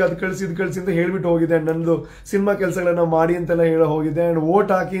ಕಳಿಸಿ ಅದು ಕಳಿಸಿ ಇದು ಕಳಿಸಿ ಅಂತ ಹೇಳ್ಬಿಟ್ಟು ಹೋಗಿದೆ. ನನ್ನದು ಸಿನಿಮಾ ಕೆಲಸಗಳನ್ನ ಮಾಡಿ ಅಂತೆಲ್ಲ ಹೇಳೋ ಹೋಗಿದೆ. ಆ್ಯಂಡ್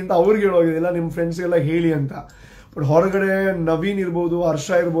ಓಟ್ ಹಾಕಿ ಅಂತ ಅವ್ರಿಗೆ ಹೇಳೋಗಿದ್ದಿಲ್ಲ, ನಿಮ್ಮ ಫ್ರೆಂಡ್ಸ್ಗೆಲ್ಲ ಹೇಳಿ ಅಂತ. ಬಟ್ ಹೊರಗಡೆ ನವೀನ್ ಇರ್ಬೋದು, ಹರ್ಷ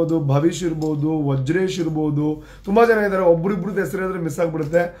ಇರ್ಬೋದು, ಭವಿಷ್ ಇರ್ಬೋದು, ವಜ್ರೇಶ್ ಇರ್ಬೋದು, ತುಂಬ ಜನ ಇದ್ದಾರೆ. ಒಬ್ರಿಬ್ರದ್ದು ಹೆಸರು ಹೇಳಿದ್ರೆ ಮಿಸ್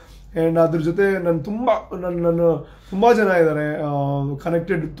ಆಗಿಬಿಡುತ್ತೆ. ಆ್ಯಂಡ್ ಅದ್ರ ಜೊತೆ ನನ್ನ ತುಂಬ ಜನ ಇದ್ದಾರೆ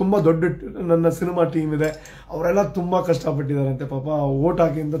ಕನೆಕ್ಟೆಡ್. ತುಂಬ ದೊಡ್ಡ ನನ್ನ ಸಿನಿಮಾ ಟೀಮ್ ಇದೆ. ಅವರೆಲ್ಲ ತುಂಬ ಕಷ್ಟಪಟ್ಟಿದ್ದಾರಂತೆ ಪಾಪ, ಓಟ್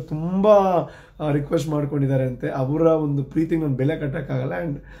ಹಾಕಿ ಅಂತ ತುಂಬ ರಿಕ್ವೆಸ್ಟ್ ಮಾಡ್ಕೊಂಡಿದ್ದಾರೆ ಅಂತೆ. ಅವರ ಒಂದು ಪ್ರೀತಿಗೆ ನಾನು ಬೆಲೆ ಕಟ್ಟೋಕ್ಕಾಗಲ್ಲ.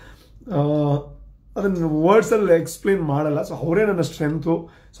 ಆ್ಯಂಡ್ ಅದನ್ನು ವರ್ಡ್ಸಲ್ಲಿ ಎಕ್ಸ್ಪ್ಲೇನ್ ಮಾಡಲ್ಲ. ಸೊ ಅವರೇ ನನ್ನ ಸ್ಟ್ರೆಂತು.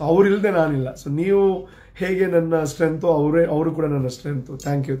 ಸೊ ಅವರಿಲ್ಲದೆ ನಾನಿಲ್ಲ. ಸೊ ನೀವು ಹೇಗೆ ನನ್ನ ಸ್ಟ್ರೆಂತು, ಅವರು ಕೂಡ ನನ್ನ strength.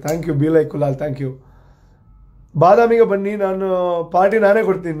 Thank you be like Kulal, thank you. ಬಾದಾಮಿಗೆ ಬನ್ನಿ, ನಾನು ಪಾರ್ಟಿ ನಾನೇ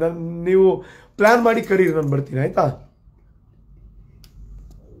ಕೊಡ್ತೀನಿ. ನೀವು ಪ್ಲ್ಯಾನ್ ಮಾಡಿ ಕರೀರಿ, ನಾನು ಬರ್ತೀನಿ, ಆಯಿತಾ?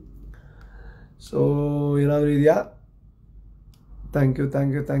 ಸೊ ಏನಾದರೂ ಇದೆಯಾ? Thank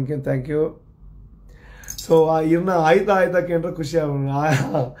you. ಸೊ ಇವ್ರನ್ನ ಆಯ್ತಾ ಕೇಂದ್ರ ಖುಷಿ ಆಗೋಣ.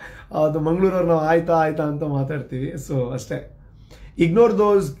 ಅದು ಮಂಗಳೂರವ್ರು ನಾವು ಆಯ್ತಾ ಅಂತ ಮಾತಾಡ್ತೀವಿ. ಸೊ ಅಷ್ಟೇ. Ignore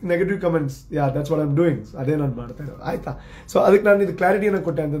those negative comments. That's what I am doing. ಅದೇ ನಾನು ಮಾಡ್ತಾ ಇರೋದು, ಆಯ್ತಾ? ಸೊ ಅದಕ್ಕೆ ನಾನು ಇದು ಕ್ಲಾರಿಟಿಯನ್ನು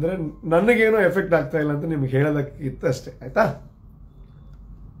ಕೊಟ್ಟೆ ಅಂತಂದ್ರೆ ನನಗೇನೋ ಎಫೆಕ್ಟ್ ಆಗ್ತಾ ಇಲ್ಲ ಅಂತ ನಿಮ್ಗೆ ಹೇಳೋದಕ್ಕಿತ್ತು ಅಷ್ಟೇ, ಆಯ್ತಾ?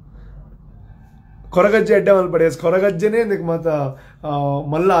 ಕೊರಗಜ್ಜೆ ಅಡ್ಡ ಮಲ್ಪಡೆ, ಕೊರಗಜ್ಜೆನೇ ನಿಮಗೆ ಮಾತ್ರ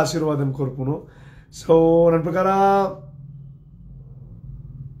ಮಲ್ಲ ಆಶೀರ್ವಾದನ ಕೊರ್ಪುನು. ಸೊ ನನ್ನ ಪ್ರಕಾರ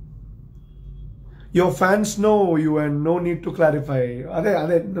your fans know you and no need to clarify. ಅದೇ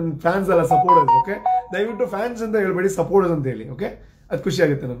ನನ್ನ ಫ್ಯಾನ್ಸ್ ಅಲ್ಲ, ಸಪೋರ್ಟರ್ಸ್. ಓಕೆ, ದಯವಿಟ್ಟು ಫ್ಯಾನ್ಸ್ ಅಂತ ಹೇಳ್ಬೇಡಿ, ಸಪೋರ್ಟರ್ಸ್ ಅಂತ ಹೇಳಿ. ಓಕೆ, ಅದು ಖುಷಿ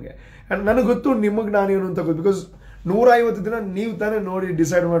ಆಗುತ್ತೆ ನನಗೆ. ಆ್ಯಂಡ್ ನನಗೆ ಗೊತ್ತು ನಿಮಗೆ ನಾನೇನು ಅಂತ ಗೊತ್ತು, ಬಿಕಾಸ್ 150 ದಿನ ನೀವು ತಾನೇ ನೋಡಿ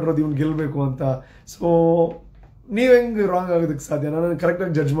ಡಿಸೈಡ್ ಮಾಡಿರೋದು ಇವ್ನು ಗೆಲ್ಲಬೇಕು ಅಂತ. ಸೊ ನೀವು ಹೆಂಗೆ ರಾಂಗ್ ಆಗೋದಕ್ಕೆ ಸಾಧ್ಯ? ನಾನು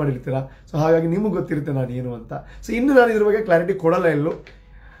ಕರೆಕ್ಟಾಗಿ ಜಡ್ಜ್ ಮಾಡಿರ್ತೀರಾ. ಸೊ ಹಾಗಾಗಿ ನಿಮಗೆ ಗೊತ್ತಿರುತ್ತೆ ನಾನು ಏನು ಅಂತ. ಸೊ ಇನ್ನು ನಾನು ಇದ್ರ ಬಗ್ಗೆ ಕ್ಲಾರಿಟಿ ಕೊಡಲ್ಲ, ಎಲ್ಲೂ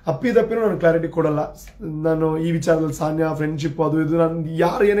ಅಪ್ಪಿದಪ್ಪಿನೂ ನಾನು ಕ್ಲಾರಿಟಿ ಕೊಡಲ್ಲ. ನಾನು ಈ ವಿಚಾರದಲ್ಲಿ ಸಾನ್ಯ ಫ್ರೆಂಡ್ಶಿಪ್ ಅದು ಇದು ನಾನು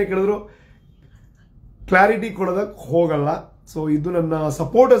ಯಾರು ಏನೇ ಕೇಳಿದ್ರು ಕ್ಲಾರಿಟಿ ಕೊಡೋದಕ್ಕೆ ಹೋಗಲ್ಲ. ಸೊ ಇದು ನನ್ನ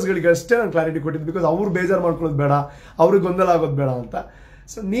ಸಪೋರ್ಟರ್ಸ್ಗಳಿಗೆ ಅಷ್ಟೇ ನಾನು ಕ್ಲಾರಿಟಿ ಕೊಟ್ಟಿದ್ದು, ಬಿಕಾಸ್ ಅವ್ರು ಬೇಜಾರು ಮಾಡ್ಕೊಳ್ಳೋದು ಬೇಡ, ಅವ್ರಿಗೆ ಗೊಂದಲ ಆಗೋದು ಬೇಡ ಅಂತ.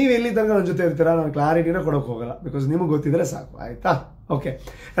 ಸೊ ನೀವು ಎಲ್ಲಿ ತನಕ ನನ್ನ ಜೊತೆ ಇರ್ತೀರಾ, ನಾನು ಕ್ಲಾರಿಟಿನ ಕೊಡೋಕೆ ಹೋಗಲ್ಲ, ಬಿಕಾಸ್ ನಿಮಗೆ ಗೊತ್ತಿದ್ರೆ ಸಾಕು, ಆಯ್ತಾ? ಓಕೆ.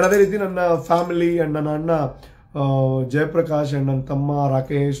 ಆ್ಯಂಡ್ ಅದೇ ರೀತಿ ನನ್ನ ಫ್ಯಾಮಿಲಿ ಆ್ಯಂಡ್ ನನ್ನ ಅಣ್ಣ ಜಯಪ್ರಕಾಶ್ ಆ್ಯಂಡ್ ನನ್ನ ತಮ್ಮ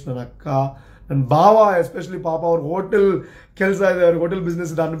ರಾಕೇಶ್, ನನ್ನ ಅಕ್ಕ, ನನ್ನ ಭಾವ ಎಸ್ಪೆಷಲಿ, ಪಾಪ ಅವ್ರ ಹೋಟೆಲ್ ಕೆಲಸ ಇದೆ, ಅವ್ರಿಗೆ ಹೋಟೆಲ್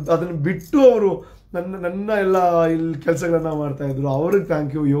ಬಿಸ್ನೆಸ್ ಇದೆ, ಅದನ್ನು ಬಿಟ್ಟು ಅವರು ನನ್ನ ಎಲ್ಲ ಇಲ್ಲಿ ಕೆಲಸಗಳನ್ನ ಮಾಡ್ತಾ ಇದ್ರು. ಅವ್ರಿಗೆ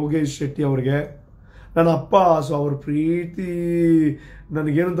ಥ್ಯಾಂಕ್ ಯು. ಯೋಗೇಶ್ ಶೆಟ್ಟಿ ಅವ್ರಿಗೆ, ನನ್ನ ಅಪ್ಪ. ಸೊ ಅವ್ರ ಪ್ರೀತಿ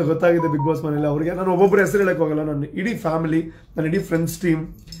ನನಗೇನಂತ ಗೊತ್ತಾಗಿದೆ ಬಿಗ್ ಬಾಸ್ ಮನೇಲಿ. ಅವ್ರಿಗೆ ನಾನು ಒಬ್ಬೊಬ್ಬರು ಹೆಸರು ಹೇಳಕ್ಕೆ ಹೋಗಲ್ಲ, ನನ್ನ ಇಡೀ ಫ್ಯಾಮಿಲಿ, ನನ್ನ ಇಡೀ ಫ್ರೆಂಡ್ಸ್ ಟೀಮ್,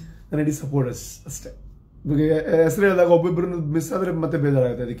 ನನ್ನ ಇಡೀ ಸಪೋರ್ಟರ್ಸ್ ಅಷ್ಟೇ. ಹೆಸರು ಹೇಳಿದಾಗ ಒಬ್ಬೊಬ್ಬರು ಮಿಸ್ ಆದರೆ ಮತ್ತೆ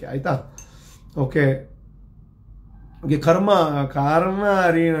ಬೇಜಾರಾಗುತ್ತೆ, ಅದಕ್ಕೆ, ಆಯ್ತಾ? ಓಕೆ. ಕರ್ಮ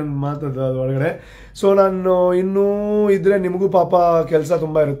ರೀ ನನ್ನ ಮಾತದ್ದು ಅದು ಒಳಗಡೆ. ಸೊ ನಾನು ಇನ್ನೂ ಇದ್ರೆ ನಿಮಗೂ ಪಾಪ ಕೆಲಸ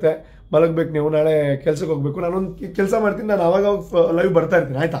ತುಂಬ ಇರುತ್ತೆ, ಮಲಗಬೇಕು ನೀವು, ನಾಳೆ ಕೆಲ್ಸಕ್ಕೆ ಹೋಗ್ಬೇಕು. ನಾನೊಂದು ಕೆಲಸ ಮಾಡ್ತೀನಿ, ನಾನು ಅವಾಗ ಲೈವ್ ಬರ್ತಾ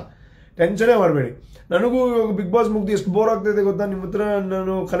ಇರ್ತೀನಿ, ಆಯ್ತಾ? ಟೆನ್ಷನೇ ಮಾಡಬೇಡಿ. ನನಗೂ ಇವಾಗ ಬಿಗ್ ಬಾಸ್ ಮುಗ್ದು ಎಷ್ಟು ಬೋರ್ ಆಗ್ತಿದೆ ಗೊತ್ತಾ? ನಿಮ್ಮ ಹತ್ರ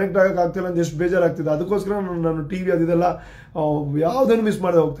ನಾನು ಕನೆಕ್ಟ್ ಆಗೋಕ್ಕಾಗ್ತಿಲ್ಲ ಅಂತ ಎಷ್ಟು ಬೇಜಾರಾಗ್ತಿದೆ. ಅದಕ್ಕೋಸ್ಕರ ನಾನು ಟಿ ವಿ ಅದೆಲ್ಲ ಯಾವುದನ್ನು ಮಿಸ್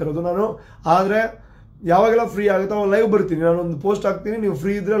ಮಾಡದೆ ಹೋಗ್ತಾ ಇರೋದು ನಾನು. ಆದರೆ ಯಾವಾಗೆಲ್ಲ ಫ್ರೀ ಆಗುತ್ತೋ ಅವಾಗ ಲೈವ್ ಬರ್ತೀನಿ, ನಾನೊಂದು ಪೋಸ್ಟ್ ಹಾಕ್ತೀನಿ, ನೀವು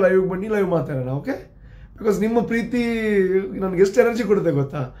ಫ್ರೀ ಇದ್ದರೆ ಲೈವ್ ಬನ್ನಿ, ಲೈವ್ ಮಾತಾಡೋಣ. ಓಕೆ, ಬಿಕಾಸ್ ನಿಮ್ಮ ಪ್ರೀತಿ ನನಗೆ ಎಷ್ಟು ಎನರ್ಜಿ ಕೊಡುತ್ತೆ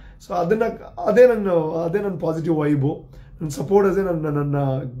ಗೊತ್ತಾ? ಸೊ ಅದೇ ನನ್ನ ಪಾಸಿಟಿವ್ ವೈಬು, ನನ್ನ ಸಪೋರ್ಟ್, ಅದೇ ನನ್ನ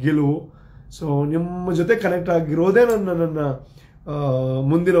ಗೆಲುವು. ಸೊ ನಿಮ್ಮ ಜೊತೆ ಕನೆಕ್ಟ್ ಆಗಿರೋದೇ ನನ್ನ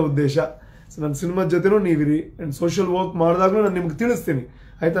ಮುಂದಿನ ಉದ್ದೇಶ. ಸೊ ನನ್ನ ಸಿನಿಮಾದ ಜೊತೆನೂ ನೀವಿರಿ, ಆ್ಯಂಡ್ ಸೋಷಿಯಲ್ ವರ್ಕ್ ಮಾಡಿದಾಗಲೂ ನಾನು ನಿಮ್ಗೆ ತಿಳಿಸ್ತೀನಿ,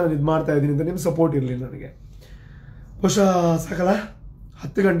 ಆಯಿತಾ? ನಾನು ಇದು ಮಾಡ್ತಾ ಇದ್ದೀನಿ ಅಂತ. ನಿಮ್ಮ ಸಪೋರ್ಟ್ ಇರಲಿ ನನಗೆ. ಬಹುಶಃ ಸಾಕಲ್ಲ,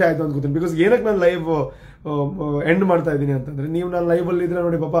 10 ಗಂಟೆ ಆಯಿತು ಅಂದ್ಕೋತೀನಿ. ಬಿಕಾಸ್ ಏನಕ್ಕೆ ನಾನು ಲೈವ್ ಎಂಡ್ ಮಾಡ್ತಾ ಇದ್ದೀನಿ ಅಂತಂದರೆ, ನೀವು ನಾನು ಲೈವಲ್ಲಿ ಇದ್ರೆ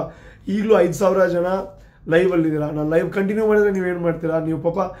ನೋಡಿ ಪಾಪ, ಈಗಲೂ 5,000 ಜನ ಲೈವಲ್ಲಿದ್ದೀರಾ. ನಾನು ಲೈವ್ ಕಂಟಿನ್ಯೂ ಮಾಡಿದ್ರೆ ನೀವೇನು ಮಾಡ್ತೀರಾ? ನೀವು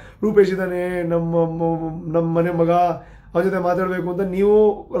ಪಾಪ ರೂಪೇಶ್ ಇದ್ದಾನೆ, ನಮ್ಮ ಮನೆ ಮಗ, ಅವ್ರ ಜೊತೆ ಮಾತಾಡಬೇಕು ಅಂತ ನೀವು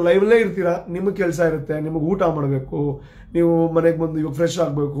ಲೈವಲ್ಲೇ ಇರ್ತೀರಾ. ನಿಮಗೆ ಕೆಲಸ ಇರುತ್ತೆ, ನಿಮಗೆ ಊಟ ಮಾಡಬೇಕು, ನೀವು ಮನೆಗೆ ಬಂದು ಇವಾಗ ಫ್ರೆಶ್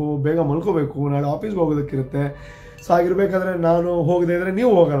ಆಗಬೇಕು, ಬೇಗ ಮಲ್ಕೋಬೇಕು, ನಾಳೆ ಆಫೀಸ್ಗೆ ಹೋಗೋದಕ್ಕಿರುತ್ತೆ. ಸೊ ಆಗಿರ್ಬೇಕಾದ್ರೆ ನಾನು ಹೋಗದೇ ಇದ್ರೆ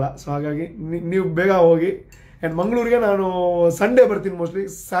ನೀವು ಹೋಗಲ್ಲ. ಸೊ ಹಾಗಾಗಿ ನೀವು ಬೇಗ ಹೋಗಿ. ಆ್ಯಂಡ್ ಮಂಗಳೂರಿಗೆ ನಾನು ಸಂಡೇ ಬರ್ತೀನಿ, ಮೋಸ್ಟ್ಲಿ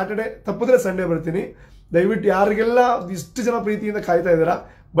ಸ್ಯಾಟರ್ಡೆ ತಪ್ಪಿದ್ರೆ ಸಂಡೇ ಬರ್ತೀನಿ. ದಯವಿಟ್ಟು ಯಾರಿಗೆಲ್ಲ ಇಷ್ಟು ಜನ ಪ್ರೀತಿಯಿಂದ ಕಾಯ್ತಾ ಇದ್ದೀರಾ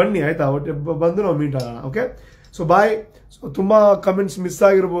ಬನ್ನಿ, ಆಯಿತಾ? ಒಟ್ಟು ಬಂದು ನಾವು ಮೀಟ್ ಆಗೋಣ. Okay, so bye. ಸೊ ತುಂಬ ಕಮೆಂಟ್ಸ್ ಮಿಸ್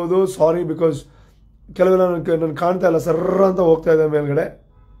ಆಗಿರ್ಬೋದು, ಸಾರಿ, ಬಿಕಾಸ್ ಕೆಲವೆಲ್ಲ ನಾನು ಕಾಣ್ತಾ ಇಲ್ಲ, ಸರ್ರ ಅಂತ ಹೋಗ್ತಾ ಇದೆ ಮೇಲ್ಗಡೆ.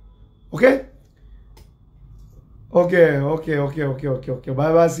 Okay okay okay okay okay okay okay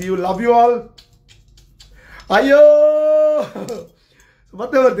bye bye, C you, love you all. ಅಯ್ಯೋ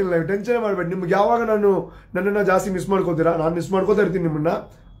ಮತ್ತೆ ಬರ್ತೀನಿ ಲೈವ್, ಟೆನ್ಷನ್ ಮಾಡಬೇಡಿ. ನಿಮ್ಗೆ ಯಾವಾಗ ನನ್ನನ್ನು ಜಾಸ್ತಿ ಮಿಸ್ ಮಾಡ್ಕೋತೀರಾ, ನಾನು ಮಿಸ್ ಮಾಡ್ಕೋತಾ ಇರ್ತೀನಿ ನಿಮ್ಮನ್ನ.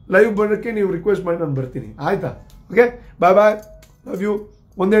 ಲೈವ್ ಬರೋಕ್ಕೆ ನೀವು ರಿಕ್ವೆಸ್ಟ್ ಮಾಡಿ ನಾನು ಬರ್ತೀನಿ, ಆಯ್ತಾ? Okay, bye bye, love you.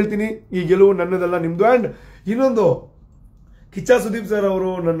 ಒಂದು ಹೇಳ್ತೀನಿ, ಈ ಗೆಲುವು ನನ್ನದಲ್ಲ, ನಿಮ್ಮದು. ಆ್ಯಂಡ್ ಇನ್ನೊಂದು, ಕಿಚ್ಚ ಸುದೀಪ್ ಸರ್ ಅವರು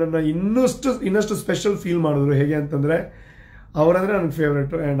ನನ್ನನ್ನು ಇನ್ನಷ್ಟು ಸ್ಪೆಷಲ್ ಫೀಲ್ ಮಾಡಿದ್ರು. ಹೇಗೆ ಅಂತಂದರೆ, ಅವರಂದರೆ ನನ್ನ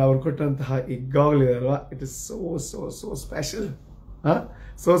ಫೇವ್ರೇಟು. ಆ್ಯಂಡ್ ಅವ್ರು ಕೊಟ್ಟಂತಹ ಈ ಗಾಗಲ್ ಇದೆ ಅಲ್ವಾ, it is so special.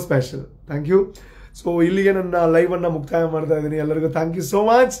 So special. Thank you. So ಇಲ್ಲಿಗೆ ನನ್ನ ಲೈವನ್ನು ಮುಕ್ತಾಯ ಮಾಡ್ತಾ ಇದ್ದೀನಿ. ಎಲ್ಲರಿಗೂ ಥ್ಯಾಂಕ್ ಯು ಸೋ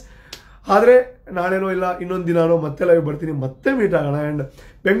ಮಚ್. ಆದರೆ ನಾಳೆನೋ ಇಲ್ಲ ಇನ್ನೊಂದು ದಿನಾನೋ ಮತ್ತೆ ಲೈವ್ ಬರ್ತೀನಿ, ಮತ್ತೆ ಮೀಟ್ ಆಗೋಣ. ಆ್ಯಂಡ್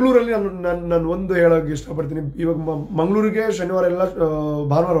ಬೆಂಗಳೂರಲ್ಲಿ ನಾನು ಒಂದು ಹೇಳೋಕ್ಕೆ ಇಷ್ಟಪಡ್ತೀನಿ. ಇವಾಗ ಮಂಗಳೂರಿಗೆ ಶನಿವಾರ ಎಲ್ಲ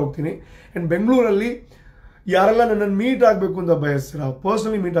ಭಾನುವಾರ ಹೋಗ್ತೀನಿ. ಆ್ಯಂಡ್ ಬೆಂಗಳೂರಲ್ಲಿ ಯಾರೆಲ್ಲ ನನ್ನನ್ನು ಮೀಟ್ ಆಗಬೇಕು ಅಂತ ಬಯಸ್ತೀರ,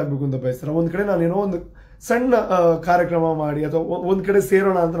 ಪರ್ಸ್ನಲಿ ಮೀಟ್ ಆಗಬೇಕು ಅಂತ ಬಯಸ್ತೀರ, ಒಂದು ಕಡೆ ನಾನೇನೋ ಒಂದು ಸಣ್ಣ ಕಾರ್ಯಕ್ರಮ ಮಾಡಿ ಅಥವಾ ಒಂದು ಕಡೆ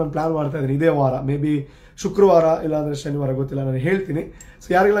ಸೇರೋಣ ಅಂತ ನಾನು ಪ್ಲ್ಯಾನ್ ಮಾಡ್ತಾ ಇದ್ದೀನಿ. ಇದೇ ವಾರ, ಮೇ ಬಿ ಶುಕ್ರವಾರ ಇಲ್ಲಾಂದರೆ ಶನಿವಾರ, ಗೊತ್ತಿಲ್ಲ, ನಾನು ಹೇಳ್ತೀನಿ. ಸೊ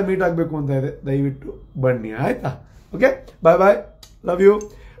ಯಾರಿಗೆಲ್ಲ ಮೀಟ್ ಆಗಬೇಕು ಅಂತ ಇದೆ ದಯವಿಟ್ಟು ಬನ್ನಿ, ಆಯಿತಾ? Okay, bye bye, love you.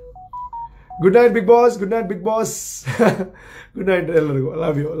 Good night big boss, good night big boss. Good night ಎಲ್ಲರಿಗೂ.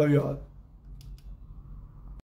 Love you all.